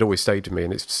always stayed with me,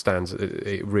 and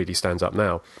it really stands up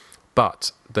now.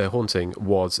 But The Haunting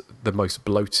was the most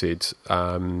bloated,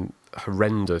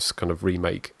 horrendous kind of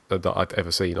remake that I've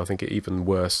ever seen. I think it even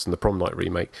worse than the Prom Night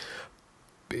remake.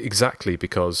 Exactly,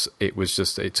 because it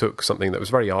took something that was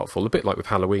very artful, a bit like with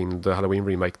Halloween, the Halloween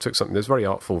remake, took something that was very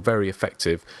artful, very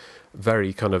effective,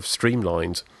 very kind of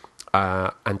streamlined,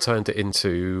 and turned it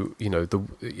into,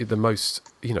 the most,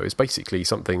 it's basically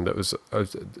something that was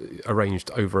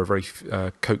arranged over a very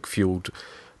coke-fueled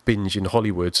binge in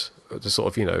Hollywood, just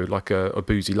sort of, like a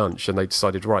boozy lunch, and they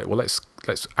decided, right, well, let's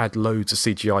add loads of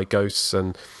CGI ghosts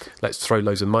and let's throw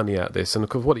loads of money at this. And of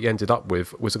course, what it ended up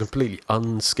with was a completely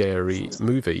unscary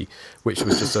movie, which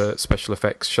was just a special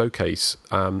effects showcase,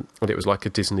 and it was like a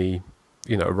Disney,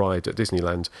 a ride at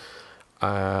Disneyland.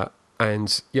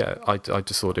 And yeah, I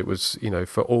just thought it was,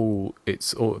 for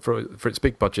its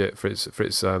big budget, for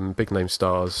its big name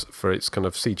stars, for its kind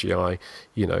of CGI,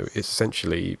 it's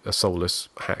essentially a soulless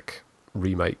hack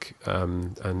remake,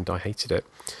 and I hated it.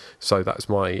 So that's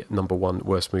my number one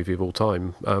worst movie of all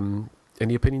time.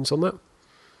 Any opinions on that?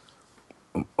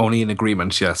 Only in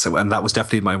agreement, yes. And that was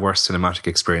definitely my worst cinematic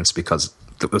experience because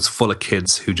it was full of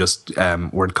kids who just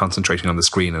weren't concentrating on the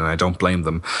screen, and I don't blame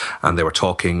them. And they were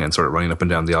talking and sort of running up and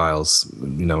down the aisles,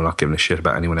 not giving a shit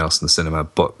about anyone else in the cinema.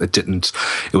 But it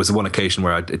was the one occasion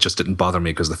where it just didn't bother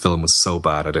me because the film was so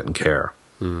bad I didn't care.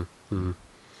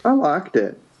 I liked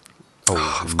it.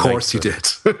 Oh, of course you did.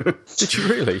 Did you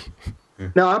really?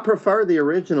 No, I prefer the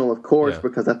original, of course,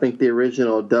 because I think the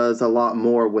original does a lot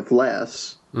more with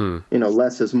less.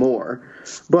 Less is more.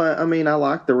 But, I mean, I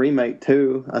liked the remake,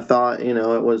 too. I thought, it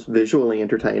was visually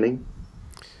entertaining.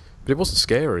 But it wasn't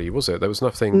scary, was it? There was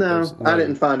nothing... No, I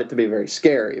didn't find it to be very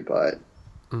scary, but...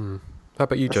 How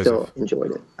about you, Joseph? I still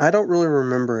enjoyed it. I don't really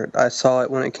remember it. I saw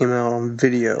it when it came out on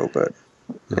video, but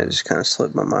it just kind of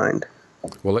slipped my mind.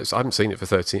 Well, I haven't seen it for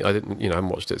 13... I haven't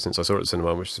watched it since I saw it at the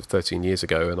cinema, which was 13 years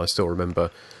ago, and I still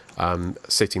remember...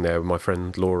 sitting there with my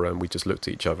friend Laura, and we just looked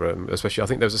at each other, and especially I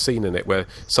think there was a scene in it where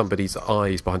somebody's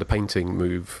eyes behind a painting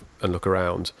move and look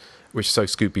around, which is so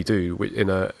Scooby-Doo.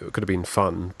 It could have been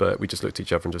fun, but we just looked at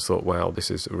each other and just thought, wow, this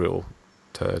is a real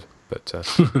turd.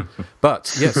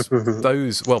 But yes,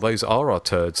 those are our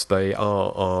turds. They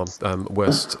are our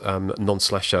worst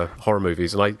non-slasher horror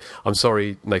movies. And I'm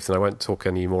sorry, Nathan, I won't talk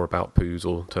any more about poos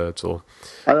or turds or...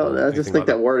 I just think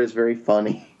that word is very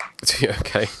funny.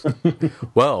 Okay.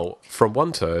 Well, from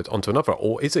one turd onto another,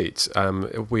 or is it?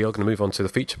 We are going to move on to the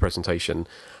feature presentation,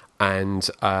 and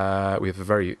we have a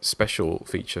very special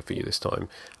feature for you this time.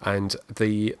 And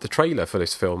the trailer for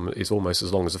this film is almost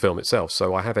as long as the film itself,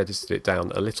 so I have edited it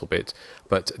down a little bit.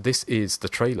 But this is the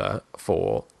trailer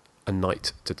for A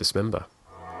Night to Dismember.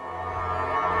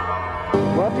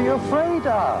 What are you afraid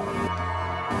of?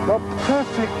 You're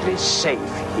perfectly safe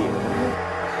here.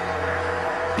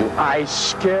 Do I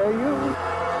scare you?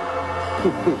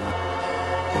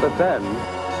 But then,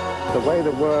 the way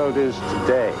the world is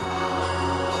today,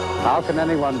 how can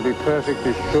anyone be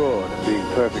perfectly sure of being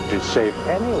perfectly safe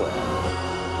anywhere?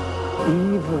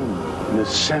 Even in the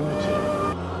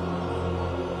cemetery.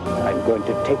 I'm going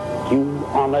to take you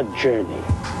on a journey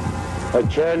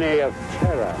of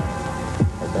terror,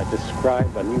 as I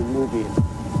describe a new movie.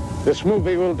 This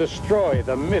movie will destroy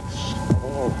the myths of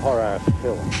all horror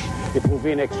films. It will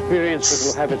be an experience that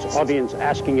will have its audience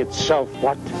asking itself,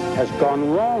 what has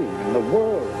gone wrong in the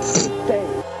world today?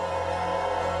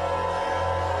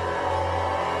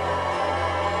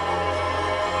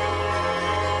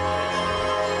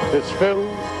 This film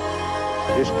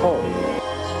is called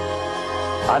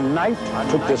A Night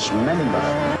to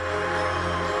Dismember.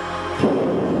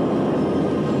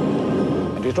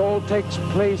 And it all takes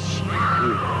place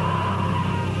here,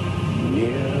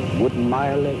 near Wooden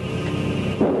Mile Lake.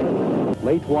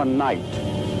 Late one night,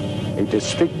 a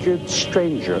disfigured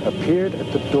stranger appeared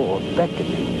at the door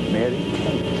beckoning Mary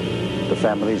Kent, the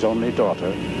family's only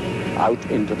daughter, out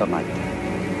into the night.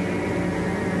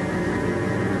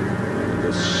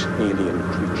 This alien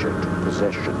creature took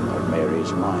possession of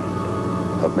Mary's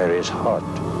mind, of Mary's heart,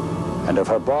 and of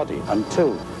her body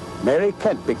until Mary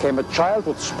Kent became a child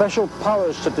with special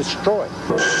powers to destroy.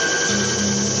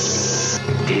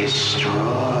 Destroy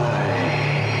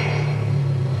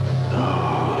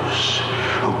those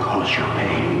who cause you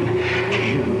pain.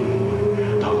 Kill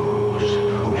those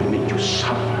who can make you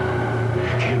suffer.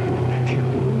 Kill.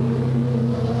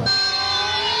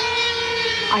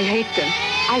 I hate them.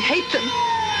 I hate them.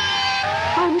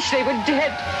 I wish they were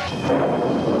dead.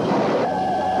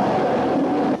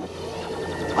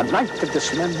 A night to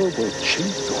dismember will chill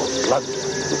your blood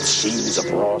with scenes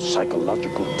of raw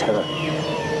psychological terror.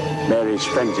 Mary's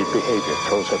frenzied behavior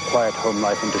throws her quiet home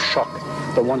life into shock.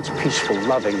 The once peaceful,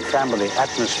 loving family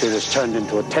atmosphere is turned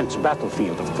into a tense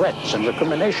battlefield of threats and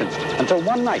recriminations until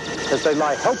one night, as they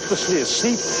lie helplessly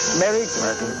asleep, Mary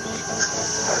murdered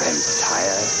her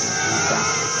entire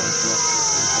family.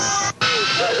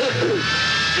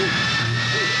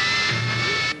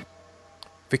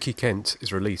 Vicky Kent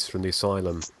is released from the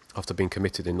asylum after being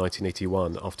committed in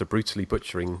 1981 after brutally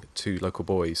butchering 2 local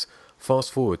boys.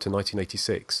 Fast forward to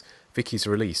 1986, Vicky's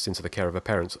released into the care of her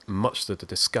parents, much to the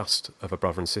disgust of her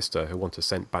brother and sister who want her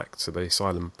sent back to the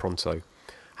asylum pronto.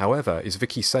 However, is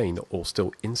Vicky sane or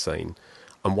still insane?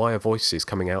 And why are voices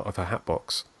coming out of her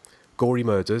hatbox? Gory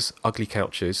murders, ugly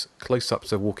couches,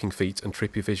 close-ups of walking feet and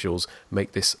trippy visuals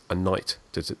make this a night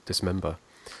to dismember.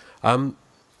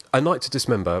 A Night to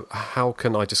Dismember, how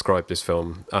can I describe this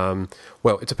film?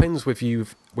 Well, it depends whether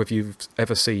you've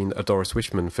ever seen a Doris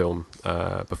Wishman film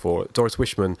before. Doris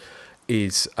Wishman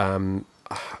is a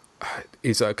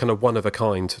kind of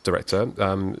one-of-a-kind director.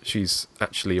 She's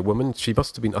actually a woman. She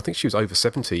must have been, I think she was over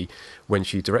 70 when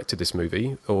she directed this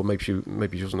movie, or maybe she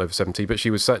wasn't over 70, but she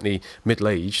was certainly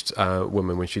middle-aged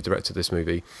woman when she directed this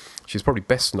movie. She's probably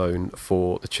best known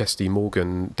for the Chesty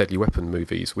Morgan Deadly Weapon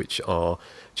movies, which are,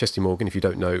 Chesty Morgan, if you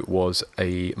don't know, was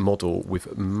a model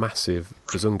with massive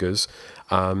bazungas,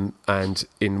 and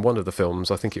in one of the films,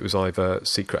 I think it was either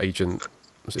Secret Agent,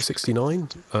 was it 69?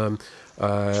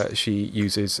 She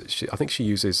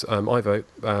uses either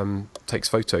takes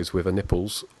photos with her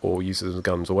nipples or uses her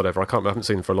guns or whatever. I haven't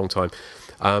seen them for a long time.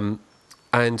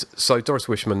 And so Doris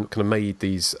Wishman kind of made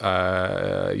these,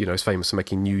 is famous for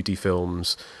making nudie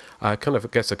films. Kind of, I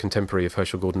guess, a contemporary of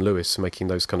Herschel Gordon Lewis making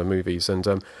those kind of movies. And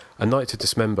A Night to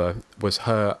Dismember was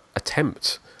her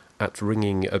attempt at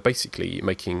basically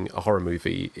making a horror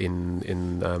movie in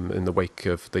the wake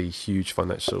of the huge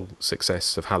financial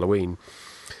success of Halloween.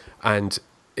 And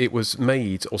it was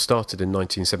made or started in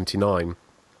 1979.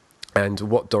 And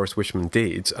what Doris Wishman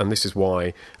did, and this is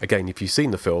why, again, if you've seen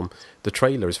the film, the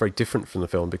trailer is very different from the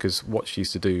film, because what she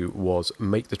used to do was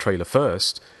make the trailer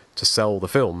first to sell the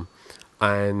film.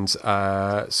 And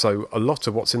so a lot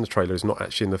of what's in the trailer is not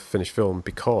actually in the finished film,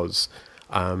 because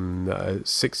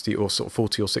 60 or sort of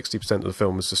 40 or 60% of the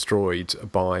film was destroyed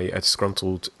by a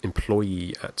disgruntled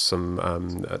employee at some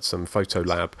photo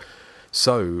lab.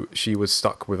 So she was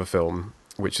stuck with a film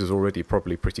which was already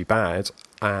probably pretty bad,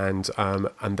 and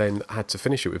then had to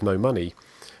finish it with no money.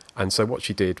 And so what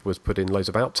she did was put in loads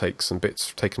of outtakes and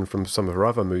bits taken from some of her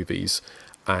other movies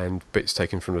and bits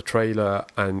taken from the trailer,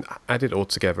 and added all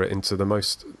together into the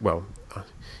most,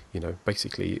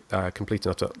 basically complete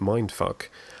and utter mindfuck.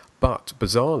 But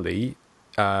bizarrely,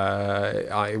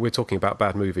 we're talking about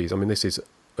bad movies. I mean, this is,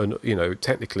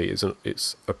 technically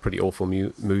it's a pretty awful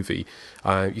movie.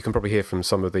 You can probably hear from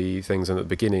some of the things in at the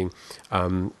beginning.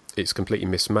 It's completely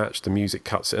mismatched. The music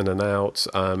cuts in and out.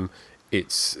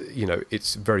 It's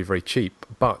very, very cheap,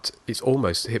 but it's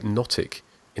almost hypnotic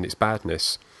in its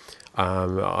badness.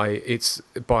 It's,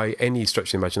 by any stretch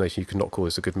of the imagination, you cannot call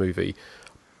this a good movie.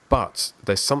 But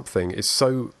there's something, it's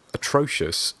so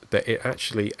atrocious that it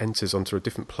actually enters onto a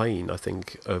different plane, I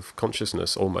think, of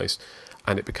consciousness almost,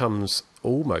 and it becomes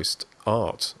almost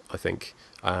art, I think,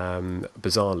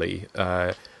 bizarrely.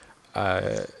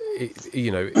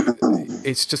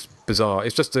 It's just bizarre.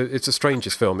 It's the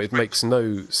strangest film. It makes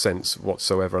no sense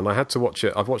whatsoever, and I had to watch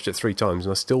it. I've watched it 3 times,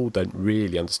 and I still don't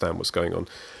really understand what's going on.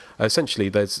 Essentially,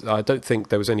 I don't think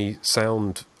there was any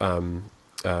sound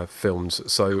films,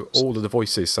 so all of the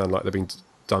voices sound like they've been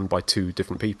done by 2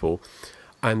 different people,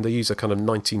 and they use a kind of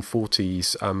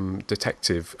 1940s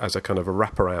detective as a kind of a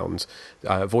wraparound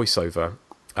voiceover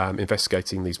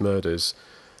investigating these murders.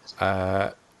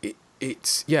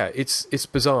 it's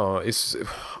bizarre.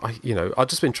 I'd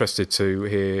just be interested to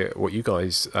hear what you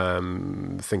guys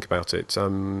think about it.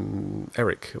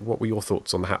 Eric, what were your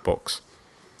thoughts on the Hatbox?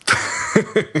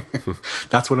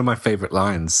 That's one of my favourite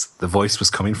lines. The voice was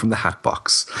coming from the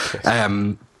Hatbox.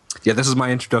 This is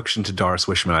my introduction to Doris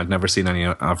Wishman. I'd never seen any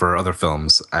of her other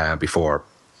films before.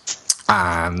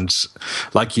 And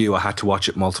like you, I had to watch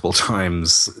it multiple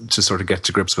times to sort of get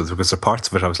to grips with it, because there are parts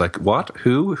of it I was like, what?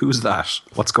 Who's that?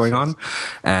 What's going on?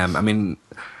 I mean,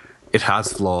 it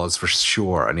has flaws for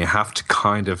sure, and you have to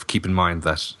kind of keep in mind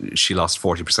that she lost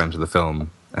 40% of the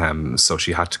film, so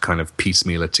she had to kind of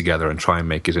piecemeal it together and try and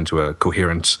make it into a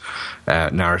coherent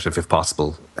narrative if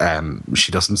possible.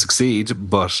 She doesn't succeed,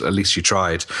 but at least she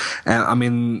tried. I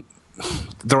mean,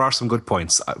 there are some good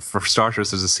points. For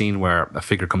starters, there's a scene where a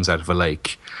figure comes out of a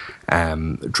lake,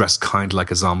 dressed kind of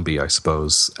like a zombie, I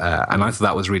suppose, and I thought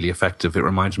that was really effective. It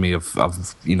reminded me of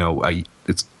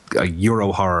it's a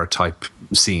Euro horror type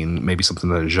scene, maybe something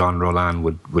that Jean Rollin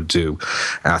would do.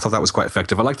 I thought that was quite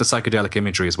effective. I like the psychedelic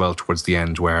imagery as well towards the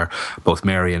end, where both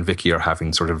Mary and Vicky are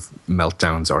having sort of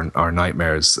meltdowns or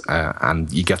nightmares, and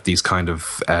you get these kind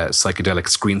of psychedelic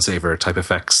screensaver type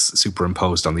effects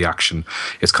superimposed on the action.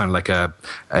 It's kind of like a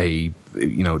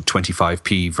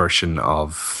 25p version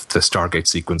of the Stargate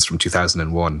sequence from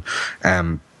 2001. I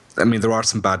mean, there are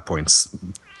some bad points,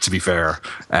 to be fair.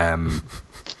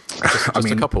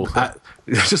 Just a couple.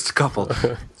 Just a couple.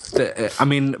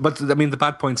 The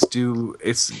bad points do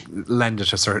lend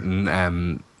it a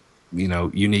certain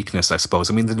uniqueness, I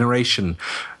suppose. I mean, the narration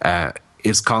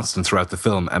is constant throughout the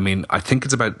film. I mean, I think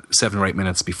it's about 7 or 8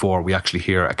 minutes before we actually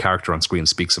hear a character on screen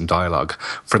speak some dialogue.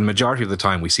 For the majority of the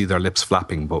time, we see their lips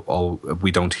flapping, but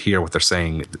we don't hear what they're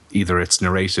saying. Either it's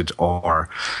narrated or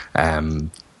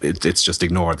it's just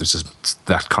ignored. There's just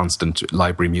that constant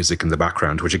library music in the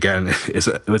background, which again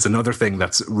is another thing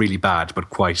that's really bad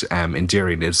but quite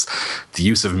endearing, is the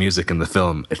use of music in the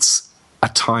film. It's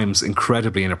at times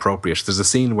incredibly inappropriate. There's a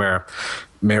scene where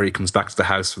Mary comes back to the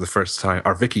house for the first time,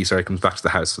 or Vicky, comes back to the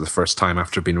house for the first time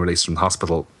after being released from the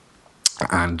hospital.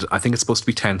 And I think it's supposed to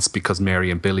be tense because Mary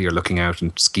and Billy are looking out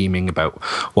and scheming about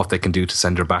what they can do to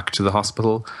send her back to the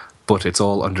hospital. But it's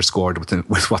all underscored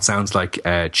with what sounds like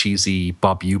cheesy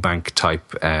Bob Eubank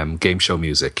type game show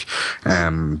music.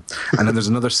 And then there's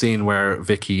another scene where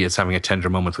Vicky is having a tender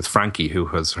moment with Frankie, who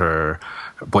was her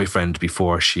boyfriend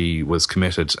before she was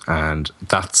committed. And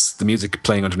that's the music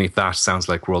playing underneath that sounds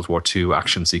like World War II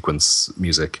action sequence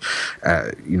music,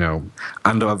 And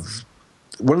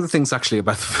one of the things actually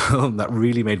about the film that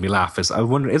really made me laugh is, I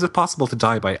wonder, is it possible to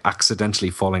die by accidentally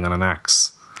falling on an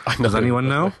axe? Does anyone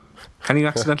know? Can you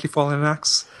accidentally fall on an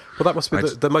axe? Well, that must be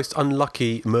the most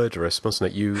unlucky murderess,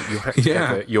 mustn't it? You hacked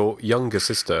together your younger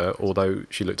sister, although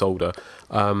she looked older,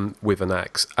 with an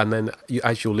axe, and then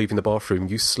as you're leaving the bathroom,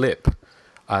 you slip,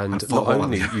 and not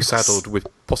only you saddled with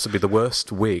possibly the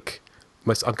worst wig,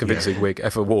 most unconvincing wig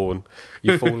ever worn,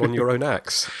 you fall on your own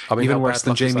axe. I mean, even worse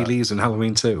than Jamie Lee's in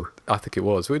Halloween 2. I think it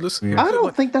was. I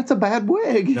don't think that's a bad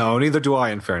wig. No, neither do I,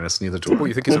 in fairness. Neither do I. What,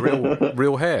 you think it's a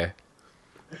real hair?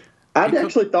 I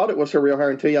actually thought it was her real hair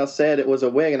until y'all said it was a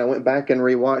wig, and I went back and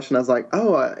rewatched, and I was like,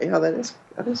 that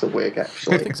is a wig,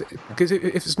 actually. Because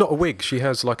if it's not a wig, she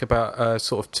has like about a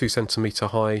sort of 2 centimetre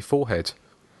high forehead.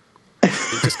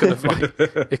 It just kind of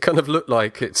it kind of looked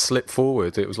like it slipped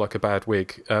forward. It was like a bad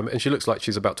wig, and she looks like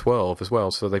she's about 12 as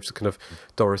well. So they've kind of,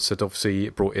 Doris had obviously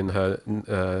brought in her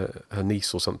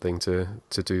niece or something to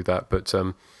do that. But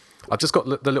I've just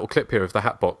got the little clip here of the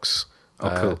Hatbox. Oh,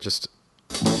 cool.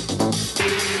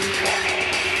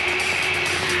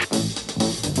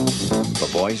 The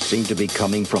voice seemed to be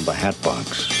coming from the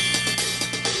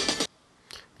Hatbox.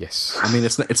 Yes. I mean,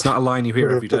 it's not a line you hear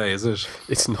every day, is it?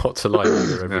 It's not a line you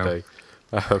hear every day.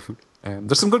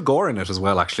 There's some good gore in it as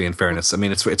well, actually, in fairness. I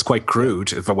mean, it's quite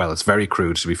crude. Well, it's very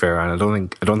crude, to be fair, and I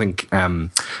don't think Tom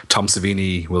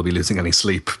Savini will be losing any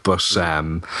sleep, but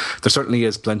there certainly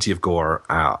is plenty of gore.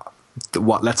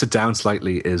 What lets it down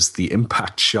slightly is the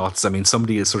impact shots. I mean,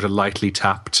 somebody is sort of lightly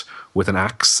tapped with an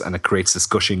axe and it creates this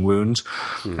gushing wound.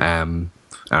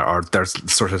 Or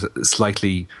there's sort of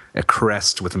slightly a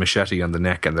crest with a machete on the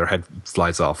neck and their head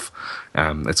flies off.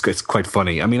 It's quite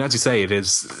funny. I mean, as you say,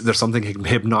 there's something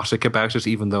hypnotic about it,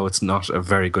 even though it's not a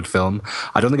very good film.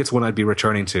 I don't think it's one I'd be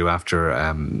returning to after,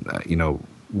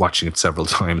 watching it several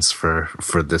times for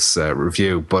this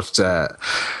review. But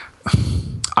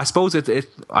I suppose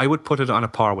I would put it on a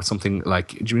par with something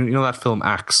like, you know that film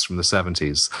Axe from the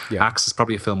 70s? Yeah. Axe is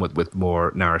probably a film with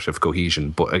more narrative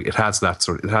cohesion, but it has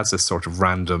this sort of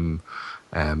random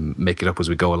make it up as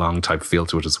we go along type feel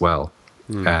to it as well.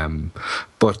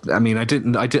 But I mean, I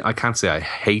can't say I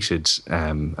hated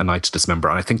A Night to Dismember,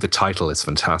 and I think the title is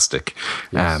fantastic.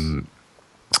 Yes.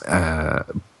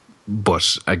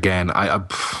 But again,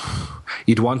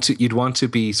 you'd want to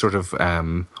be sort of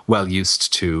well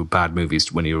used to bad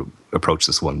movies when you approach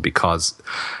this one, because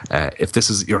if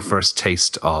this is your first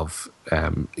taste of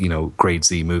grade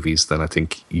Z movies, then I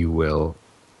think you will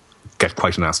get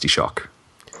quite a nasty shock.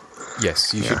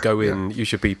 Yes, you should go in. You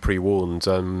should be pre-warned.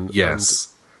 Yes.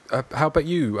 And, how about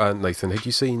you, Nathan? Had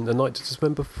you seen A Night to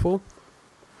Dismember before?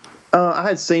 I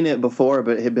had seen it before,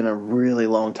 but it had been a really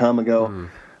long time ago.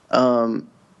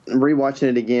 Rewatching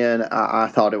it again, I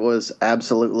thought it was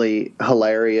absolutely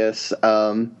hilarious.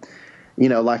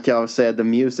 Like y'all said, the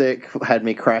music had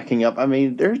me cracking up. I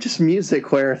mean, there's just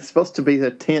music where it's supposed to be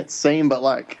a tense scene, but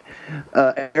like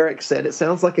Eric said, it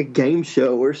sounds like a game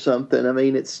show or something. I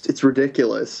mean, it's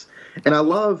ridiculous. And I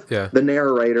love the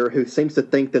narrator who seems to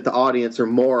think that the audience are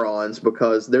morons,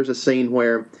 because there's a scene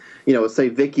where, say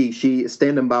Vicky, she is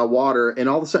standing by water, and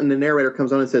all of a sudden the narrator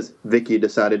comes on and says, Vicky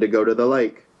decided to go to the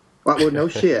lake. Well, no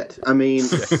shit. I mean,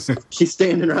 she's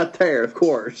standing right there, of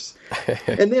course.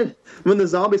 And then when the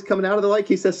zombie's coming out of the lake,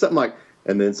 he says something like,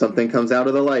 and then something comes out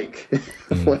of the lake.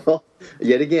 Well,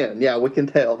 yet again, we can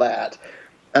tell that.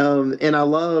 And I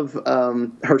love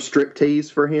her striptease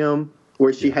for him,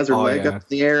 where she has her leg up in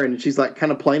the air and she's like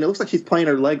kind of playing. It looks like she's playing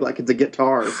her leg like it's a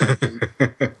guitar or something.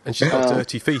 And she's got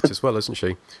dirty feet as well, isn't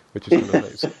she? Which is kind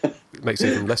of makes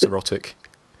it even less erotic.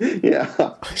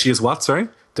 Yeah. She has what, sorry?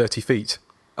 Dirty feet.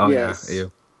 Oh, yes.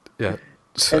 Yeah.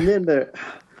 And then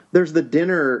there's the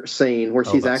dinner scene where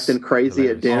she's acting crazy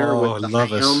hilarious. At dinner with the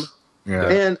ham. Yeah.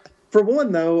 And for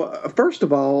one, though, first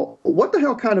of all, what the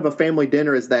hell kind of a family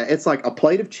dinner is that? It's like a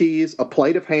plate of cheese, a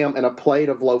plate of ham, and a plate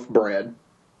of loaf bread.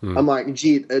 I'm like,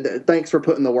 gee, thanks for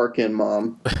putting the work in,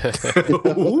 Mom.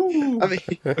 I mean,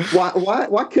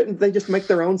 why couldn't they just make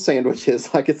their own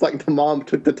sandwiches? Like, it's like the mom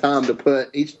took the time to put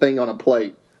each thing on a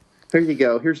plate. Here you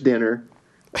go. Here's dinner.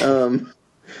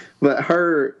 But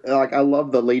her, like, I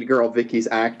love the lead girl, Vicky's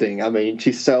acting. I mean,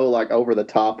 she's so, like, over the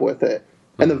top with it.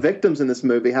 And the victims in this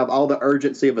movie have all the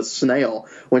urgency of a snail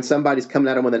when somebody's coming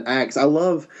at them with an axe. I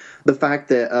love the fact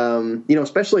that,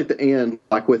 especially at the end,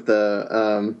 like with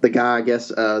the guy, I guess,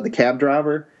 the cab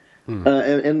driver.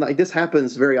 And like this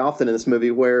happens very often in this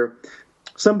movie, where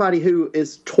somebody who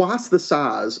is twice the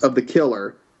size of the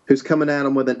killer who's coming at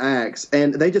them with an axe,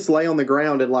 and they just lay on the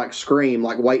ground and like scream,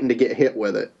 like waiting to get hit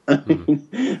with it. I mean,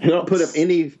 they don't put up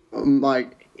any,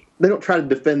 like, they don't try to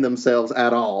defend themselves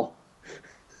at all.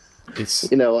 It's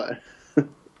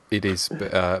it is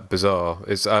bizarre.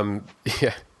 It's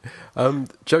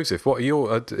Joseph, what are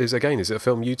your is it a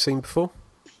film you'd seen before?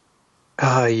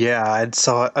 I'd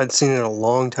seen it a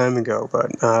long time ago,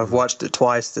 but I've watched it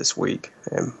twice this week,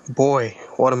 and boy,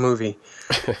 what a movie!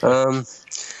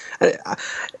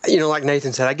 Like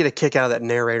Nathan said, I get a kick out of that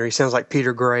narrator. He sounds like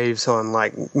Peter Graves on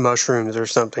like mushrooms or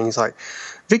something. He's like,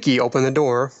 Vicky, open the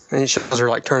door, and he shows her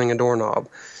like turning a doorknob,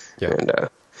 and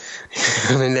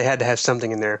I mean, they had to have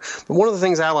something in there. But one of the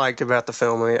things I liked about the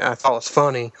film, I thought was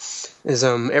funny, is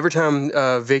every time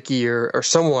Vicky or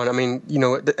someone, I mean,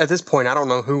 at this point, I don't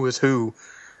know who was who,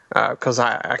 because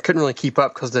I couldn't really keep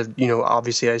up because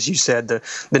obviously, as you said, the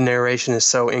narration is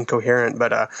so incoherent.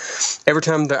 But every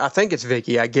time I think it's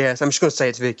Vicky, I guess I'm just going to say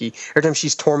it's Vicky. Every time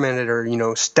she's tormented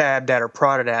or stabbed at or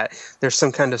prodded at, there's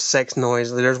some kind of sex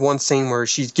noise. There's one scene where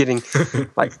she's getting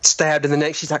like stabbed in the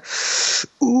neck. She's like,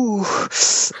 ooh,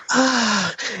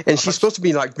 ah, and she's supposed to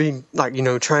be like being like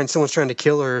someone's trying to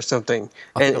kill her or something,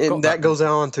 and that goes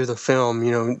on through the film.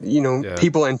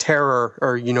 People in terror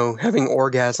or having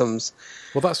orgasms.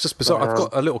 Well, that's just bizarre. I've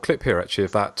got a little clip here, actually,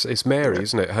 of that. It's Mary,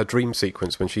 isn't it? Her dream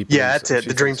sequence when she... Yeah, that's it,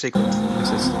 the dream sequence.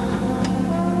 This is...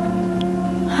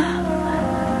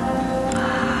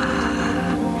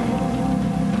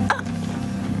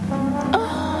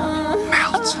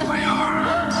 Melts my heart.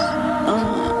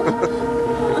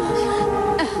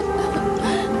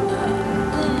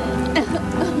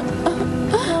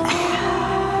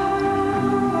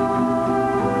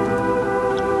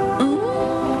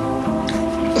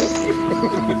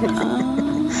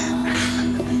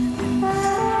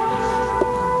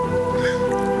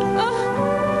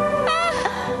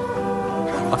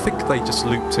 I think they just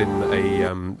looped in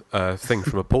a thing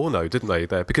from a porno, didn't they?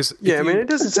 There, because I mean, it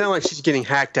doesn't sound like she's getting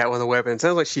hacked at with a weapon. It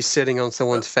sounds like she's sitting on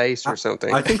someone's face or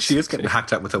something. I think she is getting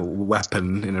hacked at with a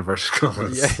weapon in inverted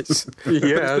commas. Yes,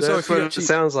 yeah, that's what it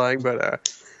sounds like.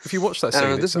 But If you watch that I don't scene,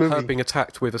 know, it's this movie- her being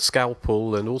attacked with a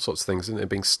scalpel and all sorts of things, isn't it?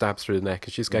 Being stabbed through the neck,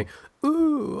 and she's going,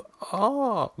 ooh,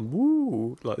 ah,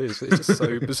 woo, like this. It's just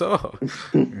so bizarre.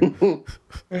 I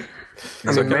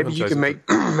mean, maybe you can make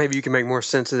maybe you can make more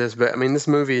sense of this, but I mean, this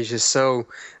movie is just so,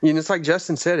 it's like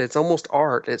Justin said, it's almost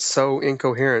art. It's so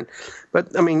incoherent.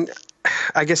 But I mean,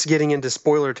 I guess getting into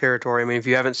spoiler territory. I mean, if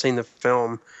you haven't seen the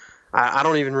film, I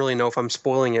don't even really know if I'm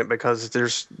spoiling it because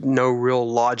there's no real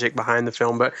logic behind the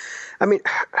film. But I mean,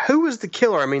 who was the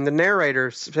killer? I mean, the narrator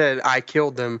said I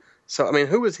killed them. So, I mean,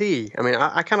 who was he? I mean,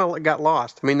 I kind of got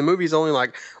lost. I mean, the movie's only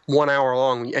like 1 hour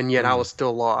long, and yet I was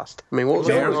still lost. I mean, what was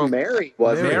going on? Mary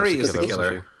was Mary is the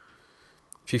killer.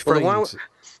 She framed.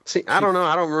 See, I don't know.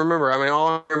 I don't remember. I mean, all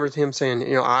I remember is him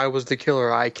saying, I was the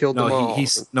killer. I killed them all.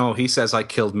 He says I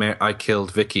killed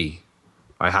Vicky.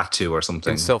 I had to, or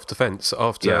something. In self-defense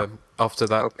after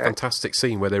that fantastic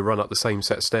scene where they run up the same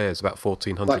set of stairs about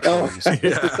 1,400 times.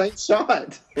 It's the same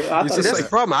shot. That's the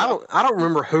problem. I don't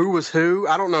remember who was who.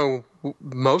 I don't know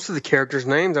most of the characters'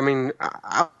 names. I mean,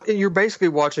 you're basically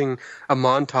watching a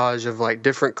montage of like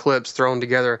different clips thrown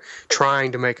together,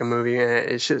 trying to make a movie, and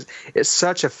it's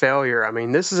such a failure. I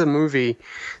mean, this is a movie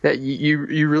that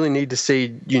you really need to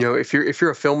see. If you're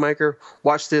a filmmaker,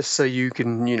 watch this so you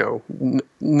can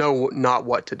know not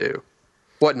what to do,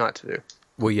 what not to do.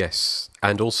 Well, yes,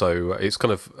 and also it's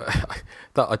kind of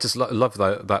that I just love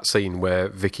that scene where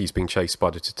Vicky's being chased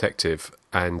by the detective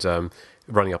and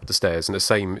running up the stairs, and the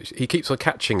same he keeps on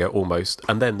catching her almost,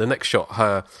 and then the next shot,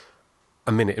 her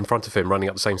a minute in front of him running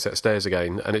up the same set of stairs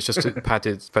again, and it's just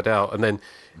padded out, and then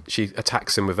she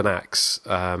attacks him with an axe,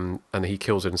 and he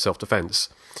kills her in self-defense,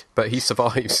 but he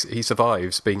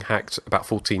survives being hacked about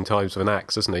 14 times with an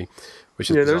axe, doesn't he?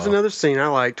 There's another scene I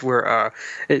liked where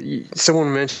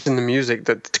someone mentioned the music,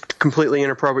 the completely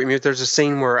inappropriate music. There's a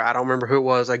scene where I don't remember who it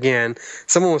was. Again,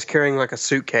 someone was carrying like a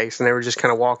suitcase, and they were just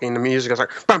kind of walking. The music was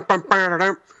like, bum, bum, bum,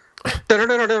 bum,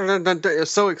 it was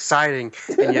so exciting,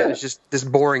 and yet it's just this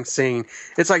boring scene.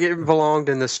 It's like it belonged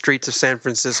in the streets of San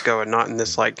Francisco and not in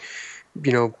this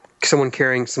someone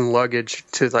carrying some luggage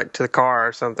to the car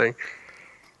or something.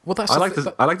 Well, I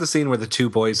like the scene where the two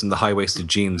boys in the high-waisted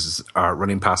jeans are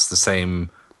running past the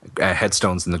same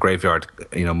headstones in the graveyard,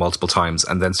 multiple times,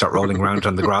 and then start rolling around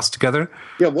on the grass together.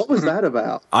 Yeah, what was that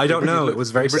about? I don't know. It was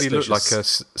very really looked like a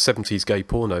 70s gay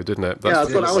porno, didn't it?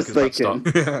 That's what I was thinking.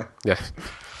 Yeah.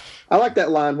 I like that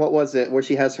line. What was it? Where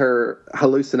she has her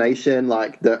hallucination,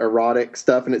 like the erotic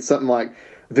stuff, and it's something like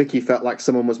Vicky felt like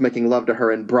someone was making love to her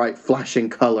in bright, flashing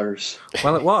colors.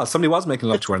 Well, it was. Somebody was making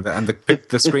love to her, and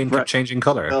the screen kept changing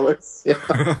color. Colors, yeah.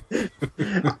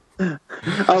 And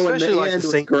the end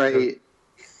was great.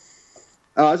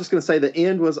 I was just going to say the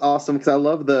end was awesome because I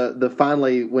love the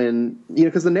finally when,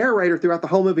 because the narrator throughout the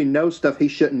whole movie knows stuff he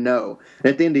shouldn't know.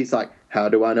 And at the end he's like, how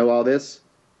do I know all this?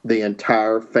 The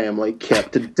entire family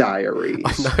kept diaries.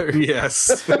 I know,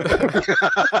 yes.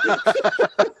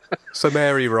 So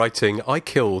Mary writing, I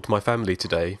killed my family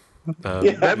today.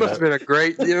 That must have been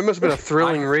it must have been a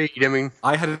thrilling read. I mean,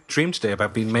 I had a dream today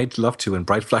about being made love to in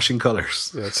bright flashing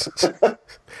colours. Yes. There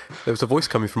was a voice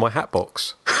coming from my hat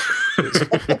box.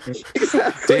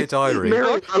 Dear diary.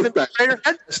 Mary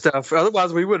had stuff.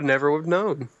 Otherwise, we would never have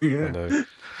known. Yeah.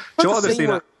 I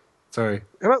know. Sorry.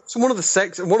 One of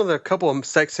the couple of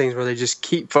sex scenes where they just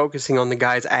keep focusing on the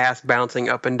guy's ass bouncing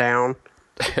up and down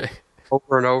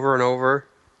over and over and over.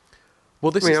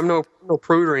 Well, I'm no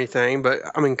prude or anything, but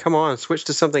I mean, come on, switch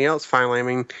to something else finally. I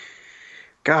mean,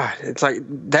 God, it's like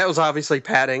that was obviously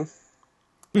padding.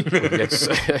 Yes.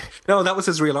 No, that was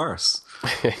his real arse.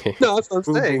 No, that's what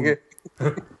I'm saying.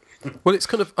 Well, it's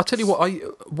kind of. I'll tell you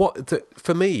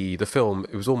for me, the film,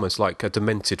 it was almost like a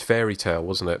demented fairy tale,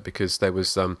 wasn't it? Because there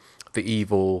was the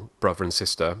evil brother and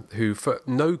sister who, for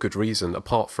no good reason,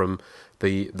 apart from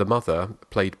the mother,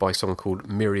 played by someone called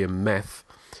Miriam Meth,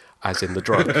 as in the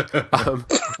drug,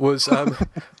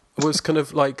 was kind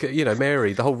of like,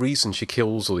 Mary, the whole reason she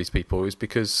kills all these people is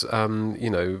because,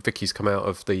 Vicky's come out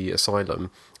of the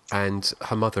asylum and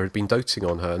her mother had been doting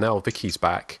on her. Now Vicky's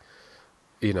back.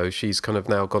 She's kind of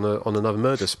now gone on another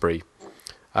murder spree.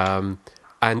 And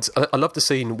I love the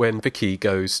scene when Vicky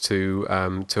goes to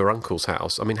her uncle's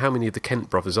house. I mean, how many of the Kent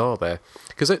brothers are there?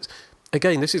 Because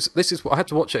this is I had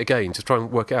to watch it again to try and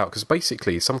work it out, because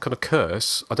basically some kind of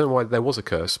curse. I don't know why there was a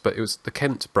curse, but it was the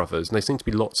Kent brothers, and there seem to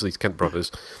be lots of these Kent brothers.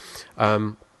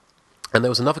 And there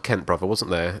was another Kent brother,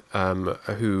 wasn't there,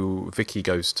 who Vicky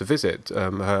goes to visit,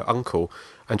 her uncle,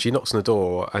 and she knocks on the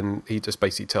door, and he just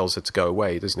basically tells her to go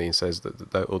away, doesn't he? And says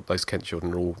that those Kent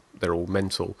children they're all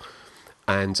mental,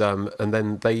 and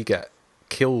then they get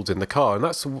killed in the car. And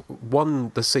that's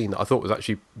the scene that I thought was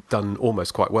actually done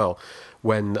almost quite well,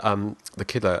 when the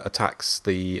killer attacks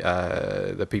the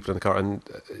people in the car, and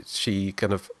she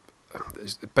kind of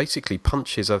basically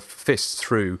punches a fist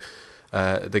through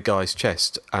the guy's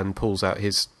chest and pulls out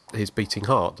his beating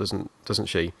heart, doesn't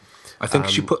she? I think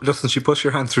doesn't she push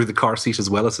her hand through the car seat as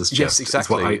well as his chest? Yes,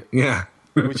 exactly.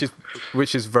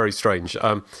 which is very strange.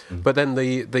 But then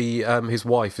the his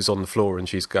wife is on the floor and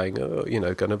she's going,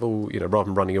 kind of all, rather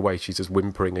than running away, she's just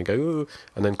whimpering and go, oh.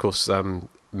 And then of course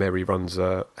Mary runs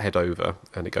head over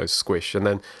and it goes squish. And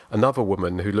then another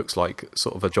woman who looks like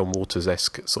sort of a John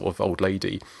Waters-esque sort of old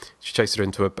lady, she chases her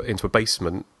into a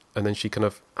basement, and then she kind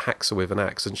of hacks her with an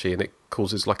axe, doesn't she? And it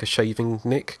causes like a shaving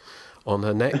nick on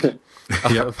her neck.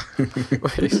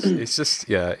 It's just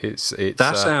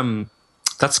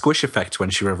that squish effect when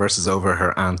she reverses over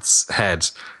her aunt's head.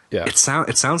 Yeah, it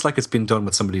sounds like it's been done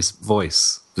with somebody's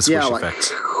voice. The squish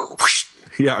effect,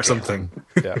 or something.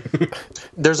 Yeah.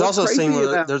 There's also a scene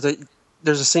where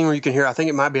there's a scene where you can hear, I think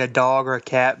it might be a dog or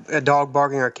a dog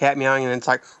barking or a cat meowing, and it's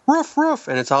like roof roof,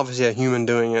 and it's obviously a human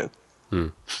doing it.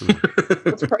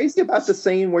 What's crazy about the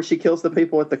scene where she kills the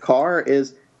people at the car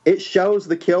is it shows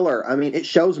the killer. I mean, it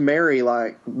shows Mary,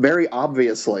 like, very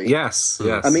obviously. Yes.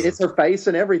 I mean, it's her face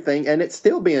and everything, and it's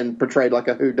still being portrayed like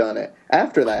a whodunit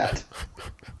after that.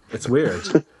 It's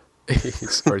weird.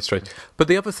 It's very strange. But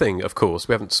the other thing, of course,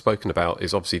 we haven't spoken about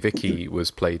is obviously Vicky was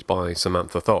played by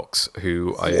Samantha Fox,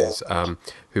 who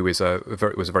was a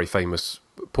very famous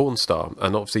porn star,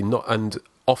 and obviously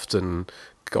often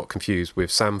got confused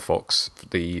with Sam Fox,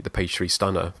 the pastry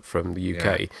stunner from the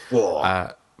UK.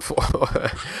 Yeah.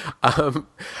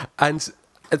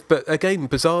 But again,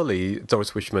 bizarrely,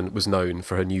 Doris Wishman was known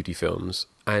for her nudie films,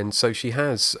 and so she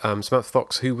has Samantha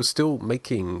Fox, who was still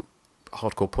making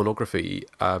hardcore pornography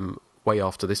way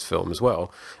after this film as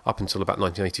well, up until about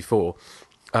 1984.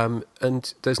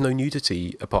 And there's no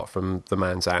nudity apart from the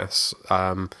man's ass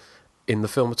in the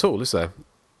film at all, is there?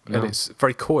 No. And it's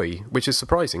very coy, which is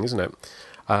surprising, isn't it?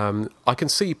 I can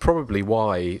see probably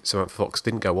why Samantha Fox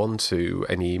didn't go on to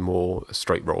any more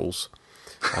straight roles.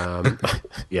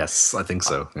 Yes, I think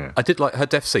so. Yeah. I did like her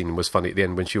death scene was funny at the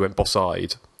end when she went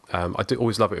boss-eyed. I do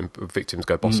always love it when victims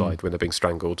go boss-eyed when they're being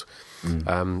strangled,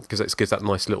 because it gives that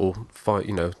nice little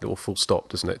little full stop,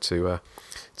 doesn't it, to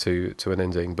an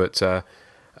ending. But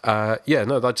I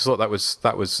just thought that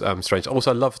was strange.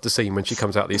 Also, I loved the scene when she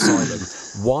comes out of the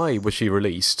asylum. Why was she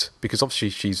released? Because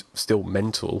obviously she's still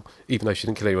mental, even though she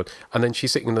didn't kill anyone. And then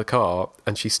she's sitting in the car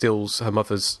and she steals her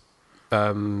mother's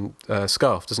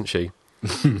scarf, doesn't she?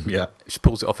 Yeah. She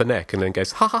pulls it off her neck and then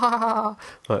goes, ha ha ha ha,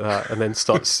 like that, and then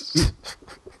starts...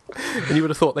 And you would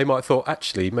have thought they might have thought,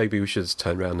 actually, maybe we should just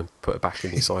turn around and put her back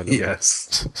in the asylum.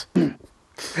 Yes.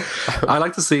 I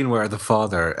like the scene where the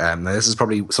father, now this is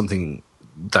probably something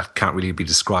that can't really be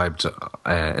described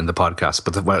in the podcast,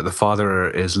 but where the father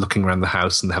is looking around the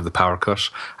house and they have the power cut,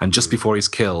 and just before he's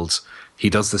killed, he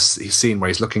does this scene where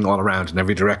he's looking all around in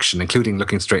every direction, including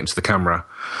looking straight into the camera,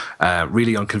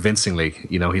 really unconvincingly.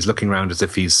 He's looking around as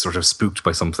if he's sort of spooked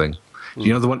by something. Do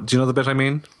you know the bit I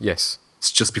mean? Yes.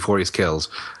 It's just before he's killed.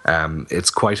 It's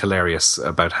quite hilarious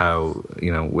about how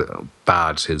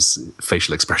bad his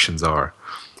facial expressions are.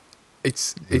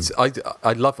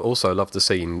 I love the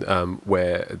scene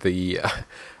where the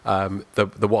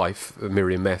wife,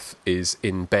 Miriam Meth, is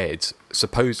in bed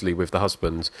supposedly with the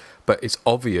husband, but it's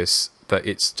obvious that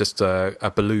it's just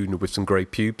a balloon with some grey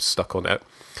pubes stuck on it.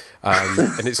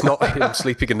 And it's not him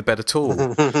sleeping in the bed at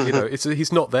all.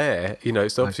 He's not there.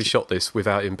 It's obviously shot this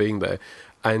without him being there,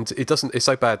 and it doesn't. It's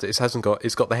so bad that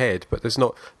it's got the head, but there's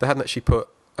not. They hadn't actually put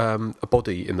a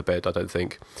body in the bed, I don't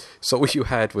think. So what you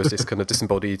had was this kind of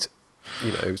disembodied,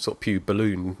 sort of pube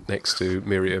balloon next to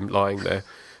Miriam lying there.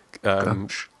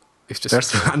 It's just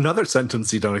there's another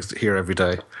sentence you don't hear every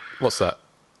day. What's that?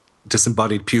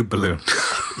 Disembodied pube balloon.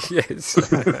 Yes.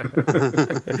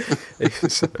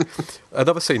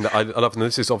 Another scene that I love, and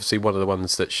this is obviously one of the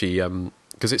ones that she,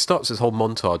 because it starts this whole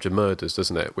montage of murders,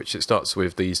 doesn't it? Which it starts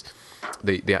with the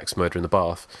axe murder in the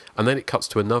bath, and then it cuts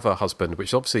to another husband, which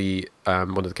is obviously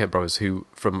one of the Kent brothers, who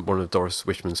from one of Doris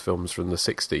Wishman's films from the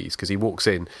 60s, because he walks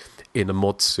in a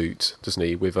mod suit, doesn't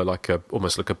he, with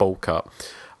almost like a bowl cut.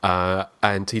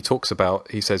 And he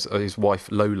says his wife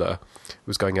Lola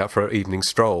was going out for her evening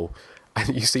stroll,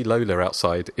 and you see Lola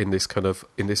outside in this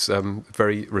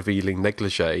very revealing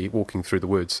negligee walking through the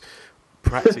woods,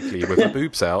 practically with her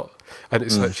boobs out,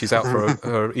 and she's out for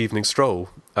her evening stroll.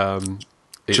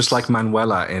 Just like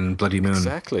Manuela in Bloody Moon.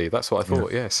 Exactly, that's what I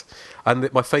thought. Yeah. Yes, and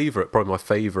probably my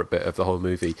favourite bit of the whole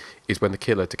movie is when the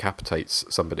killer decapitates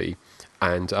somebody,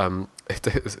 and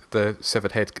the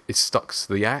severed head is stuck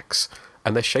to the axe.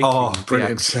 and they're shaking the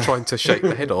brilliant. axe, trying to shake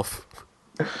the head off.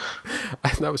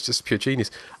 And that was just pure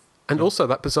genius. And also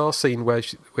that bizarre scene where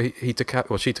she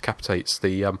decapitates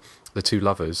the two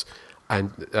lovers,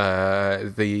 and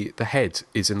the head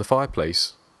is in the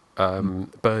fireplace,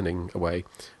 burning away,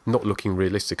 not looking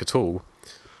realistic at all.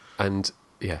 And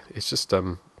yeah, it's just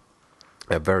a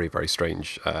very, very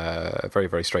strange, very,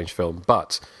 very strange film.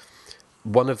 But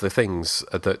one of the things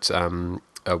that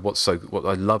what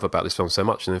I love about this film so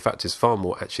much, and in fact is far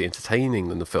more actually entertaining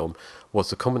than the film, was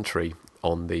the commentary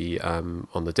on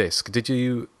the disc. Did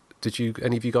you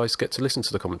any of you guys get to listen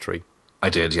to the commentary? I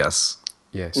did, yes.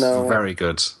 Yes. No. Very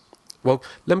good. Well,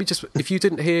 let me just, if you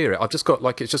didn't hear it, I've just got,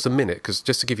 it's just a minute, because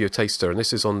just to give you a taster, and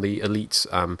this is on the Elite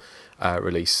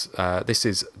release. This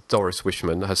is Doris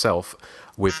Wishman herself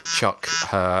with Chuck,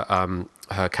 her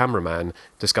cameraman,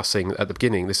 discussing at the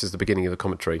beginning. This is the beginning of the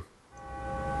commentary.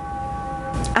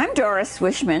 I'm Doris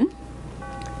Wishman,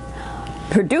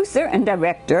 producer and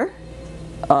director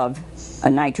of A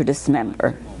Night to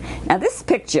Dismember. Now, this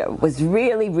picture was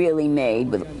really, really made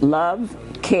with love,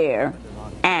 care,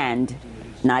 and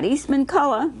not Eastman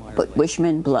color, but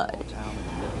Wishman blood.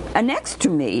 And next to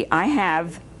me, I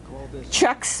have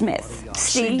Chuck Smith,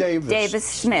 C. Davis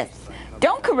Smith.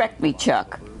 Don't correct me,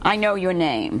 Chuck. I know your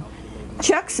name.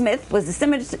 Chuck Smith was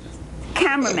the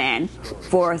cameraman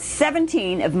for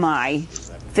 17 of my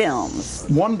films.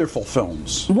 Wonderful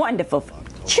films. Wonderful.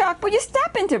 Chuck, will you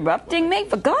stop interrupting me,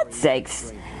 for God's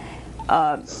sakes?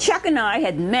 Chuck and I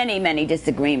had many, many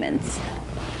disagreements.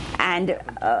 And,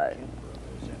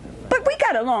 but we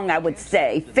got along, I would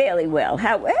say, fairly well.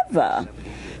 However,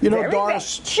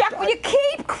 Doris, Chuck, will you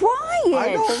keep quiet?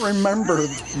 I don't remember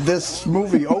this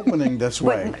movie opening this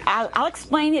way. I'll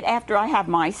explain it after I have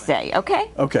my say,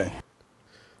 okay? Okay.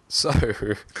 So,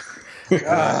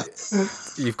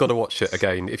 you've got to watch it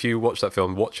again. If you watch that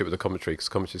film, watch it with the commentary, because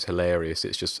the commentary is hilarious.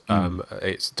 It's just,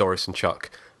 it's Doris and Chuck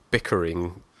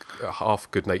bickering half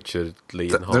good-naturedly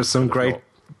and half... There's some great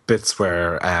bits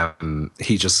where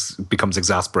he just becomes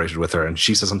exasperated with her, and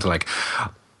she says something like,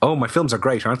 "Oh, my films are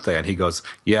great, aren't they?" And he goes,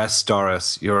 "Yes,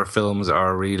 Doris, your films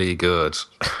are really good."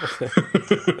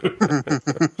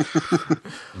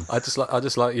 I just like, I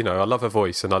love her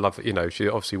voice, and I love, she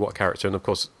obviously, what a character. And of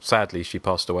course, sadly, she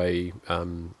passed away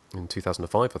in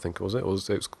 2005, I think, was it? Or was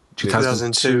it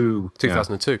 2002.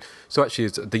 2002. So actually,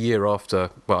 it's the year after.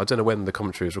 Well, I don't know when the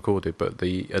commentary was recorded, but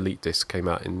the Elite disc came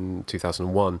out in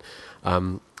 2001.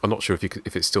 I'm not sure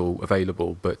if it's still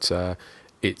available, but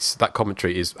that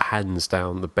commentary is hands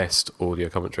down the best audio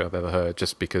commentary I've ever heard,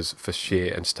 just because for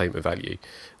sheer entertainment value.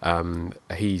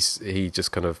 He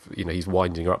just kind of, he's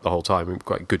winding her up the whole time,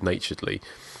 quite good-naturedly.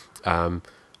 And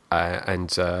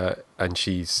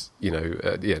she's,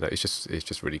 it's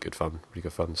just really good fun,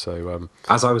 So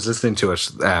as I was listening to it,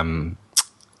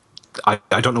 I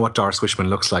don't know what Doris Wishman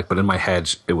looks like, but in my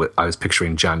head, I was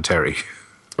picturing Jan Terry.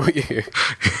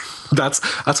 That's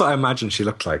what I imagined she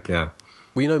looked like. Yeah.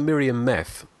 Well, Miriam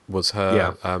Meth was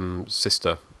her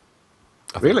sister.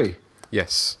 Really?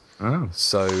 Yes. Oh.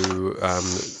 So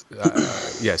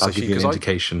yeah. I'll give you an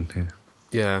indication.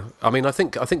 Yeah, I mean, I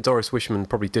think Doris Wishman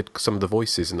probably did some of the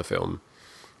voices in the film,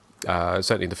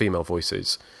 certainly the female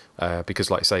voices, because,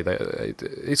 like I say,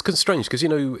 it's strange because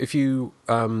if you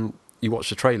watch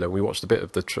the trailer, we watched a bit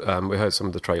of we heard some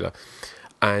of the trailer,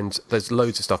 and there's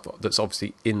loads of stuff that's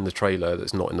obviously in the trailer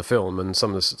that's not in the film, and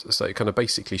so it kind of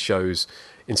basically shows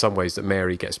in some ways that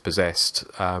Mary gets possessed,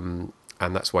 and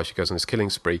that's why she goes on this killing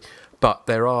spree. But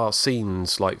there are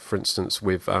scenes, like, for instance,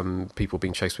 with people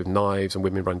being chased with knives and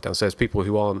women running downstairs, people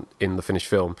who aren't in the finished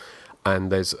film.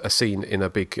 And there's a scene in a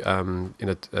big in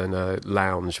a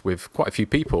lounge with quite a few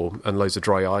people and loads of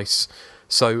dry ice.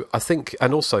 So I think,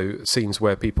 and also scenes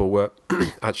where people were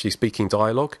actually speaking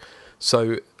dialogue.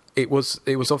 So it was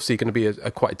obviously going to be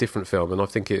a quite a different film. And I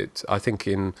think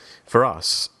for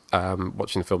us,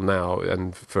 watching the film now,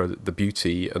 and for the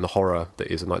beauty and the horror that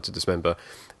is A Night to Dismember,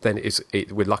 then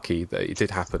we're lucky that it did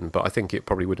happen. But I think it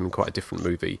probably would have been quite a different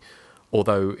movie.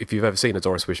 Although, if you've ever seen a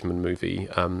Doris Wishman movie,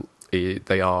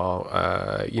 they are,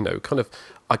 kind of,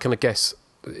 I kind of guess,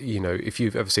 if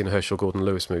you've ever seen a Herschel Gordon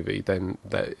Lewis movie, then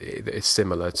it's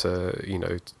similar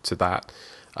to, to that.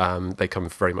 They come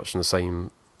very much from the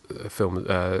same film,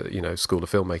 school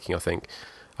of filmmaking, I think.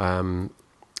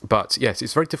 But yes,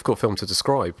 it's a very difficult film to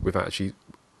describe without actually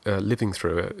living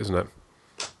through it, isn't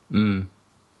it?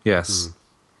 Yes.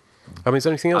 I mean, is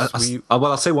there anything else?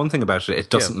 I'll say one thing about it. It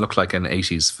doesn't look like an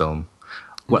 80s film.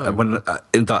 No. When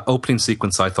in that opening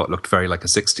sequence, I thought looked very like a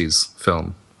 60s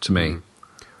film to me.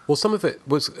 Well, some of it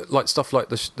was like stuff like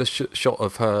the shot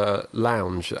of her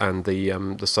lounge and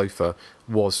the sofa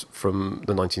was from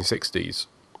the 1960s.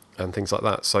 and things like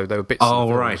that. So there were bits.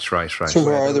 Oh, right. Some of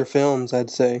our other films, I'd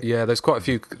say. Yeah, there's quite a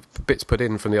few bits put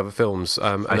in from the other films.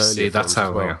 I see. That's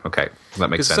how. Well. Yeah, okay, that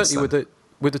makes sense. Certainly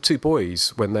with the two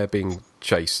boys when they're being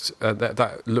chased,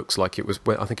 that looks like it was.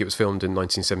 I think it was filmed in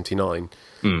 1979,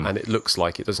 and it looks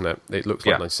like it, doesn't it? It looks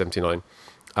like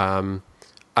 1979.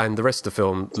 And the rest of the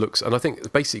film looks, and I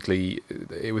think basically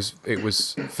it was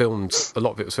filmed. A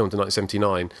lot of it was filmed in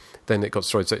 1979. Then it got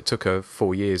destroyed, so it took her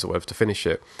 4 years or whatever to finish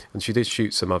it. And she did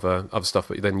shoot some other stuff,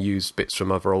 but then used bits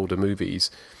from other older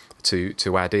movies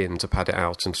to add in to pad it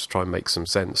out and to try and make some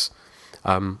sense.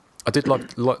 I did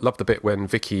love the bit when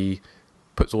Vicky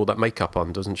puts all that makeup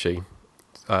on, doesn't she?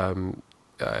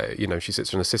 She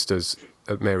sits in her sister's.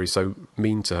 Mary's so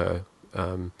mean to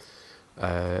her.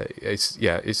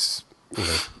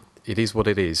 It is what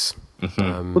it is.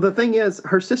 Well, the thing is,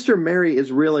 her sister Mary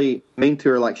is really mean to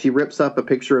her. Like, she rips up a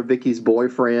picture of Vicky's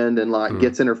boyfriend and, like,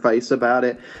 gets in her face about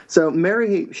it. So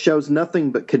Mary shows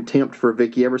nothing but contempt for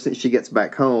Vicky ever since she gets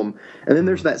back home. And then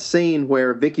there's that scene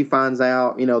where Vicky finds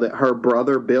out, that her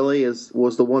brother Billy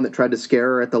was the one that tried to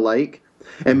scare her at the lake.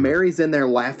 And Mary's in there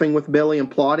laughing with Billy and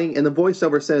plotting. And the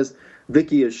voiceover says,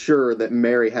 Vicky is sure that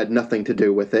Mary had nothing to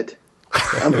do with it.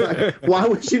 I'm like, why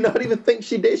would you not even think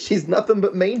she did? She's nothing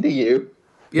but mean to you.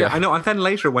 Yeah, I know. And then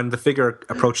later, when the figure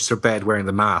approaches her bed wearing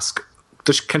the mask,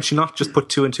 can she not just put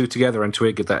two and two together and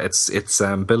twig that it's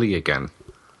Billy again?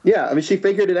 Yeah, I mean, she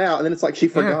figured it out, and then it's like she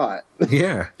forgot.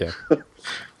 Yeah.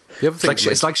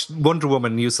 It's like Wonder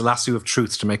Woman used the lasso of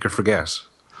truth to make her forget.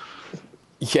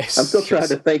 Yes. I'm still trying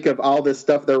to think of all this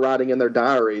stuff they're writing in their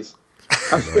diaries.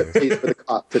 I put these for the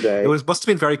cop today. Must have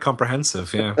been very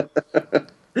comprehensive, yeah.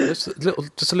 Just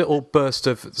a little burst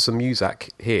of some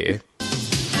music here.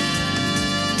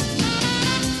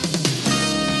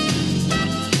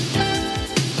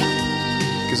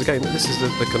 Because again, this is the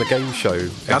kind of game show.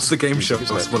 That's the game show.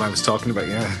 That's what I was talking about.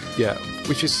 Yeah, yeah.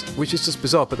 Which is just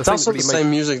bizarre. But it's also the same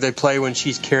music they play when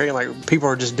she's carrying. Like, people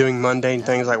are just doing mundane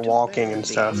things like walking and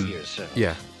stuff.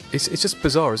 Yeah. It's just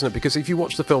bizarre, isn't it? Because if you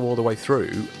watch the film all the way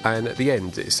through, and at the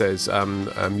end it says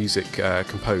music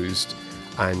composed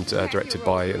and directed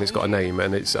by, and it's got a name,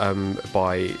 and it's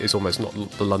it's almost not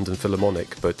the London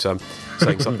Philharmonic, but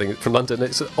saying something from London.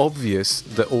 It's obvious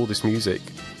that all this music,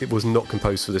 it was not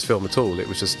composed for this film at all. It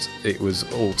was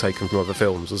all taken from other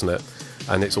films, wasn't it?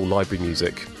 And it's all library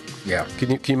music. Yeah.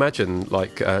 Can you imagine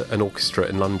like an orchestra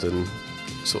in London,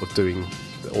 sort of doing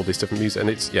all this different music? And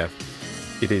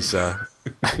it is.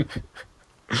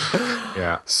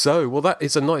 Yeah. So, well, that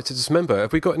is A Night to Dismember.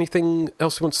 Have we got anything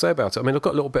else we want to say about it? I mean, I've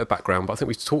got a little bit of background, but I think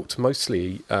we've talked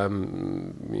mostly,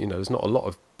 there's not a lot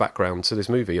of background to this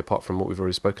movie apart from what we've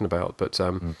already spoken about. But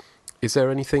is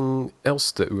there anything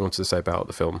else that we wanted to say about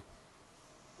the film?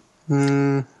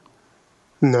 No.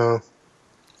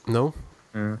 No?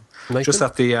 Just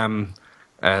that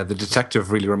the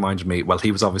detective really reminded me. Well,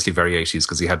 he was obviously very 80s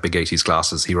because he had big 80s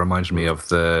glasses. He reminded me of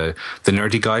the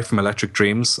nerdy guy from Electric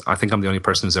Dreams. I think I'm the only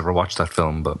person who's ever watched that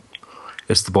film, but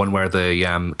it's the one where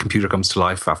the computer comes to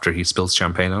life after he spills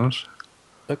champagne on it.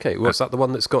 Okay, well, is that the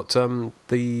one that's got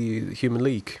the Human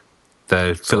League?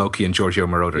 The Phil Oakey and Giorgio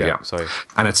Moroder, yeah. Sorry.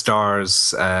 And it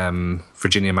stars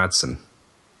Virginia Madsen.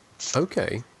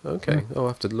 Okay. I'll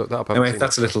have to look that up. Anyway,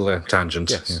 that's a little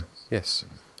tangent. Yes.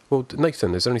 Well,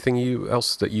 Nathan, is there anything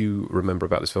else that you remember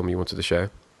about this film you wanted to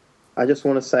share? I just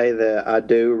want to say that I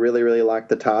do really, really like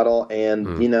the title, and,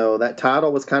 that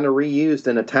title was kind of reused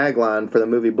in a tagline for the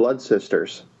movie Blood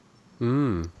Sisters.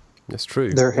 That's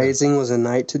true. Their hazing was A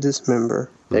Night to Dismember.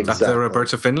 Exactly. That's the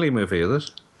Roberta Findlay movie, is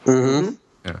it? Mm-hmm.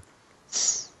 Yeah.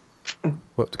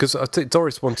 Well, because I think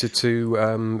Doris wanted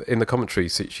to, in the commentary,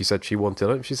 she said she wanted, I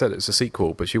don't know if she said it's a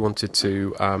sequel, but she wanted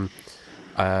to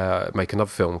make another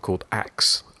film called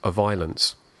Acts of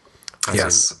Violence.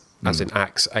 As in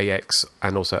Axe, AX,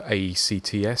 and also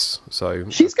ACTS. So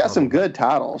she's got some good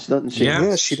titles, doesn't she?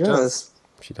 Yeah, she does.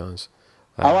 She does.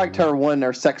 I liked her one,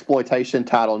 her sexploitation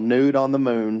title, Nude on the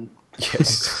Moon.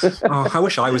 Yes. I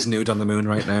wish I was nude on the moon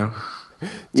right now.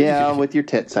 Yeah, with your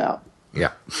tits out.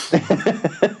 Yeah.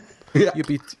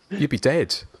 You'd be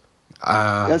dead.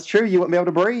 That's true. You wouldn't be able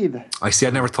to breathe. I see. I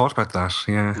never thought about that.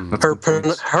 Yeah.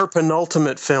 Her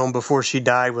penultimate film before she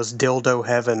died was Dildo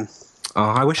Heaven. Oh,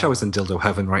 I wish I was in Dildo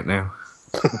Heaven right now.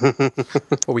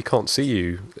 Well, we can't see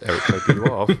you, Eric. Maybe you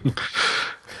are.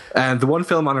 And the one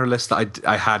film on her list that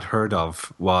I had heard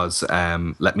of was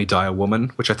Let Me Die a Woman,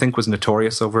 which I think was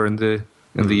notorious over in the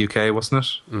UK, wasn't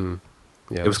it?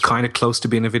 Yeah, it was kind of close to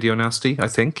being a video nasty, I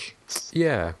think.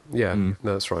 Yeah. No,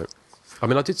 that's right. I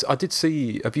mean, I did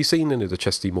see. Have you seen any of the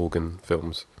Chesty Morgan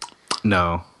films?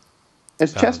 No.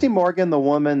 Is Chesty Morgan the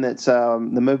woman that's the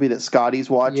movie that Scotty's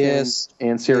watching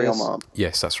and Serial Mom?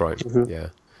 Yes, that's right. Mm-hmm. Yeah.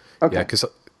 Okay. Yeah,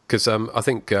 because I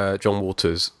think John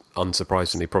Waters,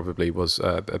 unsurprisingly, probably was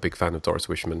a big fan of Doris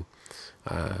Wishman.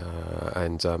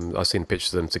 And I've seen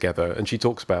pictures of them together, and she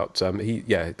talks about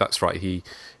that's right. He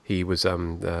was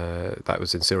that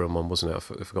was in Serial Mom, wasn't it?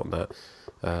 I've forgotten that.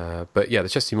 But yeah, the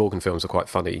Chesty Morgan films are quite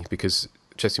funny because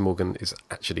Chesty Morgan is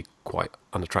actually quite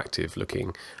unattractive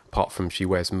looking, apart from she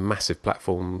wears massive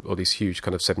platform or these huge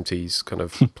kind of 70s kind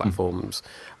of platforms,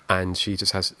 and she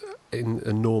just has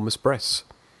enormous breasts.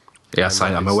 Yes,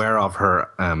 I'm aware of her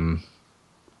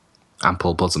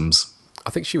ample bosoms. I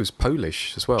think she was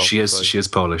Polish as well. She is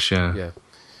Polish, yeah.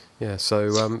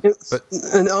 So, but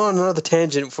and on another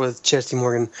tangent with Chesty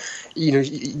Morgan,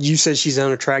 you said she's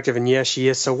unattractive, and yes, she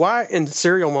is. So why in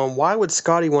Serial Mom? Why would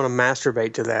Scotty want to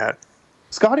masturbate to that?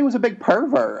 Scotty was a big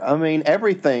pervert. I mean,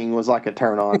 everything was like a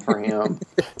turn on for him.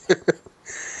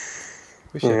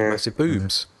 She had massive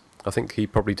boobs. I think he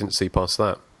probably didn't see past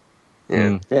that.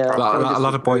 Yeah, a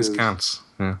lot of boys can't.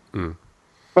 Yeah.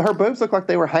 But her boobs look like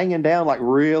they were hanging down like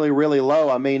really, really low.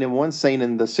 I mean, in one scene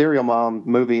in the Serial Mom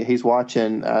movie, he's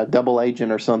watching Double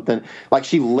Agent or something. Like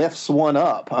she lifts one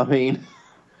up. I mean,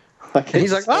 like and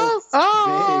he's like,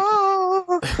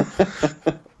 oh.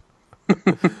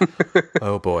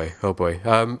 Oh boy.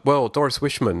 Well, Doris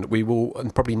Wishman, we will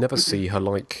probably never see her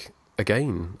like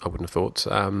again. I wouldn't have thought.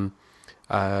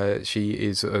 She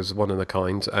is as one of a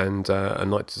kind, and A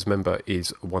Night to Dismember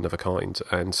is one of a kind.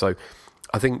 And so,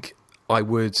 I think I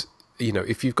would,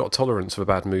 if you've got tolerance for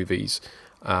bad movies,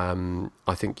 I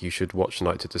think you should watch A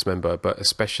Night to Dismember. But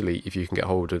especially if you can get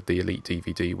hold of the Elite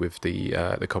DVD with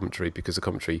the commentary, because the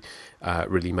commentary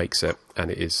really makes it, and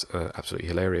it is absolutely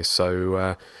hilarious.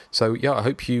 So yeah, I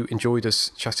hope you enjoyed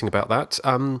us chatting about that.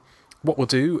 What we'll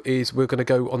do is we're going to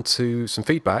go on to some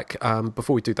feedback.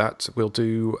 Before we do that, we'll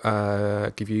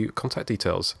give you contact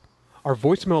details. Our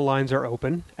voicemail lines are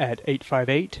open at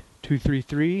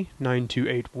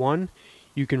 858-233-9281.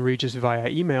 You can reach us via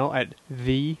email at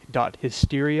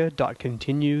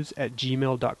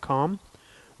the.hysteria.continues@gmail.com.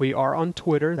 We are on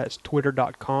Twitter. That's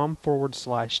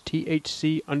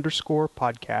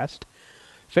twitter.com/THC_podcast.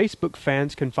 Facebook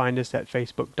fans can find us at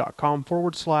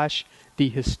facebook.com/The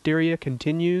Hysteria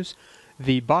Continues,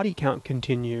 The Body Count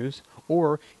Continues,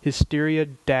 or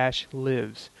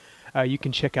Hysteria-Lives. You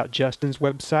can check out Justin's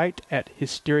website at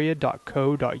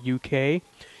hysteria.co.uk.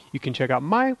 You can check out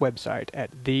my website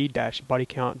at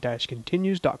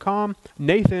the-bodycount-continues.com.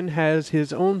 Nathan has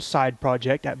his own side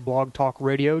project at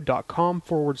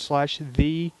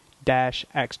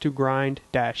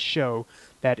blogtalkradio.com/the-axe-to-grind-show.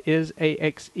 That is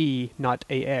AXE, not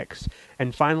AX.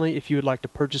 And finally, if you would like to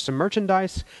purchase some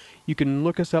merchandise, you can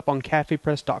look us up on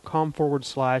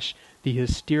cafepress.com/The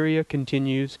Hysteria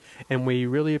Continues, and we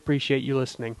really appreciate you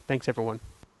listening. Thanks, everyone.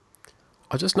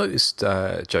 I just noticed,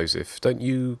 Joseph, don't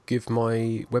you give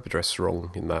my web address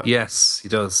wrong in that? Yes, he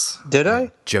does. Did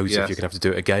I? Joseph, Yes. You're going to have to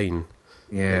do it again.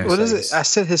 Yeah. What is it? I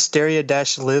said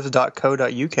hysteria-lives.co.uk,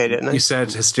 didn't I? You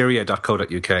said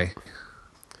hysteria.co.uk.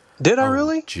 Did I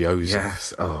really? Joseph.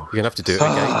 Yes. Oh. You're going to have to do it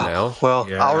again now. Well,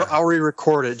 Yeah. I'll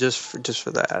re-record it just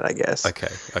for that, I guess. Okay.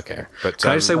 But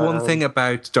Can I say one thing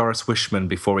about Doris Wishman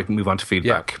before we can move on to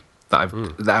feedback?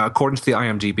 That according to the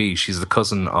IMDb, she's the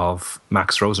cousin of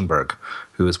Max Rosenberg,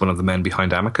 who is one of the men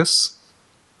behind Amicus.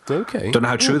 Okay. Don't know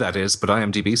how true that is, but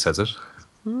IMDb says it.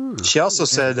 She also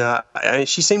said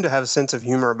she seemed to have a sense of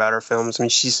humor about her films. I mean,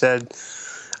 she said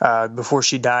before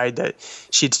she died that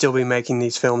she'd still be making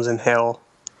these films in hell.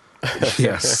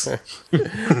 Yes.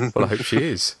 Well, I hope she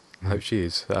is.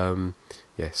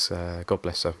 Yes, God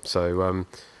bless her. So,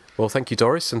 well, thank you,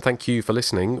 Doris, and thank you for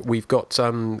listening. We've got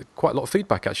quite a lot of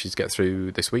feedback actually to get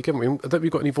through this week, haven't we? I don't think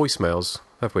we've got any voicemails,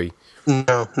 have we?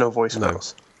 No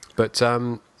voicemails. No. But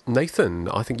Nathan,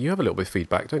 I think you have a little bit of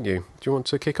feedback, don't you? Do you want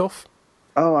to kick off?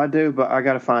 Oh, I do, but I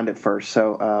got to find it first.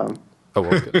 So,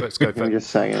 well, let's go. Let me just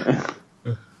say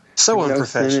it. So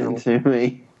unprofessional. Send it to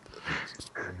me.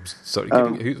 Sorry,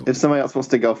 if somebody else wants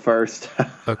to go first.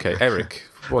 Okay, Eric.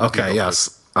 Okay,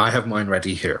 yes. I have mine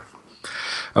ready here.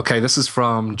 Okay, this is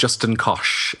from Justin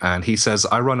Kosh, and he says,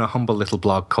 I run a humble little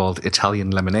blog called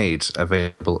Italian Lemonade,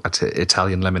 available at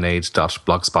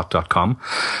italianlemonade.blogspot.com.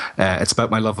 It's about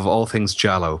my love of all things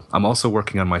giallo. I'm also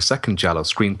working on my second giallo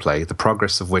screenplay, the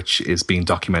progress of which is being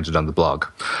documented on the blog.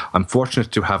 I'm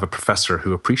fortunate to have a professor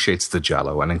who appreciates the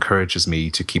giallo and encourages me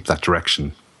to keep that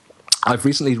direction. I've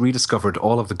recently rediscovered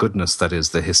all of the goodness that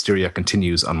is The Hysteria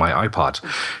Continues on my iPod.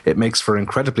 It makes for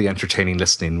incredibly entertaining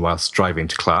listening whilst driving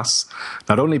to class,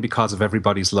 not only because of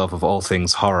everybody's love of all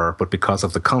things horror, but because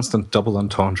of the constant double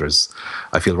entendres.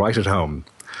 I feel right at home.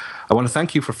 I want to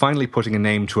thank you for finally putting a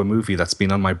name to a movie that's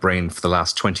been on my brain for the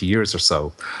last 20 years or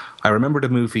so. I remembered a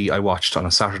movie I watched on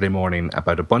a Saturday morning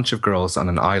about a bunch of girls on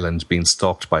an island being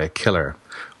stalked by a killer.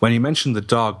 When you mentioned the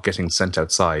dog getting sent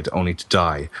outside only to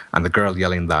die, and the girl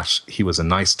yelling that he was a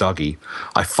nice doggy,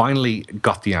 I finally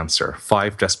got the answer.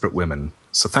 5 Desperate Women.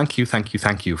 So thank you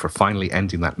for finally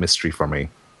ending that mystery for me.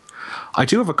 I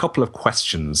do have a couple of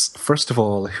questions. First of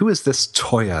all, who is this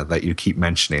Toya that you keep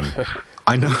mentioning?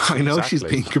 I know Exactly. She's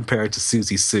being compared to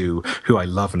Susie Sue, who I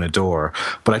love and adore,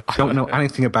 but I don't know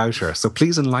anything about her, so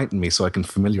please enlighten me so I can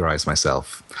familiarize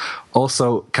myself.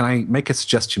 Also, can I make a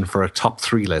suggestion for a top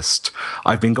 3 list?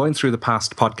 I've been going through the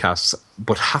past podcasts,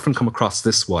 but haven't come across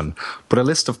this one, but a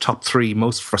list of top 3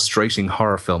 most frustrating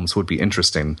horror films would be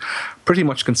interesting, pretty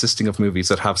much consisting of movies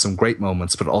that have some great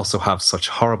moments, but also have such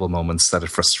horrible moments that it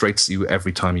frustrates you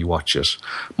every time you watch it.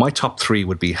 My top 3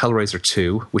 would be Hellraiser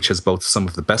 2, which has both some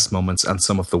of the best moments and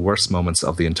some of the worst moments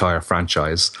of the entire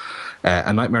franchise.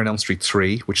 A Nightmare on Elm Street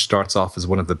 3, which starts off as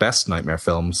one of the best Nightmare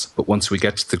films, but once we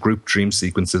get to the group dream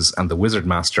sequences and the Wizard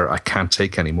Master, I can't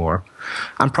take anymore.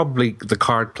 And probably The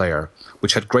Card Player,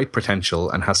 which had great potential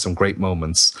and has some great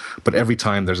moments, but every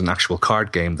time there's an actual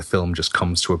card game, the film just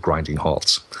comes to a grinding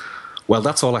halt. Well,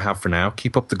 that's all I have for now.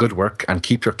 Keep up the good work and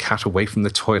keep your cat away from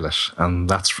the toilet. And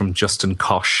that's from Justin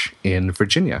Kosh in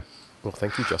Virginia. Well,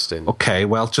 thank you, Justin. Okay,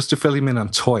 well, just to fill him in on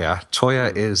Toya.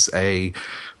 Toya is a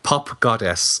pop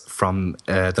goddess from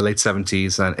the late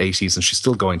 70s and 80s, and she's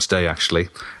still going today, actually,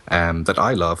 that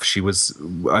I love.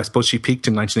 I suppose she peaked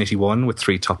in 1981 with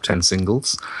 3 top 10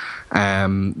 singles.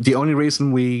 The only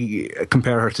reason we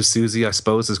compare her to Susie, I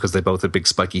suppose, is because they both have big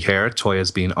spiky hair.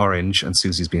 Toya's being orange and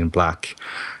Susie's being black.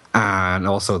 And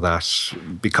also that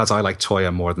because I like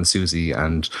Toya more than Susie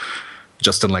and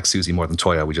Justin likes Susie more than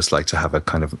Toya, we just like to have a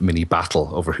kind of mini battle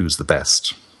over who's the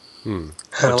best.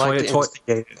 I like to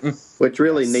instigate it. Which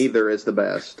really neither is the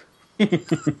best.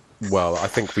 Well, I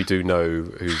think we do know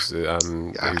who's Toya.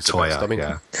 the best. I mean,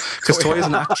 because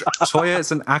Toya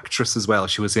is an actress as well.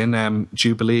 She was in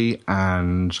Jubilee,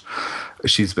 and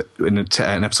she's in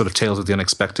an episode of Tales of the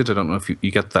Unexpected. I don't know if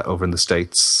you get that over in the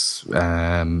States.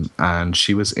 And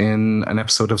she was in an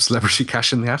episode of Celebrity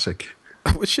Cash in the Attic.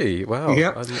 Was she? Wow.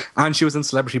 Yeah, and she was in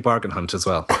Celebrity Bargain Hunt as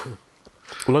well.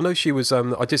 Well, I know she was.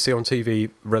 I did see her on TV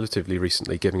relatively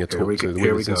recently giving a talk to the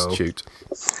Women's Institute.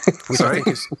 Sorry?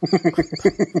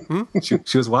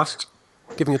 She was what?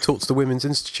 Giving a talk to the Women's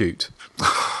Institute.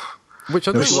 Which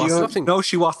I think was nothing. No,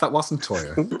 she was. That wasn't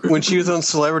Toya. When she was on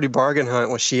Celebrity Bargain Hunt,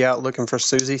 was she out looking for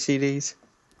Susie CDs?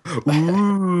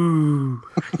 Ooh.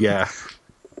 Yeah.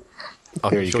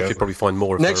 I'm sure she'd probably find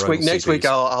more of next her week. own Next CDs. week,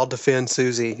 I'll defend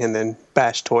Susie and then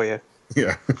bash Toya.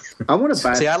 Yeah, I want to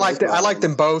bash. See, I like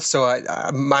them both, so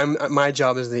my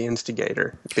job is the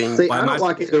instigator. I don't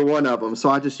like either one of them, so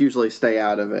I just usually stay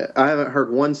out of it. I haven't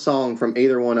heard one song from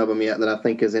either one of them yet that I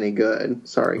think is any good.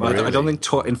 Sorry, well, really? I don't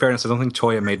think. In fairness, I don't think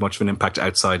Toya made much of an impact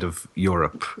outside of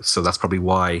Europe, so that's probably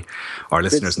why our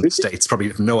listeners in the States probably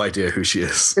have no idea who she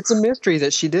is. It's a mystery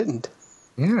that she didn't.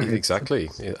 Yeah, exactly.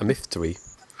 A mystery.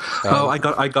 I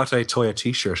got a Toya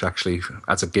T-shirt actually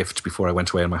as a gift before I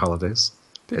went away on my holidays.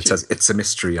 It says "It's a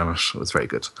mystery" on it. It was very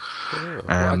good. Oh,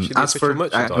 well, as for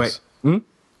merchandise,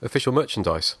 official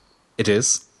merchandise, it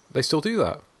is. They still do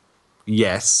that.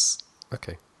 Yes.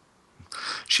 Okay.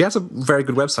 She has a very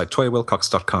good website,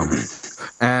 toyawilcox.com.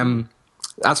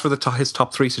 As for his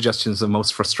top 3 suggestions of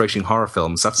most frustrating horror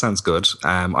films, that sounds good.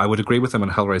 I would agree with him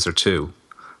on Hellraiser 2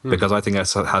 because I think it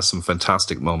has some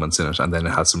fantastic moments in it, and then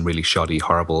it has some really shoddy,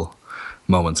 horrible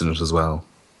moments in it as well.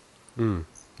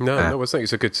 No, I think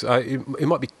it's a good. It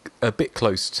might be a bit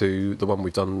close to the one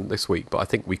we've done this week, but I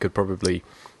think we could probably.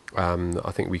 come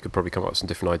up with some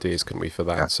different ideas, couldn't we, for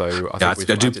that? Yeah. So I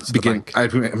think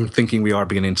I'm thinking we are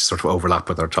beginning to sort of overlap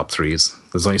with our top 3s.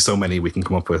 There's only so many we can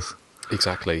come up with.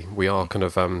 Exactly, we are kind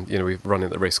of we're running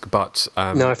the risk, but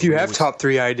now if you have top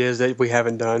 3 ideas that we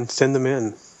haven't done, send them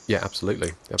in. Yeah,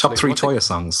 absolutely. Top 3 Toya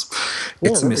songs.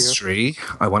 It's a Mystery,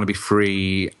 I Want to Be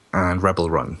Free, and Rebel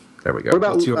Run. There we go. What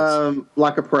about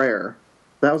Like a Prayer?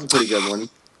 That was a pretty good one.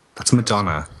 That's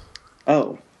Madonna.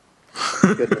 Oh,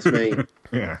 goodness me.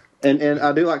 Yeah. And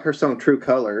I do like her song True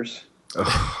Colors.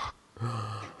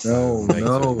 No.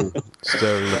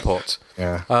 Stirring the pot.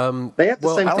 Yeah. They have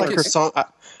the same I thing. like her song.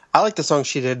 I like the song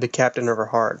she did, The Captain of Her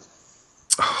Heart.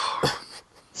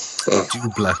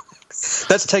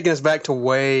 That's taking us back to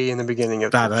way in the beginning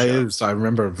of that the show. is. I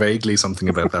remember vaguely something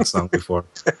about that song before.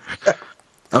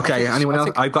 Okay, anyone else?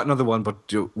 I've got another one, but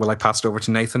will I pass it over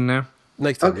to Nathan now?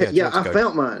 Nathan, okay, yeah, I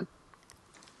found mine.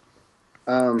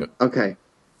 Okay.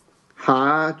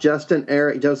 Hi, Justin,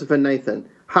 Eric, Joseph, and Nathan.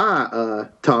 Hi,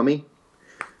 Tommy.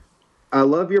 I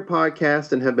love your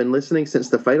podcast and have been listening since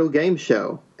the Fatal Game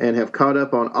show and have caught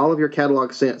up on all of your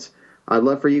catalog since. I'd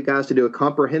love for you guys to do a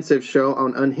comprehensive show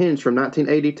on Unhinged from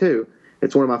 1982.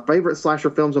 It's one of my favorite slasher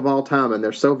films of all time, and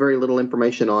there's so very little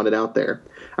information on it out there.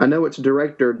 I know its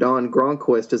director, Don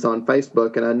Gronquist, is on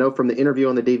Facebook, and I know from the interview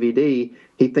on the DVD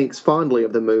he thinks fondly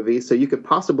of the movie, so you could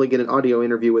possibly get an audio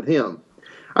interview with him.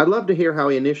 I'd love to hear how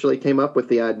he initially came up with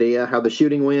the idea, how the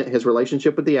shooting went, his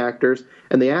relationship with the actors,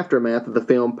 and the aftermath of the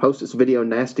film post its Video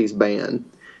Nasties ban.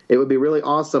 It would be really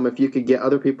awesome if you could get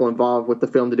other people involved with the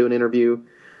film to do an interview.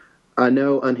 I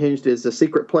know Unhinged is a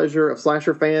secret pleasure of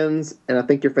slasher fans, and I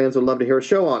think your fans would love to hear a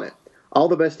show on it. All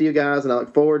the best to you guys, and I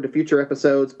look forward to future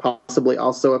episodes, possibly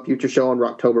also a future show on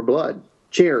Rocktober Blood.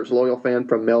 Cheers, loyal fan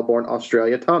from Melbourne,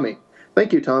 Australia, Tommy.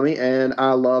 Thank you, Tommy, and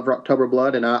I love Rocktober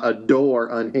Blood, and I adore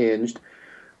Unhinged.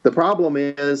 The problem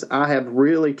is I have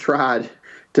really tried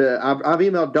to... I've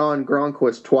emailed Don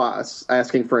Gronquist twice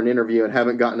asking for an interview and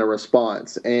haven't gotten a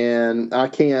response, and I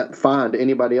can't find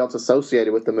anybody else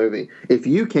associated with the movie. If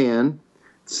you can,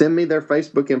 send me their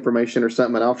Facebook information or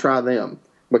something, and I'll try them,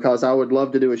 because I would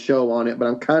love to do a show on it, but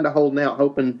I'm kind of holding out,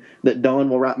 hoping that Don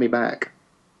will write me back.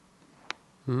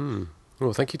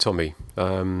 Well, thank you, Tommy.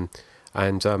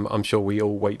 And I'm sure we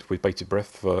all wait with bated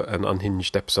breath for an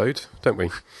Unhinged episode, don't we?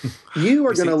 You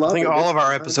are going to love it. I think all of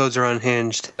our episodes are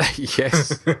unhinged.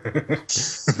 Yes.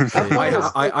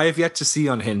 I have yet to see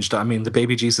Unhinged. I mean, the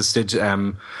Baby Jesus did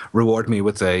reward me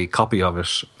with a copy of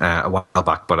it a while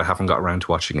back, but I haven't got around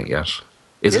to watching it yet.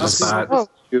 Is it as bad?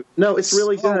 No, it's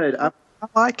really good. I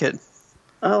like it.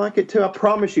 I like it too. I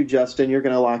promise you, Justin, you're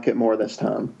going to like it more this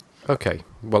time. Okay.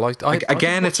 Well,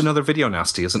 again, it's another video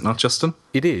nasty, is it not, Justin?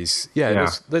 It is. Yeah.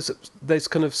 There's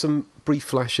kind of some brief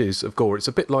flashes of gore. It's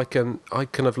a bit like I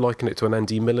kind of liken it to an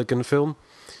Andy Milligan film.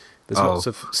 There's lots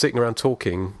of sitting around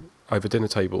talking over dinner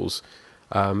tables,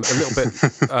 a little bit,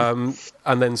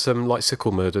 and then some like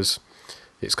sickle murders.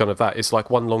 It's kind of that. It's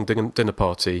like one long dinner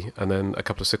party, and then a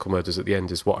couple of sickle murders at the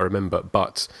end is what I remember.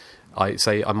 But I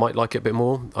say I might like it a bit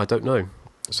more. I don't know.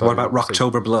 So what about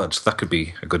Rocktober Blood? That could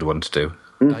be a good one to do.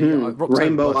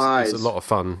 Rainbow Eyes. It's a lot of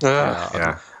fun.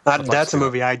 That's a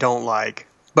movie I don't like,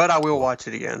 but I will watch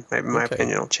it again. Maybe my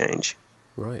opinion will change.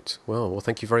 Right. Well,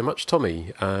 thank you very much,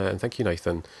 Tommy, and thank you,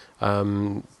 Nathan.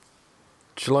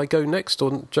 Shall I go next,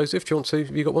 or Joseph? Do you want to?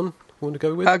 Have you got one you want to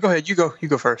go with? Go ahead. You go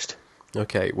first.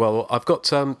 Okay. Well, I've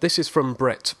got. This is from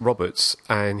Brett Roberts,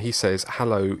 and he says,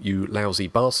 "Hello, you lousy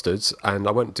bastards." And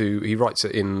I won't do. He writes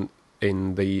it in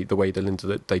the way that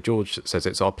Linda Day George says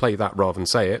it, so I'll play that rather than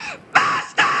say it.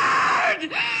 Bastard!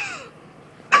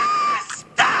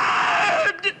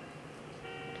 Bastard!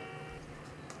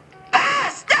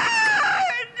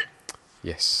 Bastard!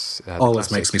 Yes.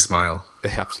 Always makes me smile.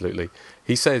 Absolutely.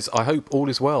 He says, I hope all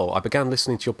is well. I began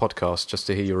listening to your podcast just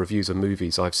to hear your reviews of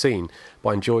movies I've seen, but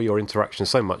I enjoy your interaction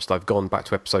so much that I've gone back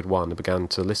to episode 1 and began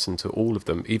to listen to all of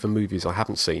them, even movies I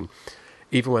haven't seen.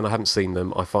 Even when I haven't seen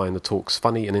them, I find the talks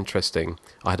funny and interesting.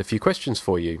 I had a few questions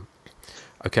for you.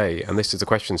 Okay, and this is the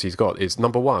questions he's got. Is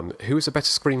number 1, who is a better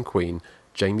scream queen,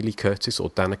 Jamie Lee Curtis or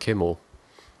Dana Kimmel?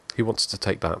 Who wants to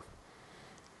take that?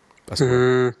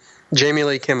 Jamie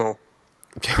Lee Kimmel.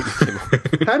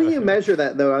 How do you measure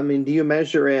that, though? I mean, do you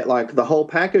measure it like the whole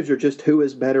package or just who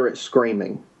is better at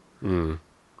screaming?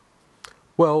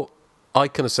 Well, I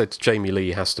kind of said Jamie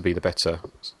Lee has to be the better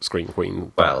scream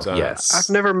queen. But, yes.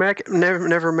 I've never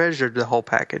measured the whole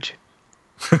package.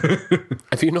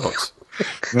 Have you not?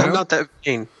 No? I'm not that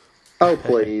keen. Oh,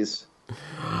 please.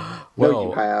 Well, no,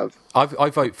 you have. I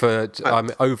vote for...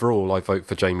 overall, I vote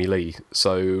for Jamie Lee,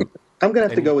 so... I'm going to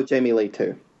have to go with Jamie Lee,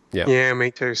 too. Yeah,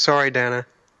 me too. Sorry, Dana.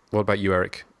 What about you,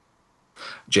 Eric?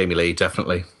 Jamie Lee,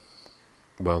 definitely.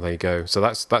 Well, there you go. So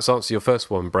that's answer your first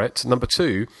one, Brett. Number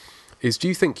 2 is, do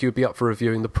you think you would be up for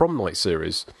reviewing the Prom Night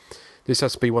series? This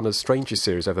has to be one of the strangest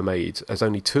series ever made, as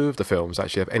only 2 of the films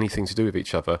actually have anything to do with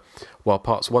each other, while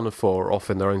parts 1 and 4 are off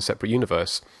in their own separate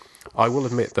universe. I will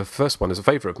admit the first one is a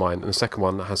favourite of mine, and the second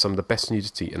one has some of the best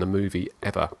nudity in a movie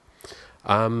ever.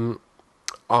 I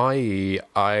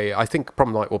think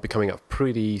Prom Night will be coming up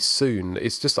pretty soon.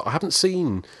 It's just that I haven't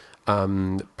seen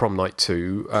Prom Night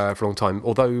 2 for a long time,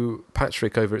 although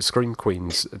Patrick over at Scream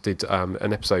Queens did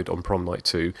an episode on Prom Night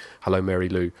 2, Hello Mary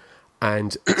Lou,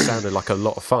 and it sounded like a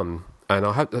lot of fun. And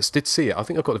I did see it. I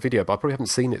think I've got the video, but I probably haven't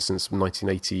seen it since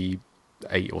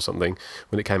 1988 or something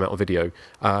when it came out on video.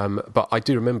 But I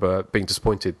do remember being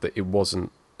disappointed that it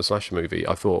wasn't a slasher movie.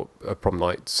 I thought a Prom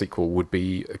Night sequel would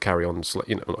be a carry-on,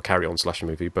 not a carry-on slasher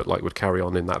movie, but like would carry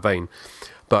on in that vein.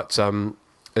 But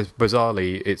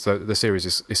bizarrely, it's the series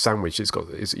is sandwiched.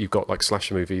 You've got like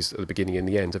slasher movies at the beginning and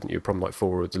the end, haven't you? Prom Night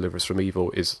 4 or Deliver Us from Evil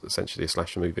is essentially a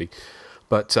slasher movie.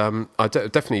 But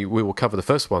definitely we will cover the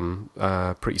first one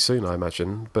pretty soon, I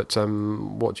imagine. But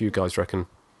what do you guys reckon?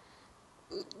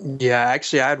 Yeah,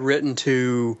 actually, I'd written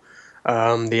to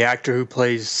the actor who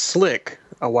plays Slick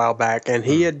a while back, and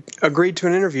he had agreed to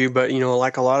an interview. But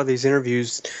like a lot of these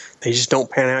interviews, they just don't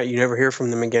pan out. You never hear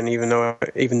from them again, even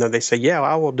though they say, "Yeah,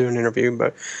 I will do an interview,"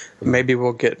 but maybe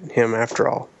we'll get him after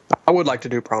all. I would like to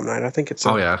do Prom Night. I think it's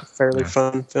a fairly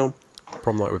fun film.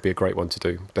 Prom Night would be a great one to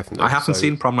do, definitely. I haven't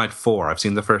seen Prom Night 4. I've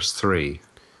seen the first 3.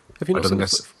 Have you not seen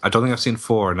I don't think I've seen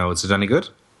 4. No, is it any good?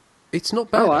 It's not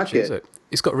bad, actually, is it?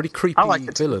 It's got a really creepy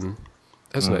villain,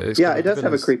 hasn't it? It does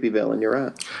have a creepy villain. You're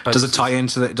right. Does it tie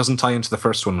into it doesn't tie into the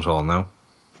first one at all? No.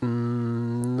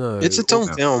 No. It's its own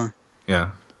film.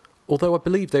 Yeah. Although I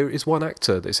believe there is one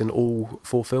actor that's in all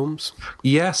 4 films.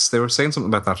 Yes, they were saying something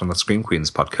about that on the Scream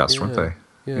Queens podcast, weren't they?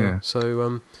 Yeah.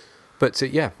 So,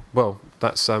 well,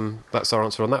 that's our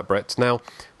answer on that, Brett. Now,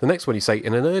 the next one you say,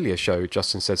 in an earlier show,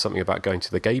 Justin said something about going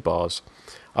to the gay bars.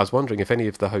 I was wondering if any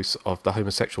of the hosts of the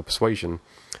homosexual persuasion.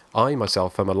 I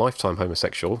myself am a lifetime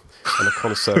homosexual and a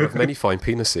connoisseur of many fine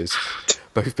penises,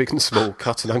 both big and small,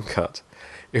 cut and uncut.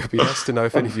 It would be nice to know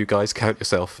if any of you guys count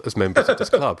yourself as members of this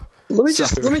club. Let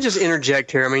me just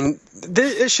interject here. I mean,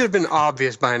 it should have been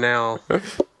obvious by now.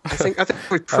 I think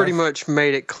we pretty much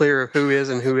made it clear who is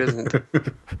and who isn't.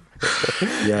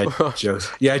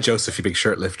 Joseph, you big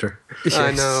shirt lifter. Yes.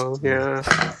 I know. Yeah.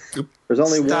 There's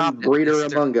only one breeder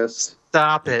among us.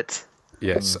 Stop it.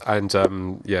 Yes, and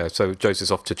so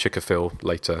Joseph's off to Chickaphil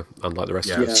later, unlike the rest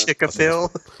of us. Chickaphil?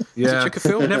 Yeah. Is it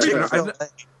Chickaphil?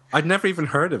 I'd never even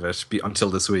heard of it until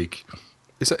this week.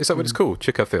 Is that what it's called?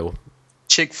 Chickaphil?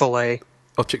 Chick-fil-A.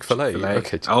 Oh, Chick-fil-A.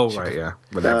 Okay. Oh, right, yeah.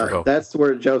 Whatever. That's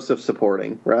where Joseph's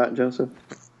supporting, right, Joseph?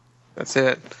 That's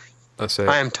it.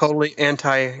 I am totally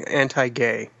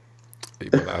anti-gay.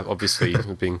 Well, obviously,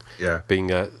 being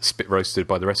spit roasted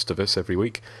by the rest of us every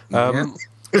week.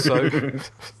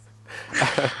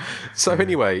 So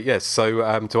anyway, yes. So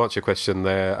to answer your question,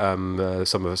 there,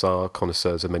 some of us are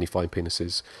connoisseurs of many fine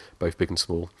penises, both big and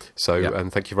small. So,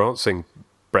 and thank you for answering,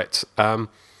 Brett. I'm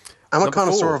a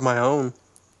connoisseur of my own.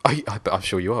 I'm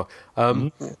sure you are.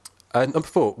 Number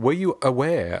 4, were you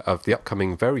aware of the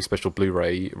upcoming very special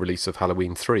Blu-ray release of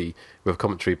Halloween 3 with a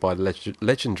commentary by the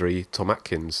legendary Tom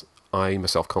Atkins? I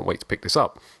myself can't wait to pick this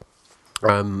up.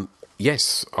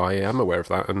 Yes, I am aware of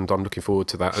that, and I'm looking forward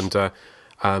to that.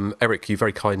 And Eric, you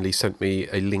very kindly sent me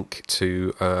a link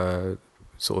to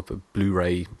sort of a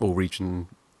Blu-ray all-region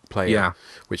player,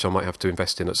 which I might have to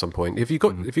invest in at some point. Have you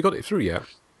got it through yet?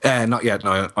 Not yet.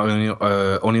 No,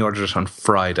 I only ordered it on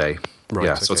Friday. Right,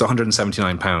 yeah, so it's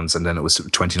 £179, and then it was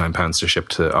 £29 to ship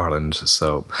to Ireland.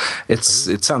 So it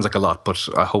sounds like a lot, but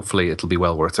hopefully it'll be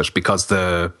well worth it, because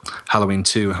the Halloween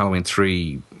 2, Halloween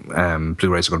 3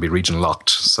 Blu-rays are going to be region locked.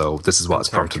 So this is what has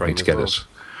prompted me to get it.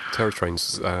 Terror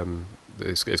Train's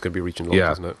it's going to be region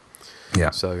locked, isn't it?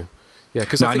 Yeah. So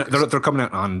because they're coming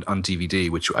out on DVD,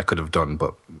 which I could have done,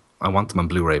 but I want them on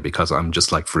Blu-ray because I'm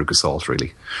just like Veruca Salt,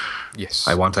 really. Yes.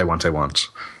 I want. No, fair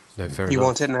enough. You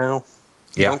want it now?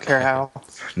 You don't care how?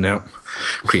 No.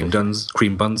 Cream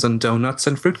buns and donuts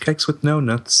and fruitcakes with no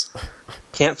nuts.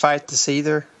 Can't fight this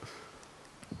either.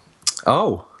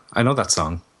 Oh, I know that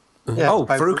song. Yeah,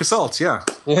 Veruca Salt, yeah.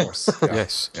 Of course. Yeah.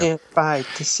 Yes. Can't fight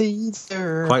this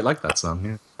either. Quite like that song,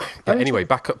 yeah. Anyway,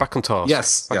 back on task.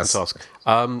 Yes. On task.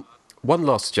 One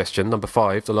last suggestion, number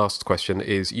 5, the last question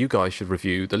is, you guys should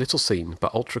review the little scene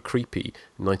but ultra creepy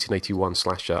 1981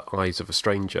 slasher Eyes of a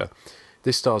Stranger.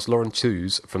 This stars Lauren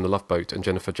Toos from The Love Boat and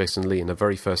Jennifer Jason Leigh in her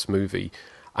very first movie,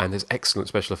 and there's excellent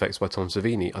special effects by Tom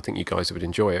Savini. I think you guys would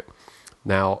enjoy it.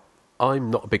 Now,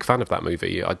 I'm not a big fan of that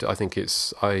movie. I think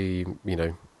it's kind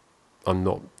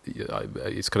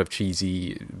of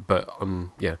cheesy, but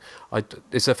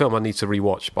it's a film I need to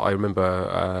rewatch. But I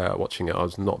remember watching it. I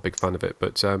was not a big fan of it.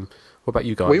 But what about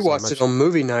you guys? We watched it on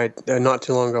movie night not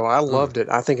too long ago. I loved it.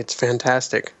 I think it's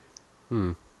fantastic.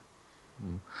 Of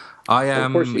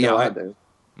course, I do.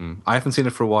 I haven't seen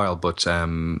it for a while, but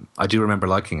I do remember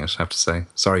liking it, I have to say.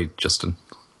 Sorry, Justin.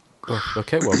 Oh,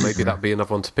 okay, well, maybe that'd be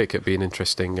another one to pick. It'd be an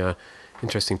interesting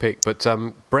pick. But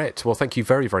Brett, well, thank you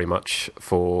very, very much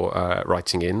for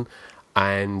writing in.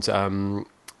 And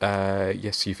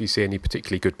yes, if you see any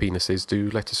particularly good penises,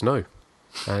 do let us know.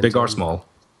 And, big or small?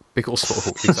 Big or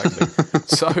small, exactly.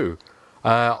 So,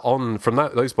 on from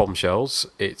those bombshells,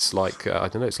 it's like I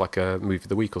don't know, it's like a movie of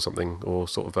the week or something, or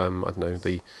sort of I don't know,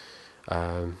 the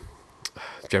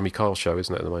Jeremy Kyle show,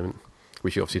 isn't it, at the moment?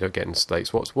 Which you obviously don't get in the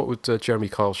States. What would Jeremy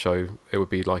Kyle show? It would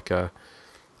be like a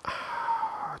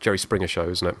Jerry Springer show,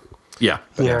 isn't it? Yeah.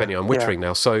 But anyway, I'm wittering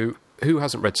now. So, who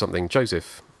hasn't read something?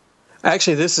 Joseph?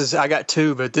 Actually, I got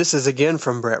two, but this is again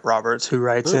from Brett Roberts, who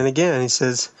writes in again. He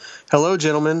says, "Hello,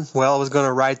 gentlemen. Well, I was going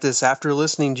to write this after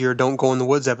listening to your Don't Go in the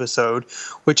Woods episode,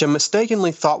 which I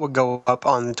mistakenly thought would go up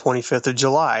on the 25th of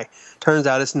July. Turns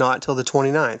out it's not till the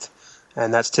 29th.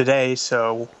 And that's today,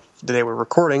 so the day we're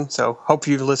recording, so hope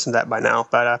you've listened to that by now."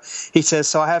 But he says,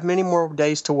 "So I have many more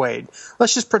days to wait.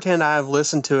 Let's just pretend I have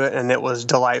listened to it and it was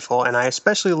delightful, and I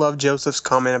especially love Joseph's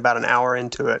comment about an hour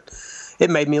into it.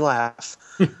 It made me laugh."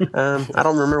 I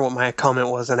don't remember what my comment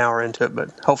was an hour into it, but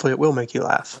hopefully it will make you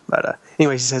laugh. But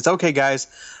anyways, he says, "Okay, guys,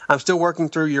 I'm still working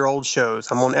through your old shows.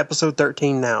 I'm on episode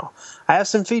 13 now. I have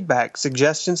some feedback,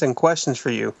 suggestions, and questions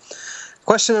for you.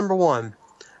 Question number 1.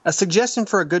 A suggestion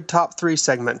for a good top 3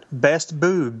 segment, Best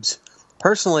Boobs.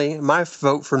 Personally, my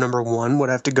vote for number 1 would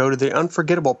have to go to the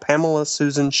unforgettable Pamela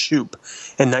Susan Shoop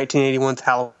in 1981's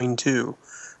Halloween 2.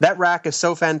 That rack is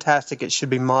so fantastic it should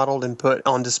be modeled and put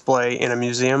on display in a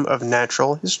museum of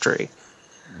natural history."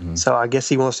 Mm-hmm. So I guess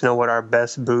he wants to know what our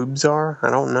best boobs are.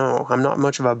 I don't know. I'm not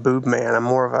much of a boob man. I'm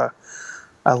more of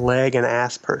a leg and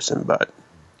ass person, but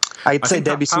I'd say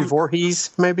Debbie Sue Voorhees,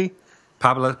 maybe.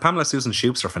 Pamela Susan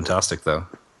Shoop's are fantastic, though.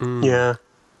 Mm. Yeah.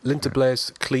 Linda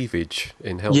Blair's cleavage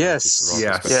in Hell. Yes.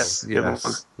 Yeah.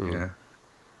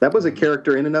 That was a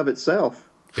character in and of itself.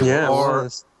 Or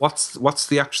what's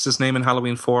the actress's name in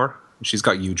Halloween 4? She's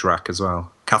got huge rack as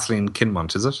well. Kathleen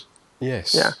Kinmont, is it?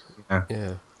 Yes. Yeah.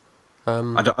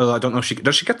 I don't know if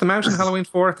does she get them out in Halloween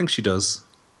 4? I think she does.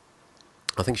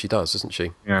 I think she does, doesn't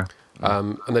she? Yeah.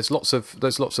 And there's lots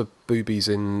of boobies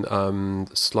in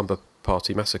Slumber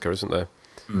Party Massacre, isn't there?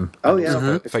 Mm. Oh yeah,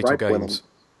 mm-hmm. Fatal Games.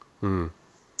 All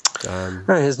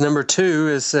right, his number 2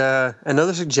 is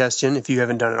another suggestion, if you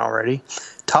haven't done it already.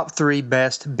 Top 3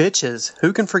 best bitches.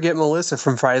 Who can forget Melissa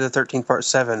from Friday the 13th Part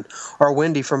 7 or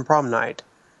Wendy from Prom Night?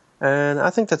 And I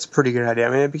think that's a pretty good idea.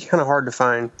 I mean, it'd be kind of hard to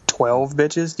find 12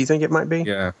 bitches. Do you think it might be?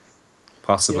 Yeah,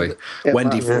 possibly. Yeah,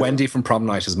 Wendy from Prom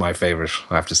Night is my favorite,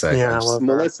 I have to say. Yeah, I love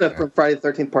Melissa from Friday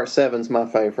the 13th Part 7 is my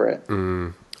favorite.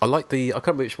 Mm. I like I can't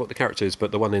remember what the character is,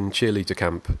 but the one in Cheerleader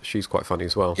Camp, she's quite funny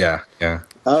as well. Yeah.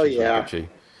 Oh, yeah.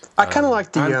 I kind of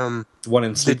like the one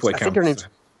in Sleepaway Camp. I think her name's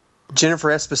Jennifer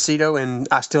Esposito, and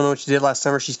I Still Know What You Did Last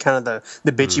Summer. She's kind of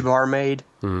the bitchy barmaid.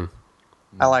 Mm.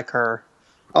 I like her.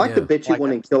 I like the bitchy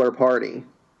one in Killer Party.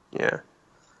 Yeah.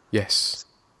 Yes.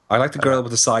 I like the girl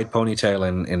with the side ponytail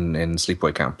in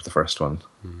Sleepaway Camp, the first one.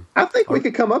 I think we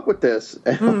could come up with this.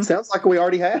 Sounds like we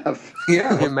already have.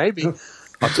 Yeah, maybe.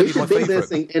 I'll tell you my do this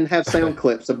and have sound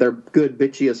clips of their good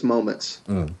bitchiest moments.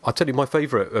 I'll tell you my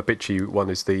favourite bitchy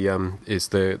one is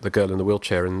the girl in the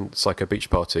wheelchair in Psycho Beach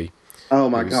Party. Oh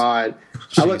my God!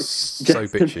 She's so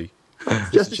bitchy.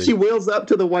 Just as she wheels up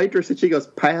to the waitress and she goes,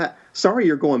 "Pat, sorry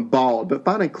you're going bald, but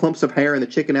finding clumps of hair in the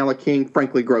chicken a la king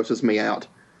frankly grosses me out."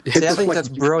 See, I think that's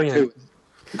brilliant.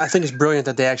 I think it's brilliant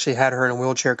that they actually had her in a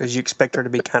wheelchair because you expect her to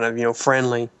be kind of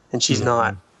friendly, and she's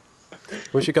not.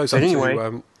 Well, she goes up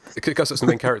to it goes up to the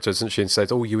main characters, and she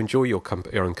says, "Oh, you enjoy your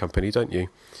own company, don't you?"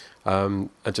 And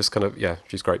just kind of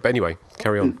she's great. But anyway,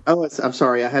 carry on. Oh, I'm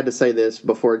sorry, I had to say this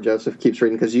before Joseph keeps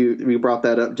reading because you brought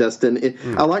that up, Justin.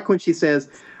 I like when she says,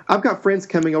 "I've got friends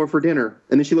coming over for dinner,"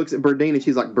 and then she looks at Berdine and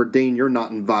she's like, "Berdine, you're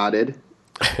not invited."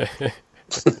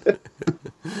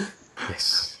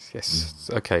 Yes.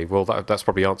 Okay. Well, that's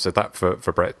probably answered that for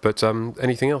Brett. But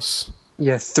anything else?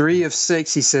 Yeah, 3 of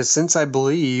 6, he says, since I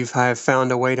believe I have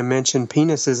found a way to mention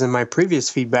penises in my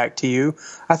previous feedback to you,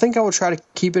 I think I will try to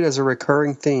keep it as a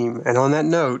recurring theme. And on that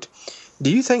note, do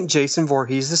you think Jason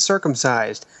Voorhees is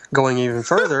circumcised? Going even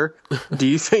further, do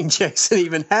you think Jason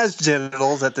even has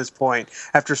genitals at this point,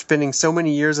 after spending so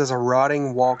many years as a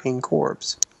rotting, walking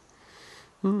corpse?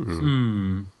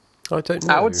 I don't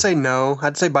know. I would say no.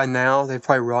 I'd say by now they've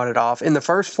probably rotted off. In the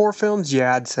first 4 films,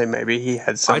 yeah, I'd say maybe he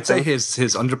had something. I'd say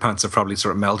his underpants have probably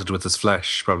sort of melted with his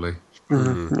flesh, probably.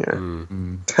 Kind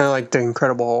of like the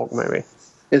Incredible Hulk, maybe.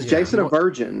 Is Jason a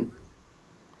virgin?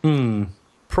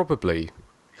 Probably.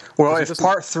 Well, if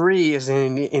part 3 is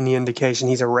in the indication,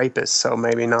 he's a rapist, so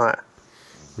maybe not.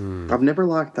 I've never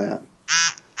liked that.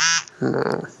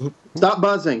 Stop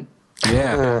buzzing.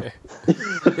 Yeah.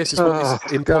 Yes, it's one of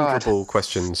these imponderable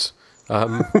questions.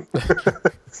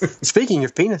 Speaking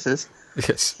of penises.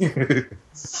 Yes.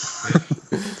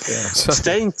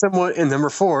 Staying somewhat in number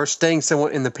 4, staying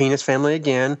somewhat in the penis family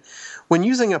again. When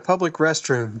using a public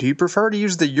restroom, do you prefer to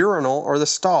use the urinal or the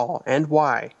stall, and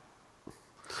why?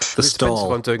 The stall. Depends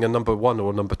if I'm doing a number 1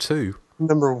 or number 2.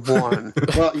 Number 1.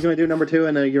 Well, you're going to do number 2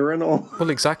 in a urinal? Well,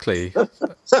 exactly.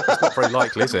 It's not very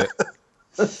likely, is it?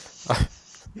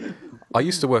 I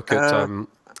used to work at.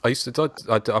 I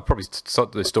probably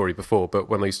told this story before, but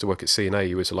when I used to work at C&A,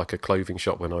 it was like a clothing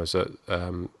shop when I was at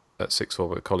at sixth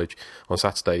form at college on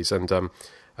Saturdays, and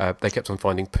they kept on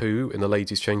finding poo in the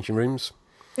ladies' changing rooms.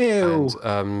 Ew.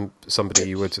 And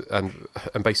somebody would, and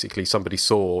basically somebody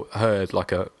heard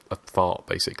like a fart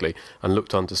basically, and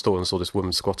looked under the store and saw this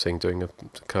woman squatting doing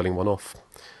curling one off.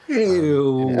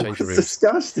 Ew, in the changing rooms.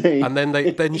 Disgusting. And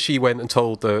then she went and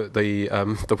told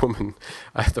the woman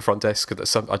at the front desk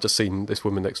that I'd just seen this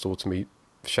woman next door to me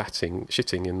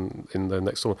shitting in the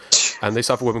next door, and this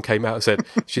other woman came out and said,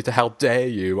 "She said, how dare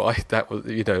you?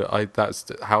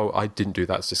 That's how I didn't do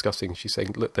that. It's disgusting." She's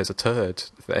saying, "Look, there's a turd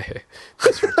there.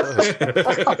 That's your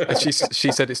turd." And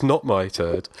she said, "It's not my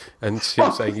turd." And she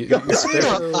was saying,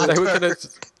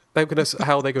 they were going to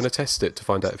how they're going to test it to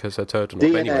find out if it's a turd or not.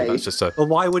 DNA. But anyway, that's just Well,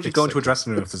 why would you go into a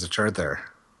dressing room if there's a turd there?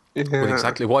 Well,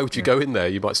 exactly. Why would you go in there?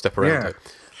 You might step around it.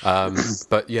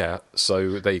 But yeah,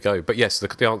 so there you go. But yes,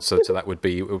 the answer to that would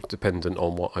be dependent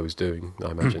on what I was doing,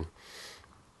 I imagine.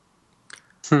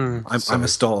 I'm a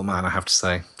stall man, I have to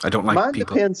say. I don't like Mine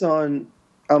people. depends on.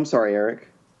 I'm sorry, Eric.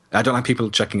 I don't like people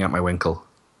checking out my winkle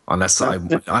unless I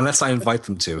invite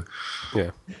them to.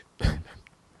 Yeah.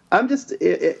 I'm just,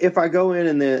 if I go in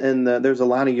and there's a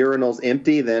line of urinals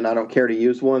empty, then I don't care to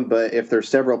use one. But if there's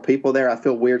several people there, I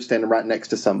feel weird standing right next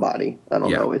to somebody. I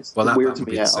don't know. It weirds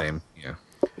me out. Same. Yeah.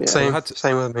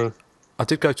 Same with me. I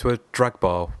did go to a drag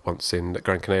bar once in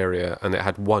Gran Canaria, and it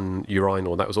had one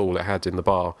urinal. That was all it had in the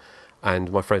bar. And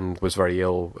my friend was very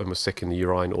ill and was sick in the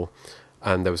urinal,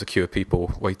 and there was a queue of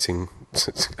people waiting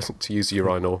to use the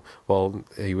urinal while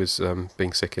he was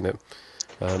being sick in it.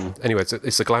 Anyway,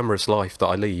 it's a glamorous life that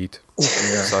I lead.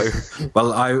 Yeah. So,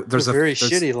 well, there's a very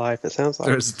shitty life. It sounds like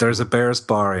there's a Bears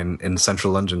bar in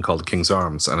central London called King's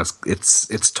Arms, and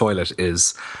its toilet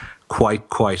is quite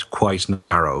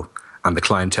narrow, and the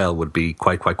clientele would be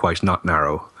quite not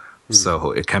narrow.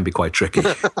 So it can be quite tricky.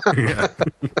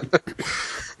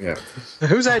 Yeah.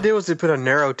 Whose idea was to put a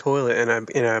narrow toilet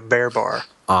in a bear bar?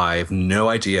 I've no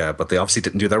idea, but they obviously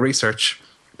didn't do their research.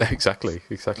 Exactly.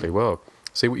 Well,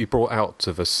 see what you brought out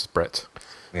of us, Brett.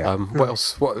 Yeah. What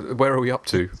else? Where are we up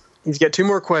to? He's got two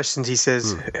more questions. He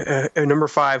says, number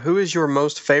 5, who is your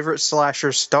most favorite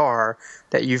slasher star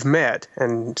that you've met?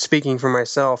 And speaking for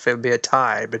myself, it would be a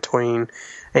tie between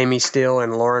Amy Steele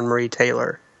and Lauren Marie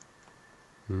Taylor.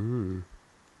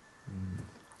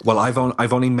 Well, I've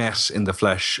only met in the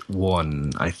flesh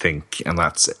one, I think, and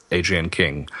that's Adrienne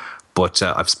King. But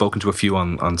I've spoken to a few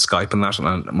on Skype and that,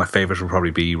 and my favourite would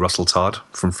probably be Russell Todd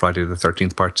from Friday the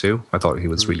 13th Part 2. I thought he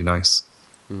was really nice.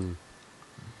 I'm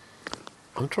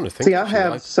trying to think. See, I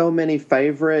have so many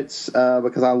favorites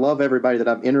because I love everybody that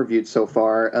I've interviewed so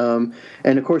far.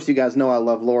 And, of course, you guys know I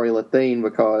love Lori Lathine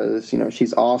because,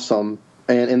 she's awesome.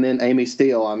 And then Amy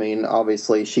Steele,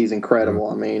 obviously she's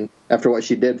incredible. After what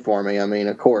she did for me,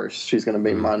 of course, she's going to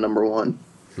be my number one.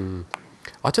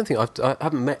 I don't think I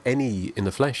haven't met any in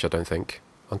the flesh. I don't think.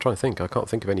 I'm trying to think. I can't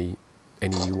think of any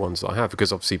ones that I have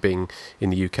because obviously being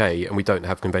in the UK and we don't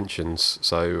have conventions,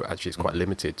 so actually it's quite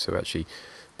limited to actually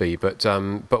be. But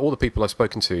all the people I've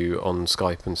spoken to on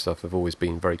Skype and stuff have always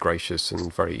been very gracious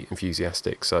and very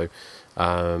enthusiastic. So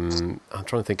I'm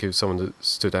trying to think of someone that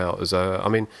stood out as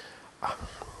I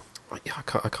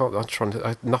can't. I'm trying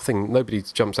to. Nothing. Nobody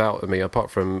jumps out at me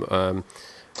apart from I'm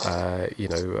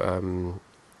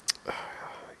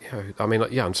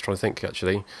just trying to think.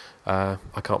 Actually, I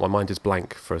can't. My mind is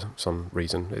blank for some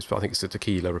reason. I think it's the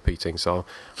tequila repeating, so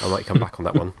I might come back on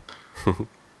that one.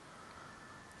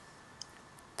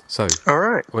 So, all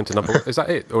right. I went to number. Is that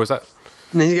it, or is that?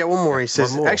 And then you got one more. He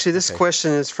says, actually, this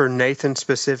question is for Nathan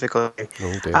specifically.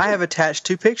 Oh, dear. I have attached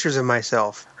 2 pictures of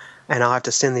myself. And I'll have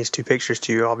to send these 2 pictures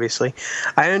to you, obviously.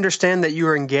 I understand that you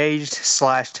are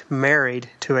engaged/married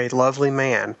to a lovely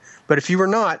man. But if you were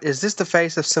not, is this the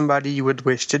face of somebody you would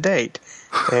wish to date?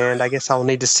 And I guess I'll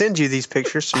need to send you these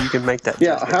pictures so you can make that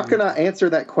judgment. How can I answer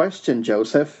that question,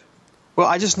 Joseph? Well,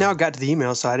 I just now got to the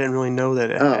email, so I didn't really know that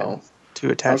it had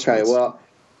 2 attachments. Okay, well,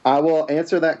 I will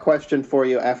answer that question for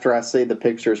you after I see the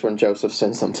pictures when Joseph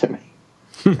sends them to me.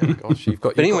 Gosh,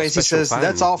 but anyways, he says,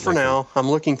 that's all for now. I'm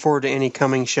looking forward to any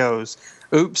coming shows.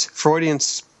 Oops, Freudian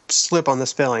slip on the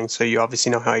spelling, so you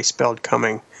obviously know how he spelled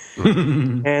coming.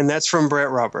 And that's from Brett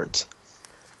Roberts.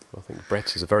 I think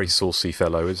Brett is a very saucy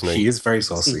fellow, isn't he? He is very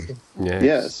saucy.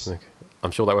 Yes. I'm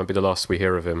sure that won't be the last we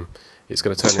hear of him. It's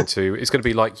going to turn into... It's going to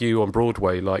be like you on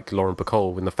Broadway, like Lauren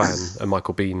Bacall in The Fan and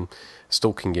Michael Biehn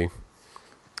stalking you.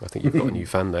 I think you've got a new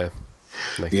fan there.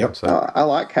 Nathan, yep. So. I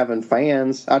like having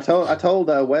fans. I told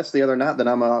Wes the other night that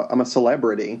I'm a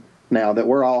celebrity now, that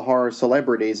we're all horror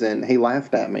celebrities, and he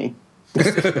laughed at me.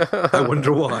 I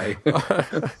wonder why.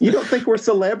 You don't think we're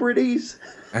celebrities?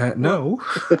 No.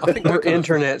 I think We're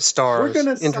internet stars. We're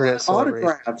going to internet sign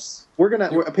autographs.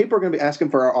 People are going to be asking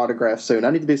for our autographs soon.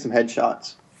 I need to do some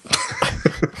headshots.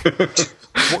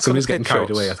 Somebody's getting carried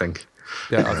away, I think.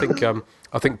 Yeah,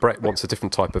 I think Brett wants a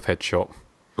different type of headshot.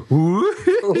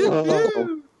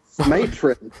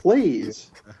 Matron,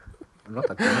 please. I'm not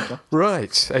that good.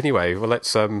 Right. Anyway, well,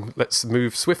 let's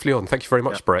move swiftly on. Thank you very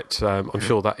much, Brett. I'm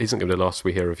sure that isn't going to be the last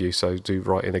we hear of you, so do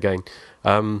write in again.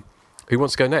 Who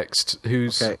wants to go next?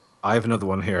 Okay. I have another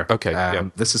one here.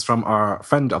 Okay. This is from our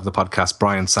friend of the podcast,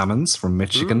 Brian Sammons from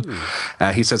Michigan.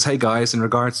 He says, "Hey guys, in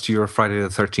regards to your Friday the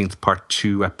 13th Part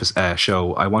 2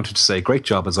 show, I wanted to say great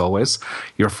job as always.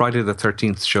 Your Friday the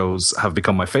 13th shows have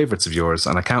become my favourites of yours,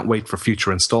 and I can't wait for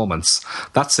future installments.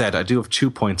 That said, I do have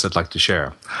 2 points I'd like to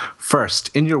share.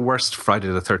 First, in your worst Friday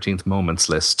the 13th moments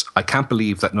list, I can't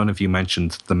believe that none of you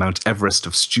mentioned the Mount Everest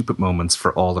of stupid moments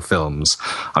for all the films.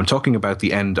 I'm talking about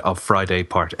the end of Friday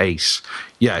Part 8.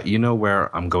 Yeah, you know where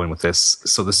I'm going with this.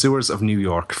 So the sewers of New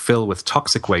York fill with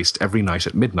toxic waste every night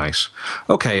at midnight.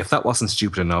 Okay, if that wasn't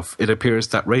stupid enough, it appears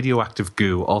that radioactive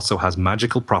goo also has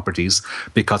magical properties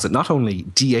because it not only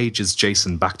de-ages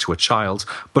Jason back to a child,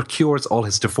 but cures all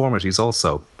his deformities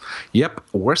also. Yep,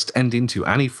 worst ending to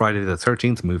any Friday the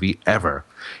 13th movie ever.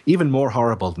 Even more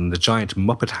horrible than the giant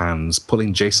Muppet hands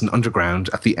pulling Jason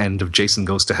underground at the end of Jason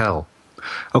Goes to Hell.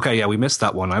 Okay, yeah, we missed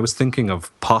that one. I was thinking of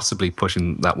possibly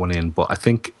pushing that one in, but I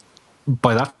think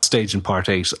by that stage in Part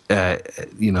 8, I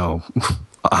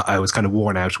was kind of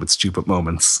worn out with stupid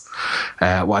moments.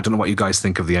 Well, I don't know what you guys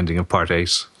think of the ending of Part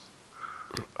 8.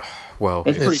 Well,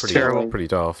 it's terrible. Pretty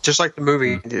daft. Just like the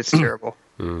movie, it's terrible.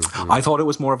 I thought it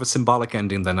was more of a symbolic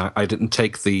ending than I didn't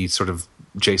take the sort of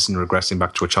Jason regressing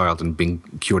back to a child and being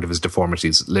cured of his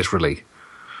deformities literally.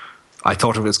 I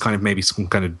thought it was kind of maybe some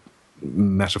kind of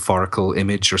metaphorical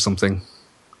image or something.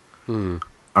 Am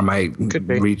I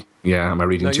reading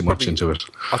too much into it?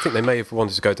 I think they may have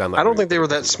wanted to go down that I don't route. think they were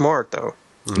that smart, though.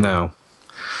 No,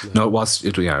 it was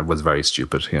very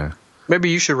stupid, yeah. Maybe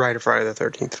you should write a Friday the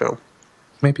 13th film.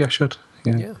 Maybe I should,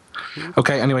 yeah.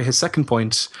 Okay, anyway, his second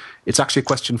point, it's actually a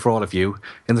question for all of you.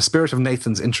 In the spirit of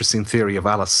Nathan's interesting theory of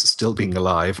Alice still being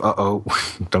alive,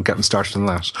 don't get me started on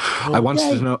that. I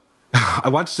wanted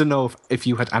to know if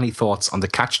you had any thoughts on the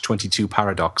Catch-22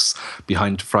 paradox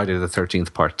behind Friday the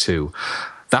 13th Part 2.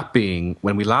 That being,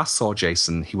 when we last saw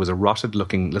Jason, he was a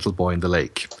rotted-looking little boy in the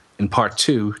lake. In Part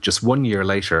 2, just 1 year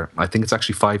later, I think it's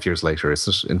actually 5 years later, is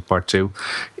it, in Part 2?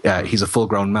 He's a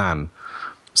full-grown man.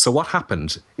 So what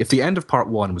happened? If the end of Part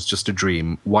 1 was just a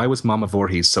dream, why was Mama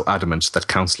Voorhees so adamant that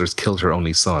counselors killed her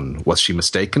only son? Was she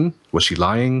mistaken? Was she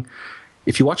lying?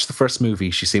 If you watch the first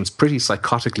movie, she seems pretty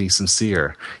psychotically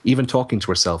sincere, even talking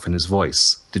to herself in his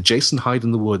voice. Did Jason hide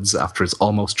in the woods after his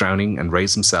almost drowning and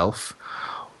raise himself?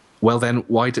 Well then,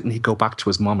 why didn't he go back to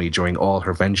his mommy during all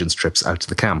her vengeance trips out to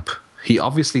the camp? He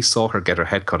obviously saw her get her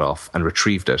head cut off and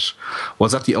retrieved it.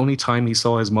 Was that the only time he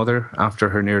saw his mother after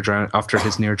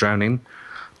his near drowning?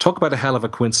 Talk about a hell of a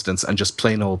coincidence and just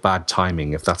plain old bad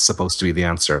timing, if that's supposed to be the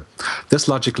answer. This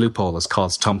logic loophole has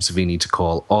caused Tom Savini to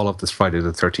call all of the Friday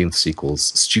the 13th sequels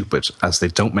stupid, as they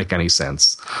don't make any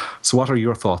sense. So what are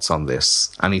your thoughts on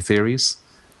this? Any theories?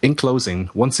 In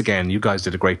closing, once again, you guys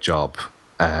did a great job,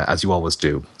 as you always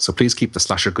do. So please keep the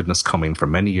slasher goodness coming for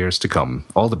many years to come.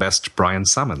 All the best, Brian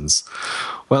Sammons.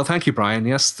 Well, thank you, Brian.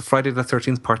 Yes, the Friday the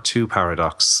 13th Part 2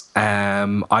 paradox.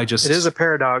 It is a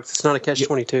paradox. It's not a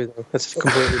catch-22, though. That's a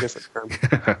completely different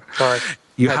term. Sorry.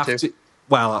 You have to.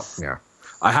 Well, yeah.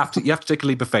 You have to take a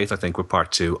leap of faith, I think, with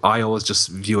Part 2. I always just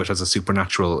view it as a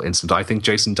supernatural incident. I think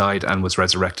Jason died and was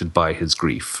resurrected by his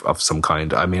grief of some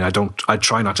kind. I mean, I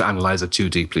try not to analyze it too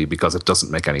deeply because it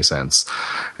doesn't make any sense.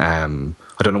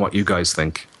 I don't know what you guys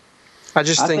think. I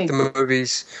think the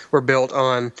movies were built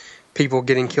on people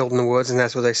getting killed in the woods, and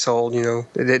that's what they sold.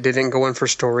 They didn't go in for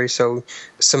story, so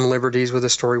some liberties with the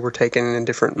story were taken in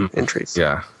different entries.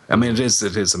 Yeah, I mean, it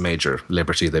is a major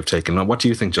liberty they've taken. Now, what do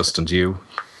you think, Justin? Do you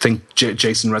think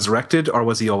Jason resurrected, or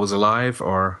was he always alive,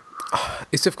 or?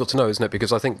 It's difficult to know, isn't it?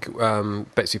 Because I think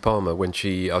Betsy Palmer, when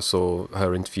I saw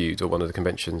her interviewed at one of the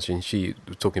conventions, and she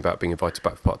was talking about being invited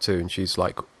back for Part 2, and she's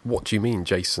like, "What do you mean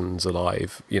Jason's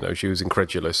alive?" She was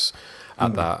incredulous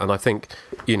at that, and I think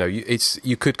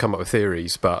you could come up with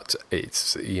theories, but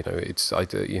it's there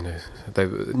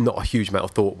not a huge amount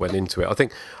of thought went into it.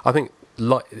 I think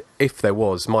like if there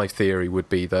was, my theory would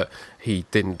be that he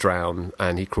didn't drown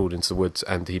and he crawled into the woods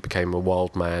and he became a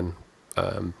wild man.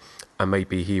 And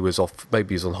maybe he was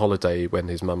on holiday when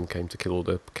his mum came to kill all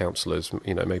the counsellors.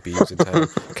 Maybe he was in town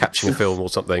catching a film or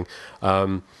something.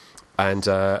 And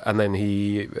then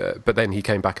but then he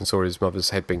came back and saw his mother's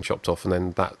head being chopped off, and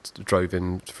then that drove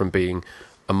him from being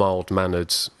a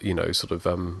mild-mannered, sort of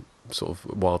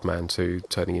wild man to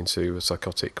turning into a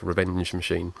psychotic revenge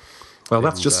machine. Well,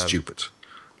 that's just stupid.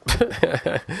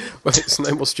 Well, it's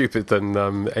no more stupid than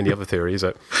any other theory, is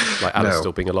it? Like Alice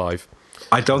still being alive.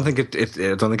 I don't think I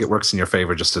don't think it works in your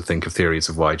favor just to think of theories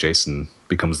of why Jason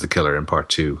becomes the killer in part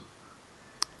 2.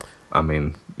 I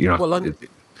mean, yeah,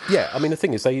 I mean the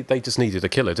thing is, they just needed a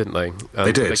killer, didn't they?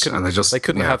 They did, they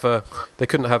couldn't have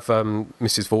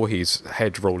Mrs. Voorhees'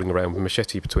 head rolling around with a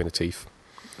machete between her teeth.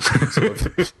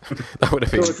 That would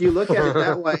have been. So if you look at it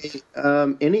that way,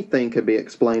 anything could be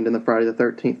explained in the Friday the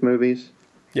 13th movies.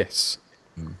 Yes.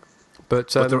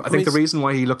 But I think the reason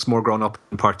why he looks more grown up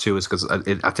in part 2 is because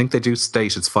I think they do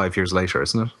state it's 5 years later,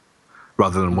 isn't it?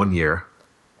 Rather than 1 year.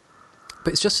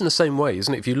 But it's just in the same way,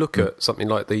 isn't it? If you look at something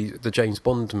like the James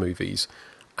Bond movies,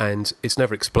 and it's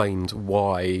never explained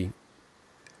why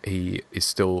he is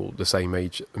still the same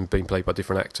age and being played by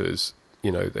different actors.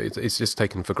 It's just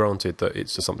taken for granted that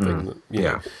it's just something that, you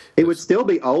know. He would still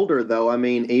be older, though. I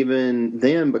mean, even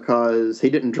then, because he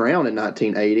didn't drown in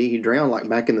 1980. He drowned, like,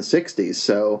 back in the 60s.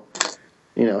 So,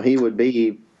 he would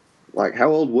be, like, how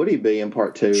old would he be in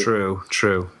part 2?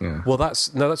 True, yeah. Well, that's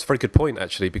a very good point,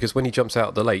 actually, because when he jumps out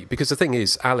of the lake... Because the thing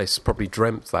is, Alice probably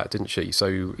dreamt that, didn't she?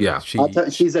 So, yeah.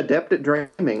 She's adept at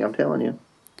dreaming, I'm telling you.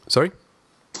 Sorry?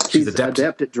 She's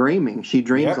adept at dreaming. She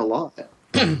dreams a lot.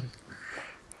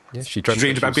 Yeah, she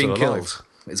dreamed about being killed,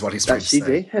 is what he's trying to say. She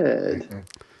did.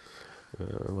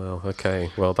 Well,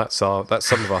 okay. Well, that's some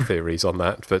of our theories on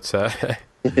that. But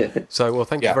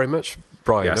thank you very much,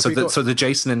 Brian. Yeah, so the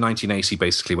Jason in 1980,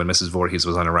 basically, when Mrs. Voorhees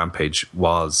was on a rampage,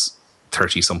 was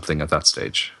 30-something at that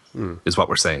stage, is what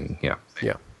we're saying, yeah.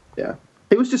 Yeah.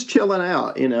 He was just chilling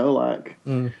out, he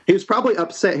was probably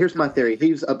upset. Here's my theory.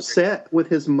 He was upset with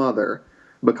his mother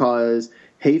because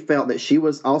he felt that she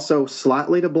was also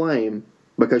slightly to blame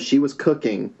because she was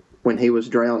cooking when he was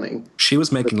drowning. She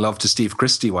was making love to Steve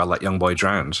Christie while that young boy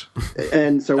drowned.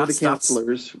 And so were the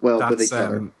counselors. With each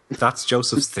other. That's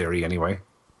Joseph's theory, anyway.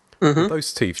 Mm-hmm.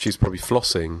 Those teeth, she's probably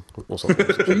flossing or something.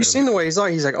 Have you seen the way he's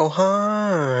like? He's like, oh,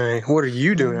 hi. What are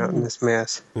you doing out in this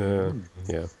mess? Yeah.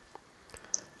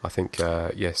 I think,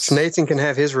 yes. So Nathan can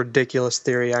have his ridiculous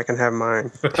theory. I can have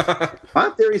mine.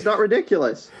 My theory's not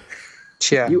ridiculous.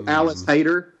 Yeah. You Alice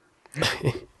hater.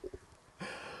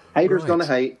 Hater's gonna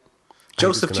hate.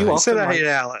 Joseph, do you said I hate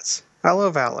Alice. I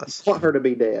love Alice. I want her to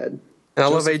be dead. And I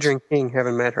love Adrian King,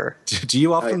 having met her. Do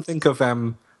you often think of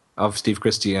Steve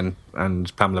Christie and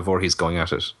Pamela Voorhees going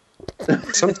at it?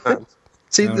 Sometimes.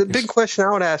 See, the big question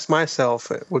I would ask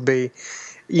myself would be,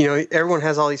 everyone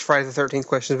has all these Friday the 13th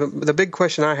questions, but the big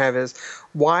question I have is,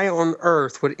 why on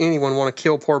earth would anyone want to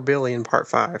kill poor Billy in part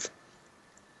 5?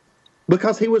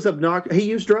 Because he was obnoxious. He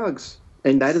used drugs,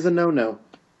 and that is a no-no.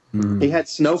 He had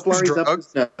snow flurries up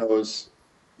his nose.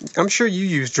 I'm sure you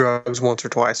used drugs once or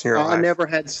twice in your life. I never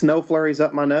had snow flurries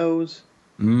up my nose.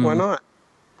 Why not?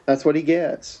 That's what he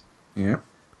gets. Yeah.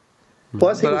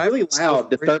 Plus, he was really loud,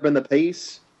 disturbing the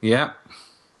peace. Yeah.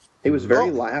 He was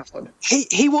very loud.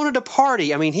 He wanted to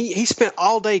party. I mean, he spent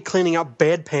all day cleaning out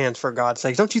bedpans, for God's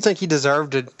sake. Don't you think he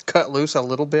deserved to cut loose a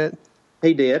little bit?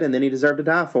 He did, and then he deserved to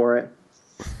die for it.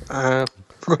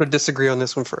 We're going to disagree on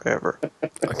this one forever.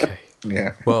 Okay.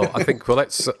 Yeah. Well, I think. Well,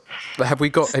 let's. Have we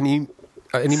got any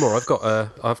more? I've got. I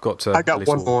got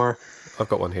one more. I've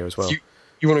got one here as well.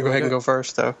 You want to go ahead and go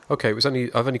first, though? Okay.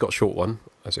 I've only got a short one,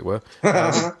 as it were.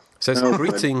 It says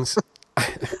greetings.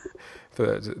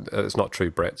 It's not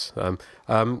true, Brett.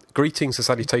 Greetings and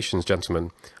salutations,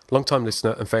 gentlemen. Long-time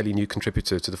listener and fairly new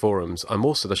contributor to the forums. I'm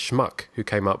also the schmuck who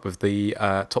came up with the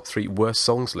top 3 worst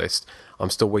songs list. I'm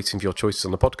still waiting for your choices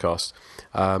on the podcast.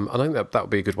 I think that would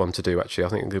be a good one to do, actually. I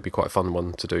think it would be quite a fun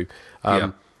one to do.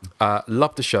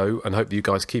 Love the show and hope that you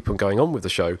guys keep on going on with the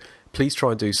show. Please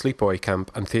try and do Sleepaway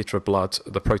Camp and Theatre of Blood,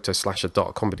 the protest slasher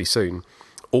dark comedy soon.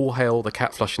 All hail the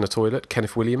cat flush in the toilet,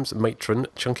 Kenneth Williams, Matron,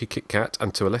 Chunky Kit Kat,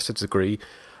 and to a lesser degree,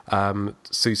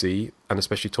 Susie, and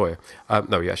especially Toya.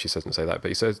 No, he actually doesn't say that, but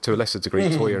he says to a lesser degree,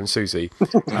 Toya and Susie.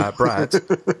 Brad,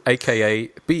 a.k.a.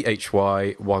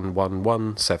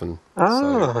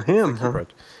 BHY1117. Him. Huh?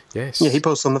 Brad. Yes. Yeah, he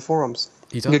posts on the forums.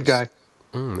 He does. Good guy.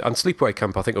 And Sleepaway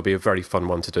Camp, I think, will be a very fun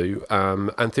one to do.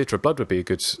 And Theatre of Blood would be a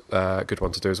good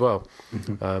one to do as well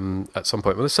at some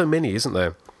point. Well, there's so many, isn't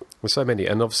there? There's so many.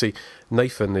 And obviously,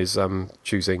 Nathan is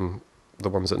choosing the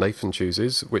ones that Nathan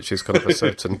chooses, which is kind of a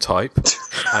certain type.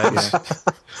 And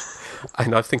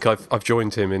I think I've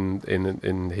joined him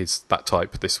in his that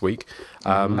type this week.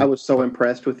 I was so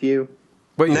impressed with you.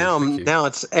 Well, now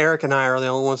it's Eric and I are the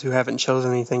only ones who haven't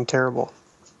chosen anything terrible.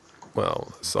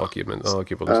 Well, it's arguable,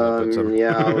 isn't it? But,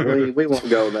 yeah, we won't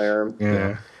go there.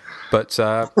 Yeah. But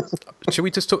should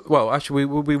we just talk? Well, actually,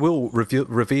 we will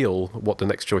reveal what the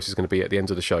next choice is going to be at the end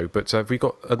of the show. But have we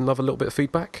got another little bit of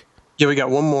feedback? Yeah, we got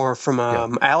one more from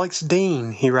Alex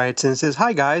Dean. He writes and says,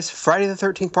 "Hi guys, Friday the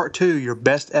 13th Part 2, your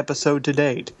best episode to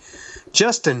date.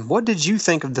 Justin, what did you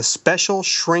think of the special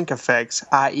shrink effects,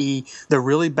 i.e. the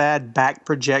really bad back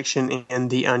projection and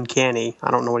the uncanny?"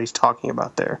 I don't know what he's talking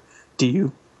about there. Do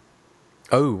you?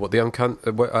 Oh, what the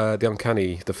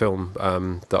uncanny, the film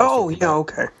that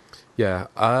okay. Yeah,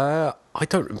 I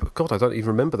don't even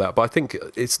remember that, but I think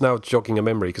it's now jogging a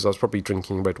memory because I was probably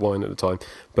drinking red wine at the time.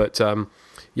 But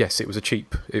yes, it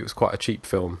was quite a cheap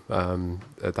film.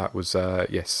 That was,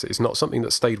 yes, it's not something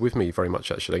that stayed with me very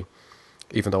much, actually,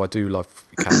 even though I do love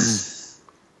cats.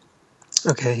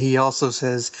 Okay, he also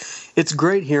says, "It's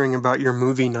great hearing about your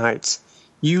movie nights.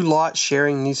 You lot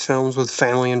sharing these films with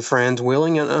family and friends,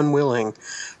 willing and unwilling.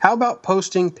 How about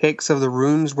posting pics of the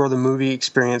rooms where the movie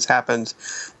experience happens?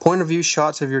 Point of view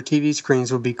shots of your TV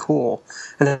screens would be cool.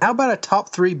 And how about a top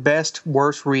 3 best,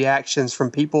 worst reactions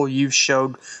from people you've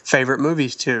showed favorite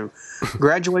movies to?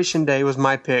 Graduation Day was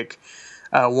my pick.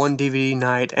 One DVD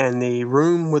night, and the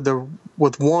room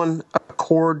with one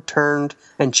cord turned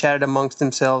and chatted amongst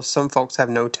themselves. Some folks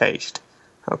have no taste."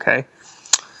 Okay.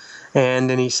 And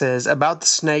then he says, "About the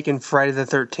snake in Friday the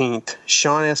 13th,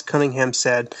 Sean S. Cunningham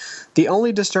said, the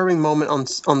only disturbing moment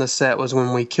on the set was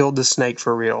when we killed the snake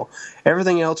for real.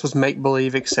 Everything else was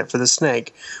make-believe except for the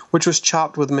snake, which was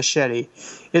chopped with a machete.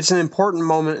 It's an important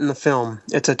moment in the film.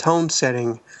 It's a tone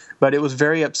setting, but it was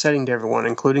very upsetting to everyone,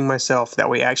 including myself, that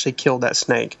we actually killed that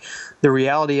snake. The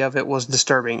reality of it was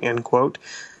disturbing," end quote.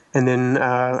 And then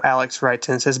Alex writes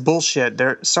in and says, "Bullshit.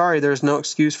 There's no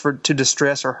excuse to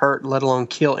distress or hurt, let alone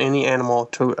kill any animal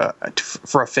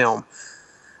for a film.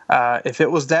 If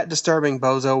it was that disturbing,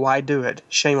 Bozo, why do it?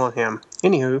 Shame on him."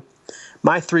 Anywho,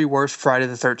 my 3 worst Friday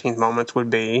the 13th moments would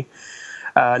be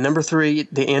number 3,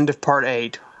 the end of Part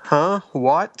 8. Huh?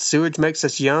 What? Sewage makes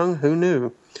us young? Who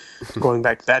knew? Going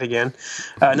back to that again.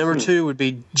 Number 2 would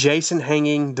be Jason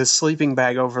hanging the sleeping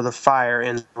bag over the fire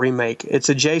in the remake. It's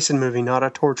a Jason movie, not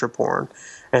a torture porn.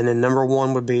 And then number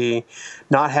 1 would be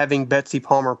not having Betsy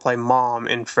Palmer play Mom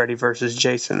in Freddy vs.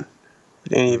 Jason.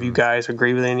 Would any of you guys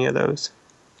agree with any of those?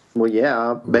 Well,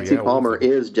 yeah. Betsy Palmer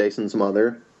is Jason's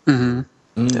mother.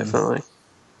 Mm-hmm. Definitely.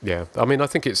 Yeah, I mean, I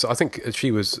think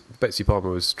Betsy Palmer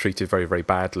was treated very, very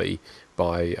badly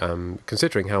by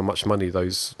considering how much money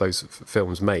those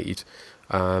films made,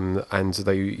 and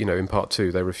they, in Part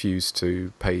 2 they refused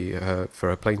to pay her for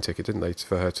her plane ticket, didn't they,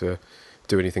 for her to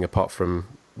do anything apart from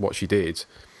what she did,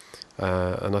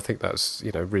 and I think that's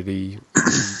really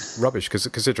rubbish because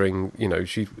considering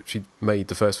she made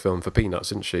the first film for peanuts,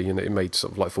 didn't she, and it made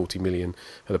sort of like 40 million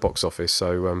at the box office,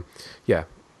 so yeah.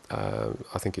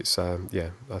 I think it's I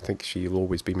think she'll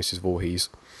always be Mrs. Voorhees.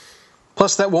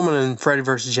 Plus, that woman in Freddy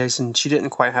vs. Jason, she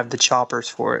didn't quite have the choppers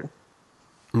for it.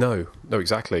 No,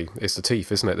 exactly. It's the teeth,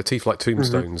 isn't it? The teeth like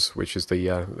tombstones, which is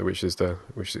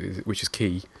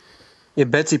key. Yeah,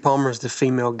 Betsy Palmer is the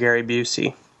female Gary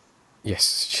Busey.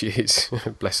 Yes, she is.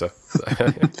 Bless her.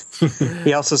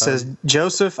 He also says,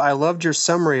 "Joseph, I loved your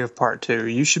summary of Part 2.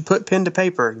 You should put pen to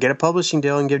paper, get a publishing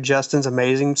deal, and give Justin's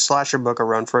amazing slasher book a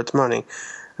run for its money."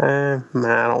 I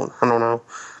don't know.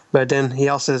 But then he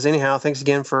also says, "Anyhow, thanks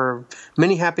again for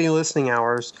many happy listening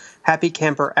hours. Happy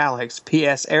camper Alex.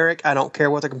 P.S. Eric, I don't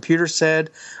care what the computer said.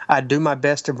 I'd do my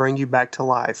best to bring you back to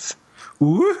life."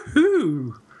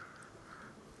 Woohoo!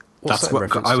 That's what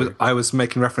I was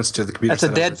making reference to the computer. That's a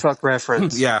dead fuck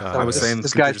reference. Yeah, I was saying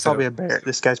this guy's probably a bear.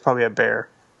 This guy's probably a bear.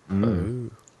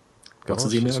 Oh, what's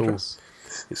his email address?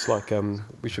 It's like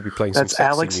we should be playing. That's some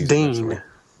Alex music, Dean.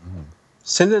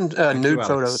 Send in nude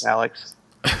photos, Alex.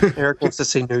 Eric wants to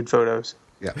see nude photos.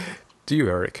 Yeah. Do you,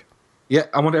 Eric? Yeah,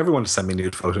 I want everyone to send me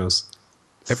nude photos.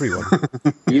 Everyone.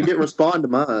 You didn't respond to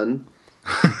mine.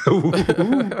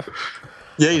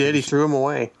 Yeah, he did. He threw them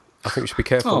away. I think we should be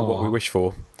careful what we wish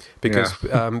for, because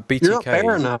BTK. You're not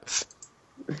fair enough.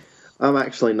 I'm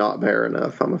actually not bare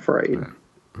enough, I'm afraid.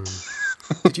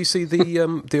 Did you see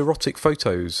the erotic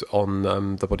photos on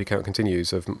The Body Count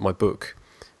Continues of my book?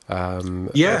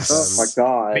 Yes. Oh my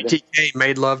God. BTK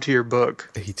made love to your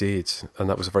book. He did, and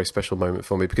that was a very special moment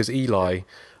for me because Eli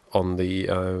on the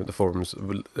forums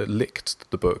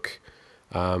licked the book,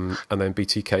 and then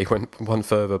BTK went one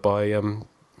further by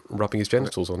rubbing his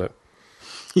genitals on it,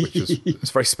 which is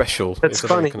it's very special. That's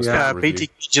funny. BTK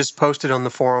just posted on the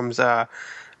forums about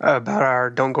our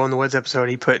Don't Go in the Woods episode.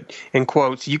 He put in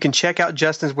quotes, "You can check out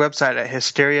Justin's website at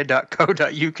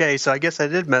hysteria.co.uk." So I guess I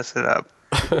did mess it up.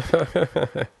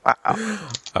 Wow.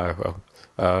 Oh well.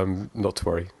 Not to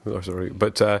worry. Oh, sorry.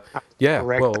 But yeah,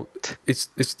 Correct. well, is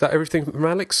that everything from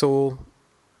Alex, or?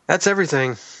 That's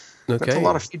everything. Okay. That's a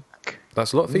lot of feedback.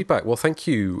 That's a lot of feedback. Well, thank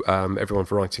you, everyone,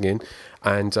 for writing in,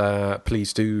 and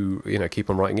please do keep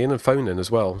on writing in and phone in as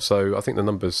well. So I think the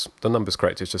numbers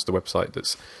correct. It's just the website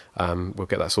that's we'll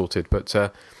get that sorted. But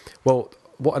well,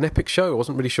 what an epic show! I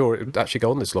wasn't really sure it would actually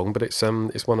go on this long, but it's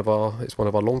one of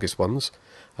our longest ones,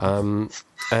 and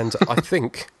I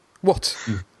think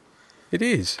it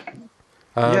is.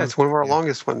 Yeah, it's one of our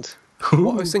longest ones.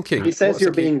 What I was thinking. He says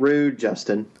you're being rude,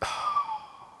 Justin.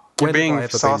 You're being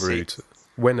saucy. Been rude?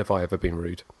 When have I ever been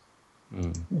rude?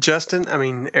 Justin,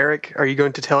 Eric, are you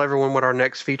going to tell everyone what our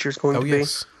next feature is going to be?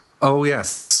 Oh,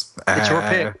 yes. It's your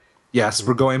pick. Yes,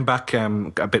 we're going back a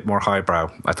bit more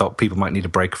highbrow. I thought people might need a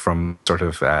break from sort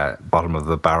of bottom of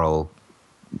the barrel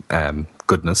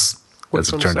goodness,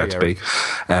 as it turned out to be.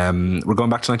 We're going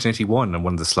back to 1981 and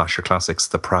one of the slasher classics,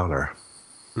 The Prowler.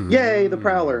 Yay, The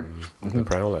Prowler. The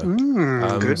Prowler.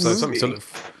 Good so movie.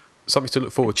 something to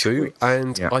look forward to.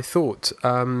 And I thought,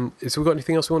 have we got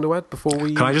anything else we want to add before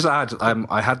we... Can I just add,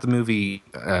 I had the movie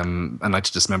A Night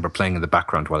to Dismember playing in the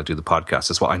background while I do the podcast.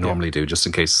 That's what I normally do, just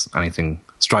in case anything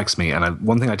strikes me. And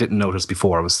one thing I didn't notice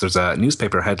before was there's a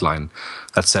newspaper headline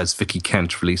that says Vicky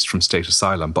Kent released from state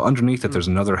asylum. But underneath it, there's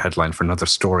another headline for another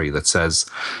story that says,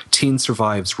 teen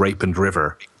survives rape and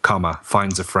river,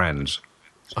 finds a friend.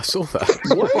 I saw that.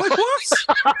 What?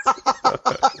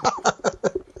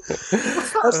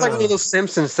 That's like one of those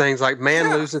Simpsons things, like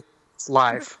man loses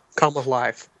life,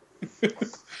 life.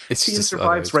 Teen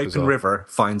survives rape and river,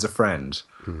 finds a friend.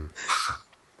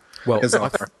 Well,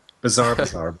 bizarre.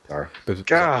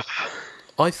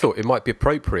 I thought it might be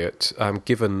appropriate,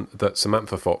 given that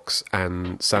Samantha Fox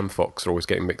and Sam Fox are always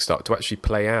getting mixed up, to actually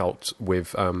play out with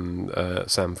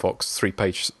Sam Fox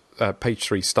page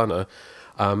 3 stunner.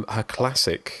 Her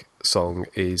classic song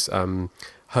is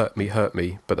 "Hurt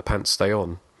Me, but the pants stay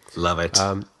on." Love it.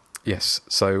 Yes,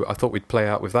 so I thought we'd play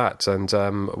out with that, and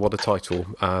what a title.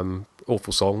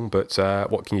 Awful song, but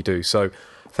what can you do? So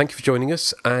thank you for joining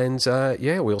us, and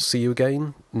we'll see you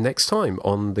again next time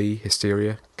on The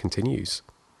Hysteria Continues.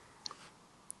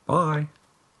 Bye.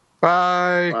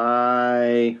 Bye.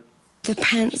 Bye. The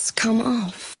pants come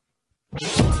off.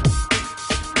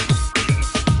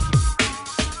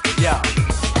 Yeah.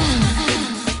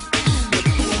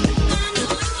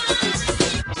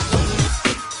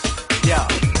 Yeah.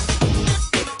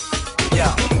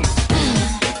 Yeah.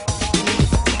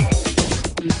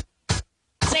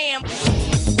 Sam.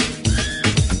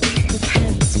 The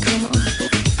pants come off.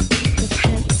 The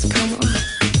pants come off.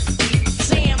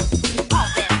 Sam.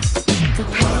 Off it. The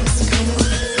pants come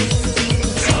off.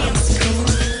 Sam. Come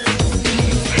off.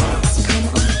 Pants come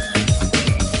off.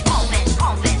 Off it.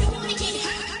 Off it.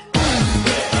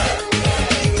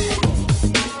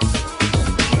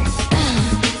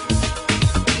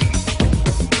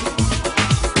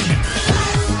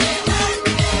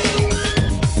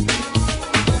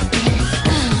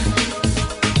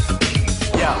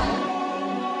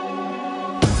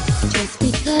 Just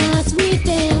because we're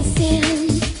dancing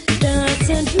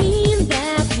doesn't mean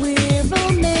that we're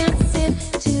romancing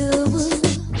too.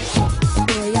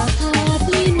 Boy, I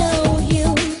hardly know you,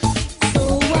 so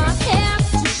I have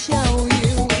to show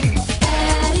you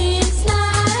that it's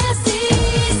not as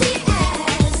easy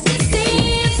as it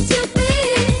seems to be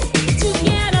to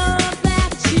get all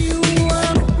that you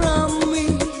want from me.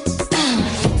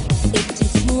 It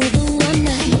takes more than one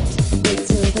night. Wait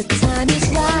till the time is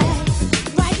right.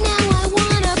 Right now I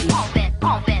wanna pump it,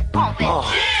 pump it, pump it.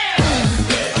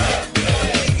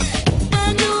 I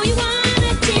know you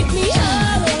wanna take me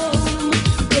home,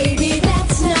 baby.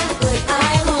 That's not what I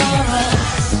want.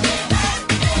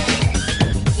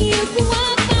 You can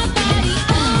walk my body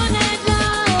all night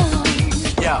long,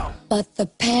 Yeah. but the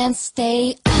pants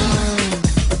stay on.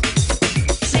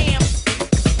 Sam,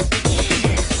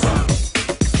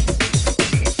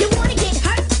 you wanna get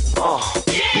hurt? Oh.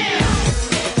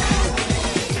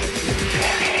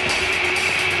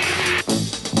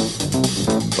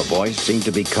 The voice seemed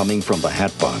to be coming from the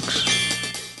hat box.